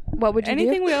 What would you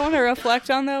Anything do? we want to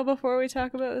reflect on, though, before we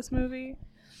talk about this movie?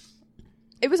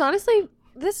 It was honestly,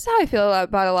 this is how I feel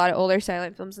about a lot of older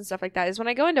silent films and stuff like that, is when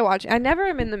I go into watch, I never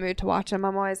am in the mood to watch them.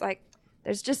 I'm always like,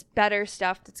 there's just better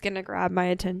stuff that's going to grab my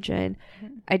attention.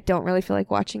 I don't really feel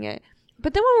like watching it.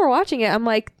 But then when we're watching it, I'm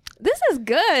like, this is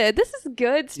good. This is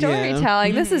good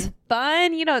storytelling. This is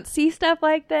fun. You don't see stuff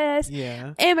like this.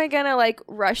 Yeah. Am I gonna like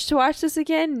rush to watch this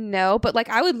again? No, but like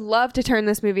I would love to turn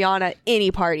this movie on at any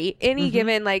party, any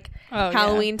given like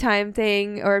Halloween time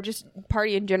thing, or just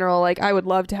party in general. Like I would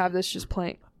love to have this just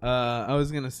playing. I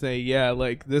was gonna say, yeah,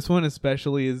 like this one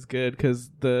especially is good because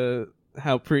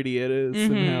how pretty it is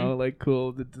and how like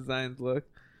cool the designs look.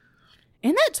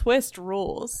 And that twist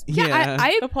rules. Yeah.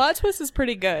 The plot twist is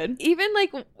pretty good. Even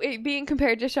like it being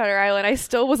compared to Shutter Island, I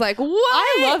still was like, what?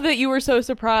 I love that you were so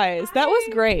surprised. That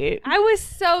was great. I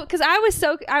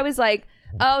was like,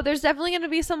 oh, there's definitely going to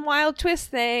be some wild twist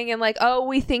thing. And like, oh,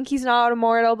 we think he's not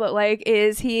immortal, but like,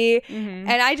 is he? And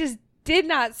I just did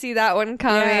not see that one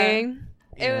coming.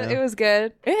 Yeah. It was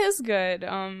good. It is good.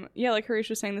 Yeah, like Harish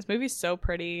was saying, this movie's so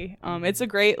pretty. It's a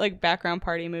great like background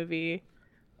party movie.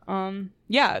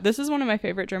 Yeah, this is one of my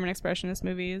favorite German Expressionist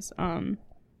movies. I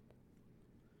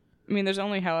mean, there's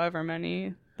only however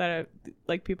many that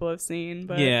people have seen,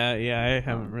 but Yeah, I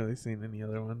haven't really seen any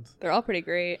other ones. they're all pretty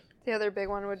great. The other big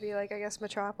one would be like, I guess,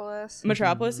 Metropolis.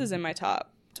 Metropolis is in my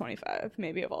top 25,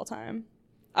 maybe of all time.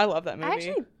 I love that movie. I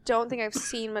actually don't think I've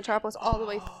seen Metropolis all the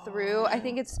way through.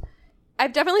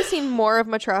 I've definitely seen more of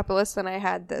Metropolis than I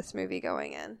had this movie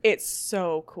going in. It's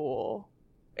so cool.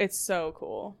 It's so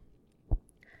cool.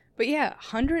 But yeah,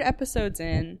 100 episodes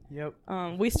in. Yep.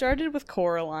 We started with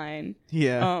Coraline.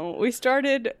 Yeah. We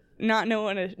started not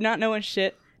knowing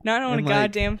shit, not knowing And, a like,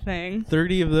 goddamn thing.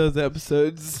 30 of those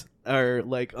episodes are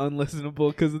like unlistenable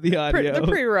because of the audio. They're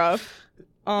pretty rough.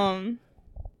 Then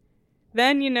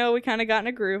we kind of got in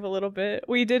a groove a little bit.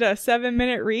 We did a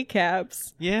 7-minute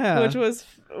recaps. Yeah. which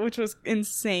was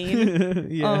insane.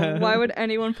 Yeah. Why would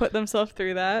anyone put themselves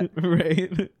through that?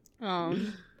 Right.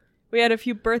 We had a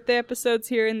few birthday episodes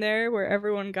here and there where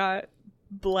everyone got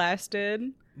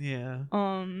blasted. Yeah.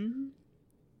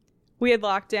 We had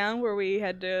lockdown where we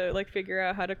had to like figure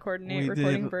out how to coordinate We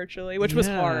recording did. virtually, which was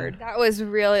hard. That was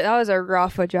a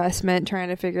rough adjustment trying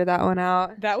to figure that one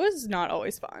out. That was not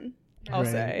always fun. I'll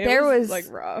Right. say There it was- like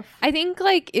rough. I think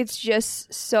like it's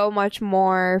just so much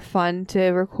more fun to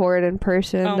record in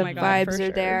person. Oh The my God, vibes for are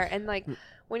sure. there, and like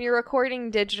when you're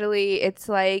recording digitally, it's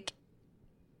like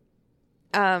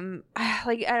I don't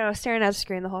know, staring at a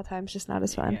screen the whole time is just not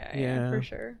as fun. Yeah, for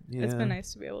sure. Yeah. It's been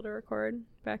nice to be able to record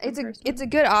back in person. It's a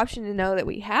good option to know that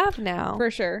we have now.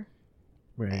 For sure.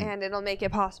 Right. And it'll make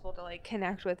it possible to like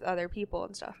connect with other people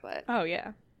and stuff, but Oh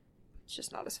yeah. it's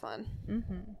just not as fun.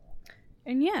 Mm-hmm.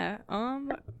 And yeah,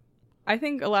 I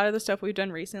think a lot of the stuff we've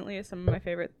done recently is some of my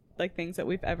favorite like things that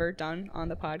we've ever done on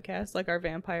the podcast. Like our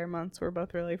vampire months were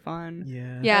both really fun.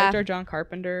 Yeah. I liked our John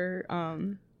Carpenter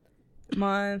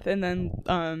month, and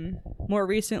then more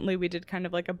recently we did kind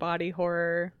of like a body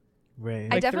horror Right.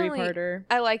 I like definitely three-parter.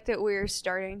 I like that we're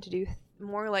starting to do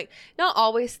more like not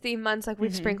always theme months, like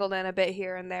we've Mhm. sprinkled in a bit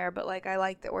here and there, but like I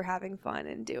like that we're having fun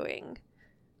and doing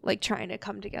like trying to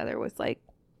come together with like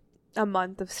a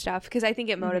month of stuff because I think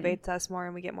it motivates us more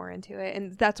and we get more into it.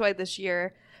 And that's why this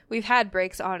year we've had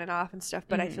breaks on and off and stuff,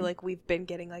 but I feel like we've been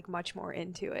getting like much more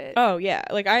into it. Oh yeah,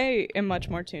 like I am much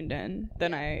more tuned in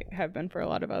than I have been for a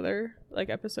lot of other like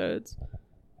episodes.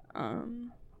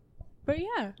 But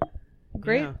yeah,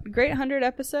 great 100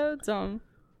 episodes.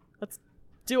 Let's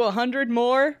do 100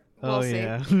 more. We'll see.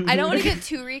 yeah. I don't want to get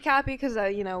too recappy because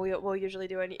we'll usually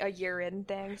do a year-end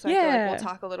thing, so I feel like we'll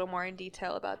talk a little more in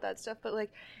detail about that stuff. But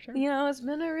like, it's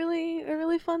been a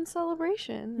really fun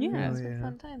celebration. Yeah. It's been a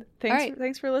fun time.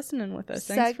 Thanks for listening with us.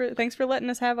 Thanks for letting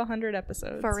us have 100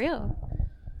 episodes. For real.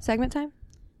 Segment time.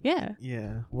 Yeah.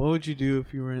 Yeah. What would you do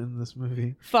if you were in this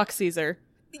movie? Fuck Caesar.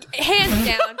 Hands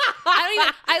down.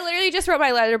 I literally just wrote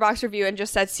my letterbox review and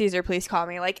just said, Caesar, please call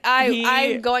me. Like,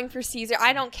 I'm going for Caesar.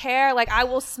 I don't care. Like, I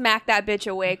will smack that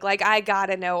bitch awake. Like, I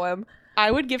gotta know him.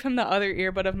 I would give him the other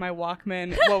earbud of my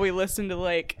Walkman while we listen to,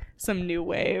 like, some new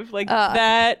wave. Like,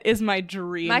 that is my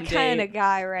dream My date. kind of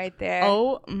guy right there.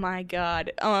 Oh, my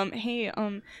God. Hey,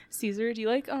 Caesar, do you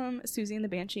like, Susie and the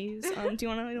Banshees? Do you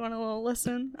want to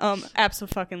listen?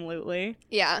 Abso-fucking-lutely.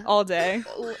 Yeah. All day.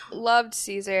 Loved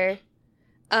Caesar.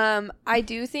 I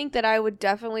do think that I would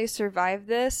definitely survive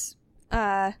this,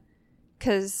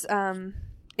 because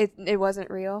it wasn't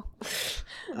real.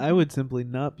 I would simply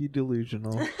not be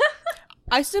delusional.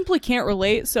 I simply can't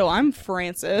relate, so I'm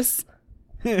Francis.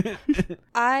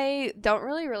 I don't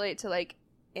really relate to like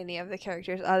any of the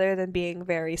characters other than being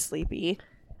very sleepy.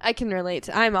 I can relate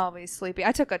to. I'm always sleepy.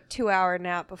 I took a 2-hour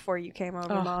nap before you came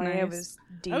over, Molly. Nice. It was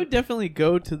deep. I would definitely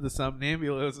go to the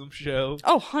somnambulism show.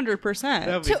 Oh, 100%.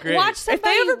 That'd be to great. watch If somebody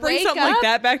they ever bring wake something up, like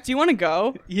that back, do you want to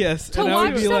go? Yes. to and I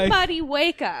would watch be like, somebody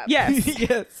wake up. Yes.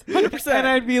 yes. 100%. And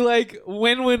I'd be like,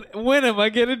 when am I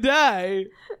gonna die?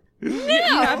 You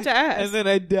have to ask. And then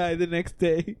I'd die the next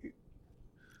day.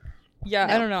 Yeah,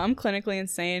 No. I don't know. I'm clinically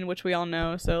insane, which we all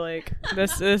know. So like,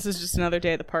 this is just another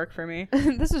day at the park for me.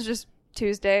 This was just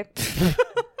Tuesday.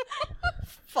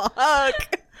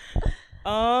 Fuck.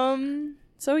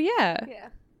 So yeah. Yeah.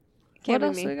 What Can't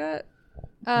else be we me. got?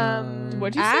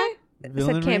 What'd you say? I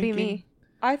said can't be me.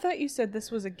 I thought you said this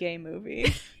was a gay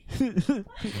movie.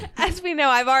 As we know,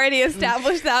 I've already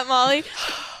established that, Molly.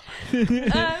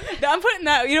 I'm putting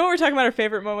that. You know, we're talking about our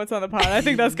favorite moments on the pod. I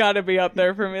think that's got to be up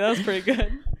there for me. That was pretty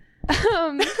good.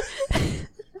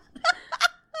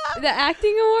 The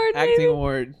acting award. Acting maybe?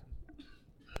 award.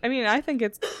 I mean, I think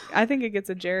it gets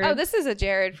a Jared. Oh, this is a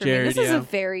Jared for Jared, me. This is yeah. a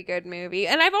very good movie.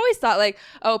 And I've always thought, like,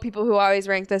 people who always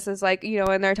rank this as, like,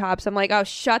 in their tops, I'm like, oh,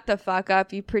 shut the fuck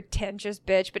up, you pretentious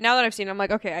bitch. But now that I've seen it, I'm like,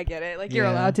 okay, I get it. Like, you're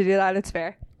Yeah. allowed to do that. It's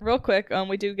fair. Real quick,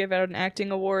 we do give out an acting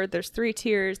award. There's 3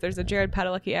 tiers. There's a Jared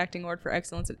Padalecki acting award for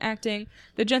excellence in acting,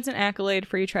 the Jensen accolade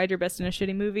for you tried your best in a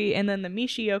shitty movie, and then the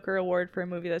Michioker award for a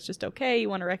movie that's just okay. You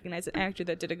want to recognize an actor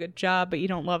that did a good job, but you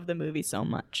don't love the movie so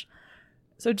much.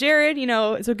 So Jared,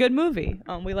 it's a good movie.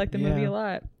 We like the movie a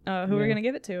lot. Who are we gonna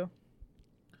give it to?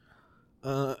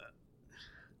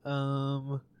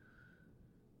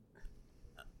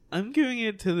 I'm giving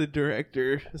it to the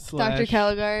director Dr.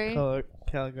 Caligari.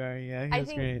 Caligari, yeah, he I was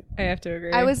think- great. I have to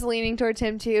agree. I was leaning towards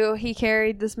him, too. He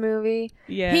carried this movie.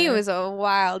 Yeah. He was a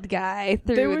wild guy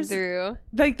through and through.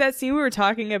 Like that scene we were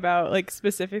talking about, like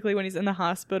specifically when he's in the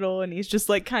hospital and he's just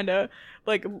like kind of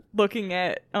like looking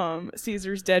at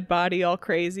Caesar's dead body all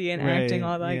crazy and Right, acting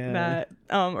all like yeah. that.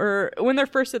 Or when they're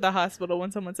first at the hospital,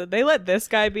 when someone said they let this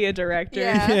guy be a director.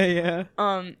 Yeah.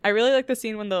 Yeah. I really like the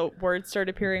scene when the words start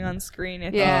appearing on screen. I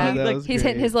think Yeah. he, that like was He's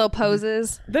great. hitting his little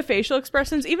poses. the facial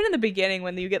expressions, even in the beginning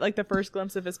when you get like the first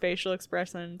glimpse of his facial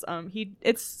expressions,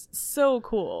 it's so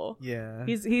cool. Yeah.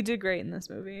 He did great in this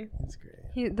movie. He's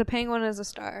great. The penguin is a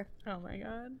star. Oh my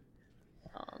god.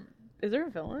 Is there a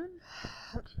villain?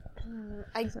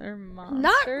 Is there a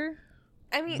monster?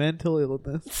 I mean, Mental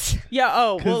illness. Yeah,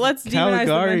 oh, well, 'Cause let's demonize the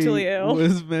Caligari mentally ill.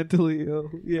 was mentally ill.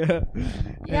 Yeah.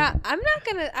 yeah, I'm not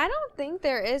gonna. I don't think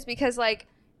there is because, like,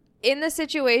 in the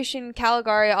situation,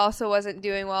 Caligari also wasn't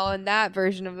doing well in that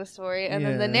version of the story, and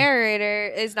then the narrator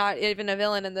is not even a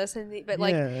villain in this, but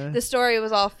like the story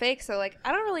was all fake. So like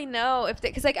I don't really know if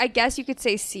because like I guess you could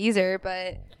say Caesar,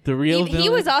 but the real he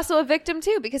was also a victim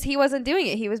too because he wasn't doing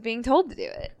it; he was being told to do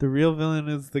it. The real villain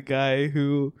is the guy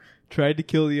who tried to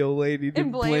kill the old lady to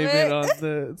blame it on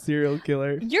the serial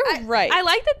killer. You're right. I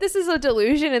like that this is a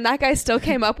delusion, and that guy still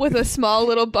came up with a small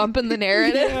little bump in the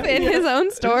narrative in his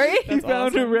own story. He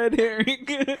found a red herring.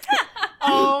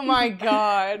 Oh my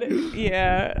god.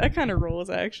 Yeah, that kind of rules,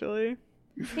 actually.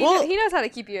 He knows how to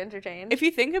keep you entertained. If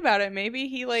you think about it, maybe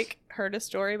he like heard a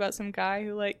story about some guy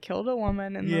who like killed a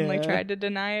woman and then like tried to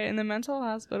deny it in the mental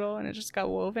hospital, and it just got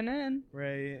woven in.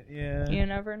 Right. Yeah. You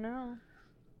never know.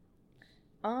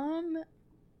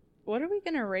 What are we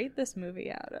gonna rate this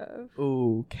movie out of?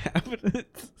 Oh,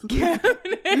 cabinets.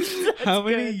 Cabinets. How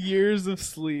many years of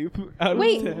sleep out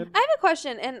Wait, of 10? I have a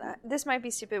question, and this might be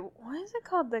stupid. What is it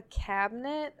called? The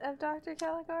Cabinet of Dr.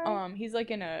 Caligari? He's like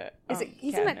in a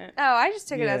He's cabinet. in a, I just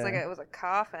took it as like it was a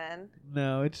coffin.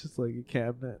 No, it's just like a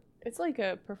cabinet. It's like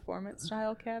a performance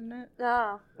style cabinet.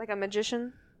 No, like a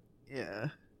magician. Yeah.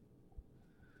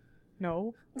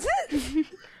 No.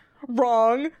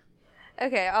 Wrong.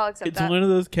 Okay, I'll accept It's that. one of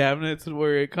those cabinets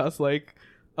where it costs like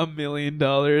 $1 million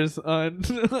on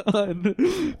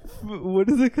what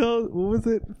is it called? What was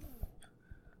it?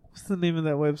 What's the name of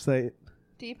that website?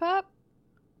 Depop?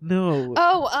 No.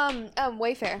 Oh,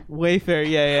 Wayfair. Wayfair,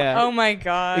 yeah. Oh my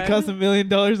god. It costs $1 million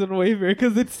on Wayfair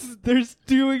because there's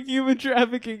doing human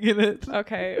trafficking in it.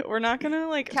 Okay, we're not gonna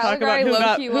like Caligari talk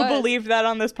about low-key who was. believed that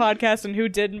on this podcast and who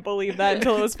didn't believe that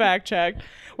until it was fact checked.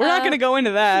 We're not gonna go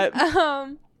into that.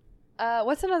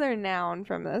 What's another noun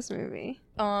from this movie?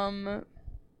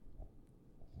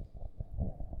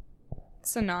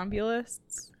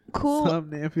 Somnambulists. Cool.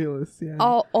 Somnambulist, yeah.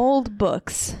 All old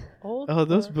books. Oh,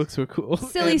 those books were cool.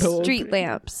 Silly And old. street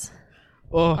lamps.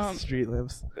 Oh, street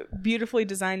lamps. Beautifully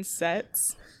designed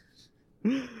sets.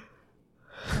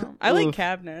 I like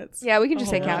cabinets. Yeah, we can just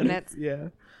say whole lot. cabinets. Yeah.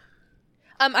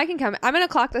 I can come. I'm gonna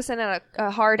clock this in at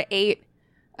a hard 8.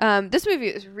 This movie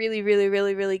is really, really,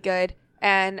 really, really good,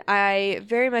 and I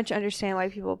very much understand why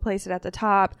people place it at the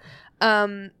top.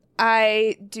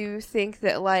 I do think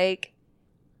that like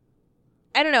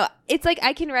I don't know. It's like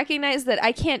I can recognize that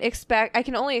I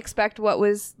can only expect what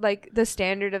was like the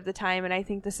standard of the time, and I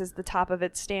think this is the top of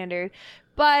its standard.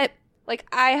 But like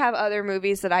I have other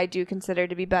movies that I do consider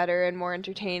to be better and more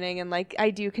entertaining, and like I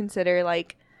do consider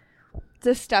like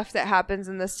the stuff that happens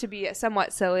in this to be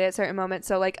somewhat silly at certain moments.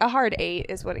 So like a hard 8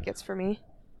 is what it gets for me.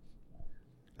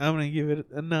 I'm going to give it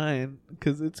a 9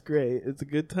 because it's great. It's a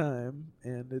good time,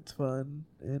 and it's fun,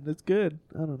 and it's good.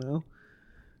 I don't know.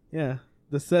 Yeah.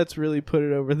 The sets really put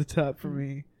it over the top for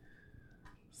me.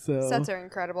 So Sets are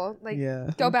incredible. Like,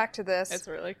 yeah. go back to this. It's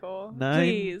really cool. 9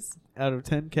 Please. out of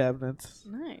 10 cabinets.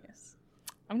 Nice.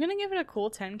 I'm gonna give it a cool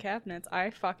 10 cabinets. I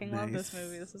fucking love this Nice.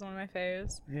 movie. This is one of my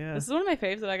faves. Yeah. This is one of my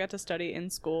faves that I got to study in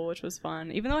school, which was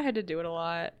fun. Even though I had to do it a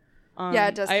lot. Yeah,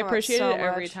 it does I come up appreciated so it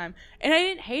every much. time. And I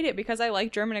didn't hate it because I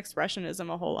like German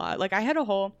expressionism a whole lot. Like I had a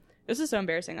whole this is so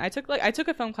embarrassing. I took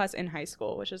a film class in high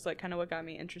school, which is like kind of what got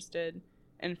me interested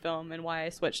in film, and why I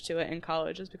switched to it in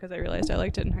college is because I realized I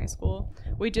liked it in high school.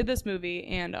 We did this movie,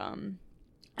 and I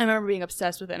remember being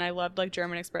obsessed with it, and I loved like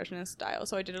German expressionist style,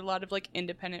 so I did a lot of like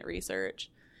independent research.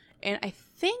 And I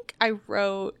think I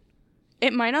wrote,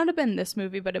 it might not have been this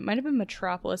movie, but it might have been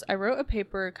Metropolis. I wrote a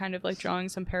paper kind of like drawing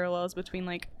some parallels between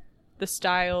like the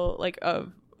style like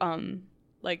of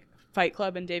like Fight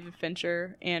Club and David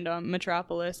Fincher and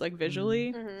Metropolis like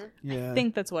visually. Mm-hmm. Yeah. I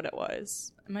think that's what it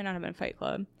was. It might not have been Fight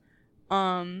Club.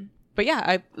 But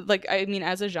yeah, I mean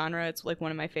as a genre it's like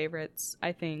one of my favorites.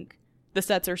 I think the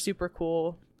sets are super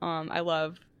cool. I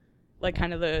love like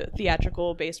kind of the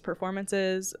theatrical based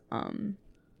performances.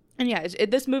 And yeah,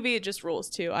 this movie it just rules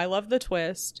too. I love the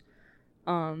twist.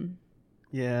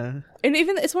 Yeah. And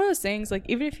even it's one of those things like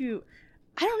even if you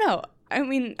I don't know. I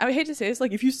mean, I hate to say this,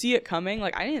 like if you see it coming,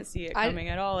 like I didn't see it coming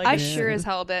at all. Like, I sure as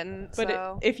hell didn't. but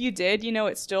So. if you did, you know,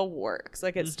 it still works.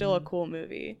 Like it's still a cool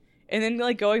movie. And then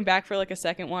like going back for like a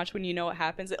second watch when you know what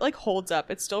happens, it like holds up.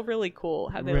 It's still really cool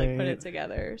how they like put it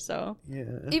together. So Yeah.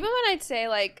 Even when I'd say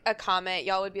like a comment,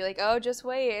 y'all would be like, "Oh, just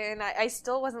wait," and I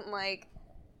still wasn't like,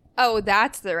 "Oh,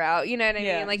 that's the route." You know what I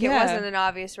Yeah. mean? Like Yeah. it wasn't an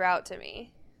obvious route to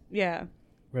me. yeah.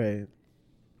 Right.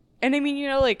 And I mean, you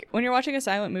know, like when you're watching a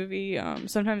silent movie,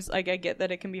 sometimes like I get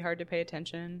that it can be hard to pay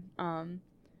attention,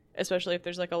 especially if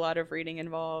there's like a lot of reading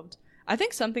involved. I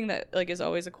think something that like is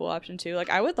always a cool option too. Like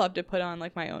I would love to put on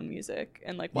like my own music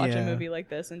and like watch a movie like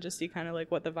this and just see kind of like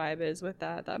what the vibe is with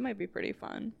that. That might be pretty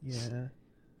fun. Yeah.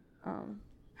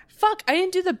 Fuck, I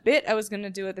didn't do the bit I was going to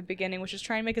do at the beginning, which is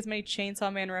try and make as many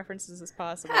Chainsaw Man references as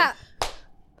possible. Ha.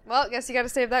 Well, guess you got to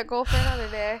save that goal for another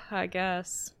day. I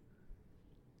guess.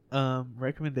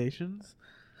 Recommendations?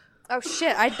 Oh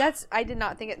shit! I did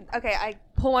not think it. Okay, I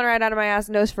pull one right out of my ass.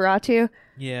 Nosferatu.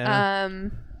 Yeah.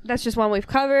 That's just one we've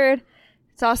covered.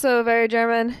 It's also very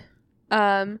German.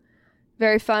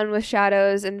 Very fun with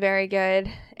shadows and very good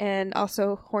and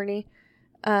also horny.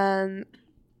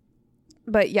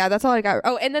 But yeah, that's all I got.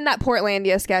 Oh, and then that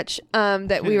Portlandia sketch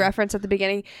that we referenced at the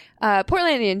beginning.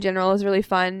 Portlandia in general is really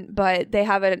fun, but they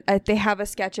have a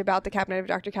sketch about the cabinet of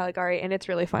Dr. Caligari, and it's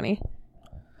really funny.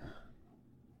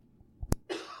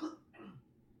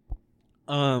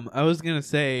 I was gonna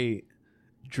say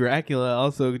Dracula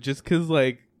also, just because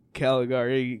like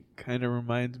Caligari kind of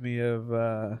reminds me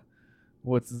of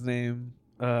what's his name,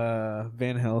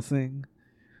 Van Helsing.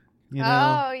 You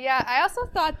know? Oh yeah, I also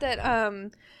thought that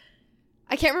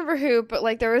I can't remember who, but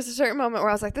like there was a certain moment where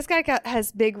I was like, this guy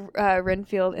has big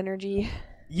Renfield energy.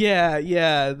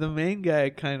 Yeah. The main guy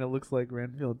kind of looks like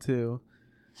Renfield too.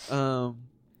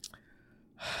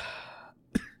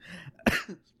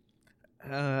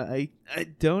 I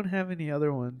don't have any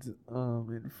other ones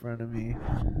in front of me.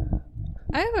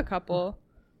 I have a couple.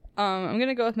 I'm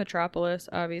gonna go with Metropolis.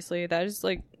 Obviously, that is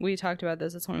like we talked about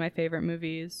this. It's one of my favorite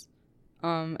movies,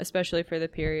 especially for the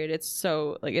period. It's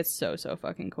so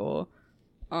fucking cool.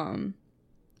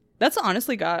 That's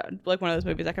honestly got like one of those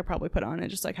movies I could probably put on and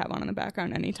just like have on in the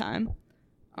background anytime.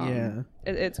 Yeah,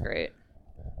 it's great.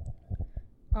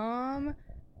 I'm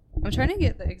trying to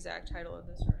get the exact title of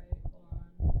this right.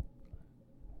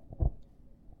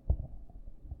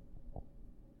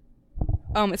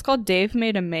 It's called Dave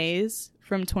Made a Maze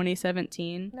from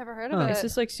 2017. Never heard of it. It's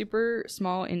this like super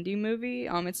small indie movie.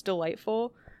 It's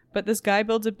delightful, but this guy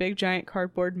builds a big giant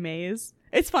cardboard maze.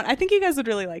 It's fun. I think you guys would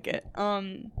really like it.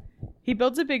 He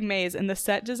builds a big maze, and the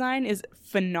set design is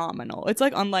phenomenal. It's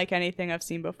like unlike anything I've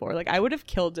seen before. Like I would have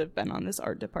killed to have been on this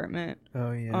art department.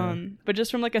 Oh yeah. But just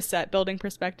from like a set building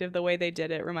perspective, the way they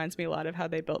did it reminds me a lot of how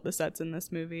they built the sets in this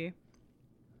movie.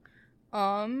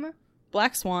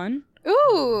 Black Swan.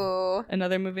 Ooh.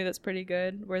 Another movie that's pretty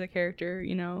good, where the character,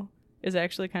 is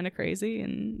actually kind of crazy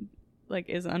and like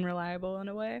is unreliable in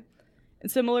a way.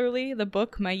 And similarly, the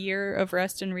book My Year of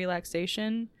Rest and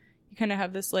Relaxation, you kind of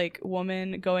have this like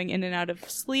woman going in and out of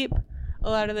sleep. A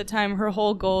lot of the time her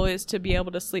whole goal is to be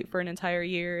able to sleep for an entire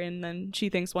year, and then she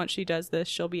thinks once she does this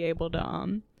she'll be able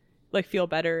to like feel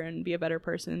better and be a better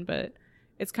person. But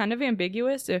it's kind of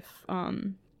ambiguous if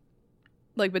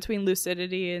like between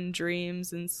lucidity and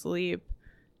dreams and sleep,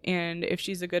 and if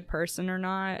she's a good person or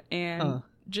not, and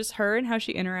just her and how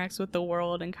she interacts with the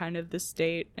world and kind of the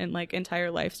state and like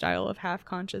entire lifestyle of half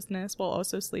consciousness while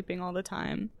also sleeping all the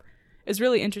time is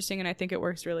really interesting, and I think it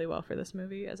works really well for this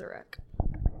movie as a rec.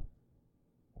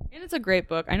 And it's a great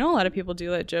book. I know a lot of people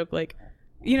do that joke, like,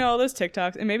 all those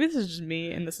TikToks, and maybe this is just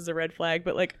me and this is a red flag,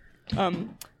 but like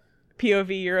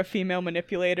POV, you're a female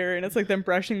manipulator, and it's like them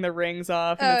brushing the rings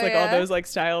off, and it's like all those like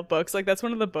style books. Like that's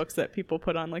one of the books that people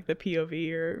put on like the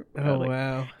POV or like,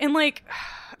 wow. And like,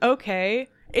 okay,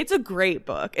 it's a great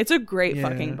book. It's a great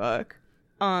fucking book.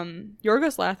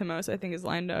 Yorgos Lanthimos, I think, is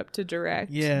lined up to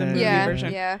direct the movie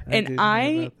version. Yeah.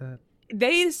 And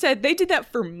they said they did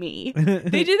that for me.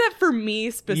 They did that for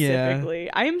me specifically.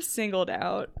 I am singled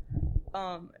out.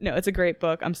 No, it's a great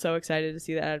book. I'm so excited to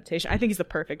see the adaptation. I think he's the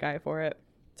perfect guy for it.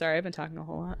 Sorry, I've been talking a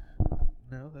whole lot.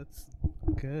 No, that's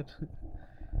good.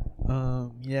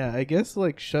 Yeah, I guess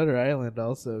like Shutter Island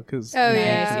also, because we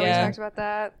talked about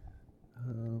that.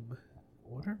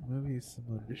 what are movies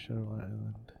similar to Shutter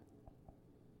Island?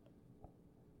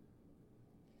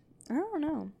 I don't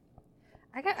know.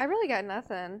 I really got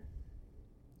nothing.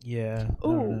 Yeah. I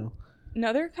don't know.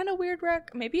 Another kind of weird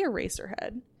wreck, maybe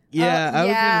Eraserhead. Yeah, I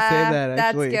was gonna say that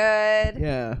actually. That's good.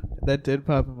 Yeah, that did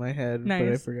pop in my head, Nice.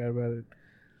 but I forgot about it.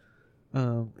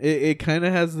 It kind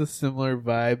of has the similar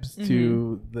vibes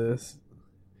to this,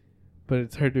 but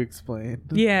it's hard to explain.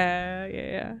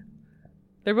 Yeah.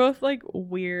 They're both like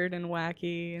weird and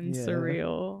wacky and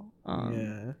surreal.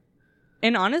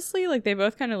 And honestly, like they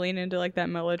both kind of lean into like that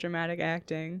melodramatic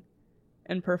acting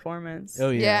and performance.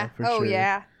 Oh yeah. For sure.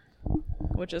 Yeah.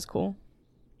 Which is cool.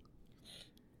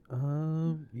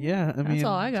 Yeah. I mean, that's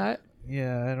all I got.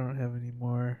 Yeah, I don't have any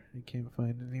more. I can't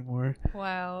find any more.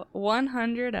 Wow,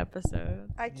 100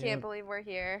 episodes. I can't believe we're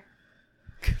here.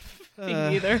 Me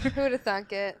neither. Who would have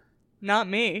thunk it? Not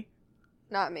me.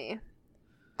 Not me.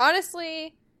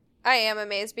 Honestly, I am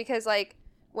amazed because, like,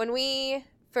 when we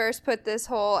first put this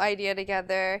whole idea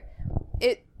together,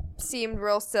 it seemed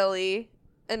real silly.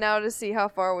 And now to see how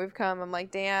far we've come, I'm like,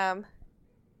 damn,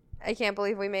 I can't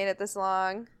believe we made it this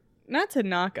long. not to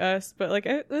knock us, but like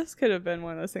this could have been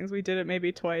one of those things we did it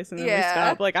maybe twice and then we Yeah.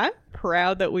 stopped. Like I'm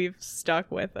proud that we've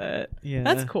stuck with it. Yeah.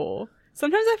 That's cool.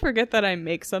 Sometimes I forget that I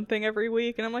make something every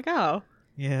week and I'm like, oh,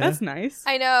 Yeah. that's nice.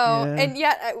 I know. Yeah. And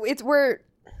yet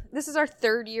this is our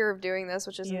 3rd year of doing this,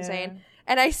 which is Yeah. insane.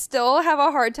 And I still have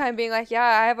a hard time being like, yeah,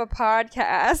 I have a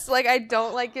podcast. Like, I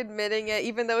don't like admitting it,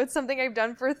 even though it's something I've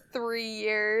done for 3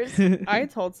 years. I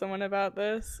told someone about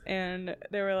this and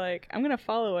they were like, I'm going to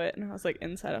follow it. And I was like,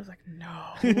 inside, I was like,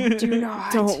 no, Do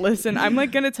not. don't listen. I'm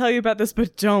like going to tell you about this,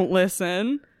 but don't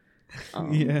listen.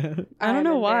 Yeah. I don't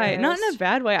know why. Not in a embarrassed.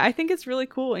 bad way. I think it's really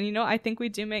cool. And, I think we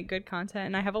do make good content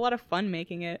and I have a lot of fun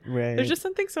making it. Right. There's just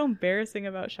something so embarrassing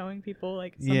about showing people,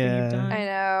 like, something Yeah. you've done. I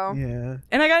know. Yeah.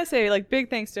 And I gotta say, like, big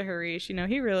thanks to Harish.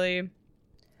 He really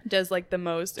does, like, the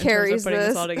most in terms Carries of putting this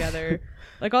this. all together.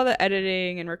 Like, all the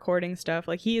editing and recording stuff.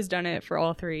 Like, he has done it for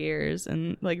all 3 years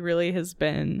and, like, really has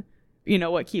been,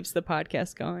 what keeps the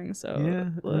podcast going. So,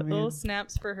 Yeah, I little mean,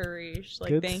 snaps for Harish. Like,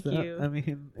 Good thank stuff. you. I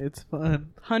mean, it's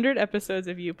fun. 100 episodes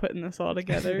of you putting this all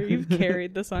together. You've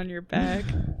carried this on your back.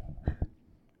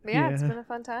 But yeah, it's Yeah. been a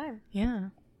fun time. Yeah.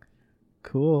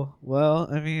 Cool. Well,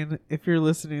 I mean, if you're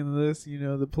listening to this, you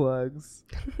know the plugs.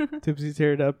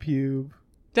 Tipsyterror.pube.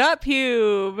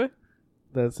 .pube.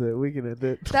 That's it. We can end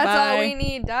it. That's all Bye. we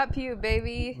need. .pube,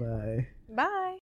 baby. Bye. Bye.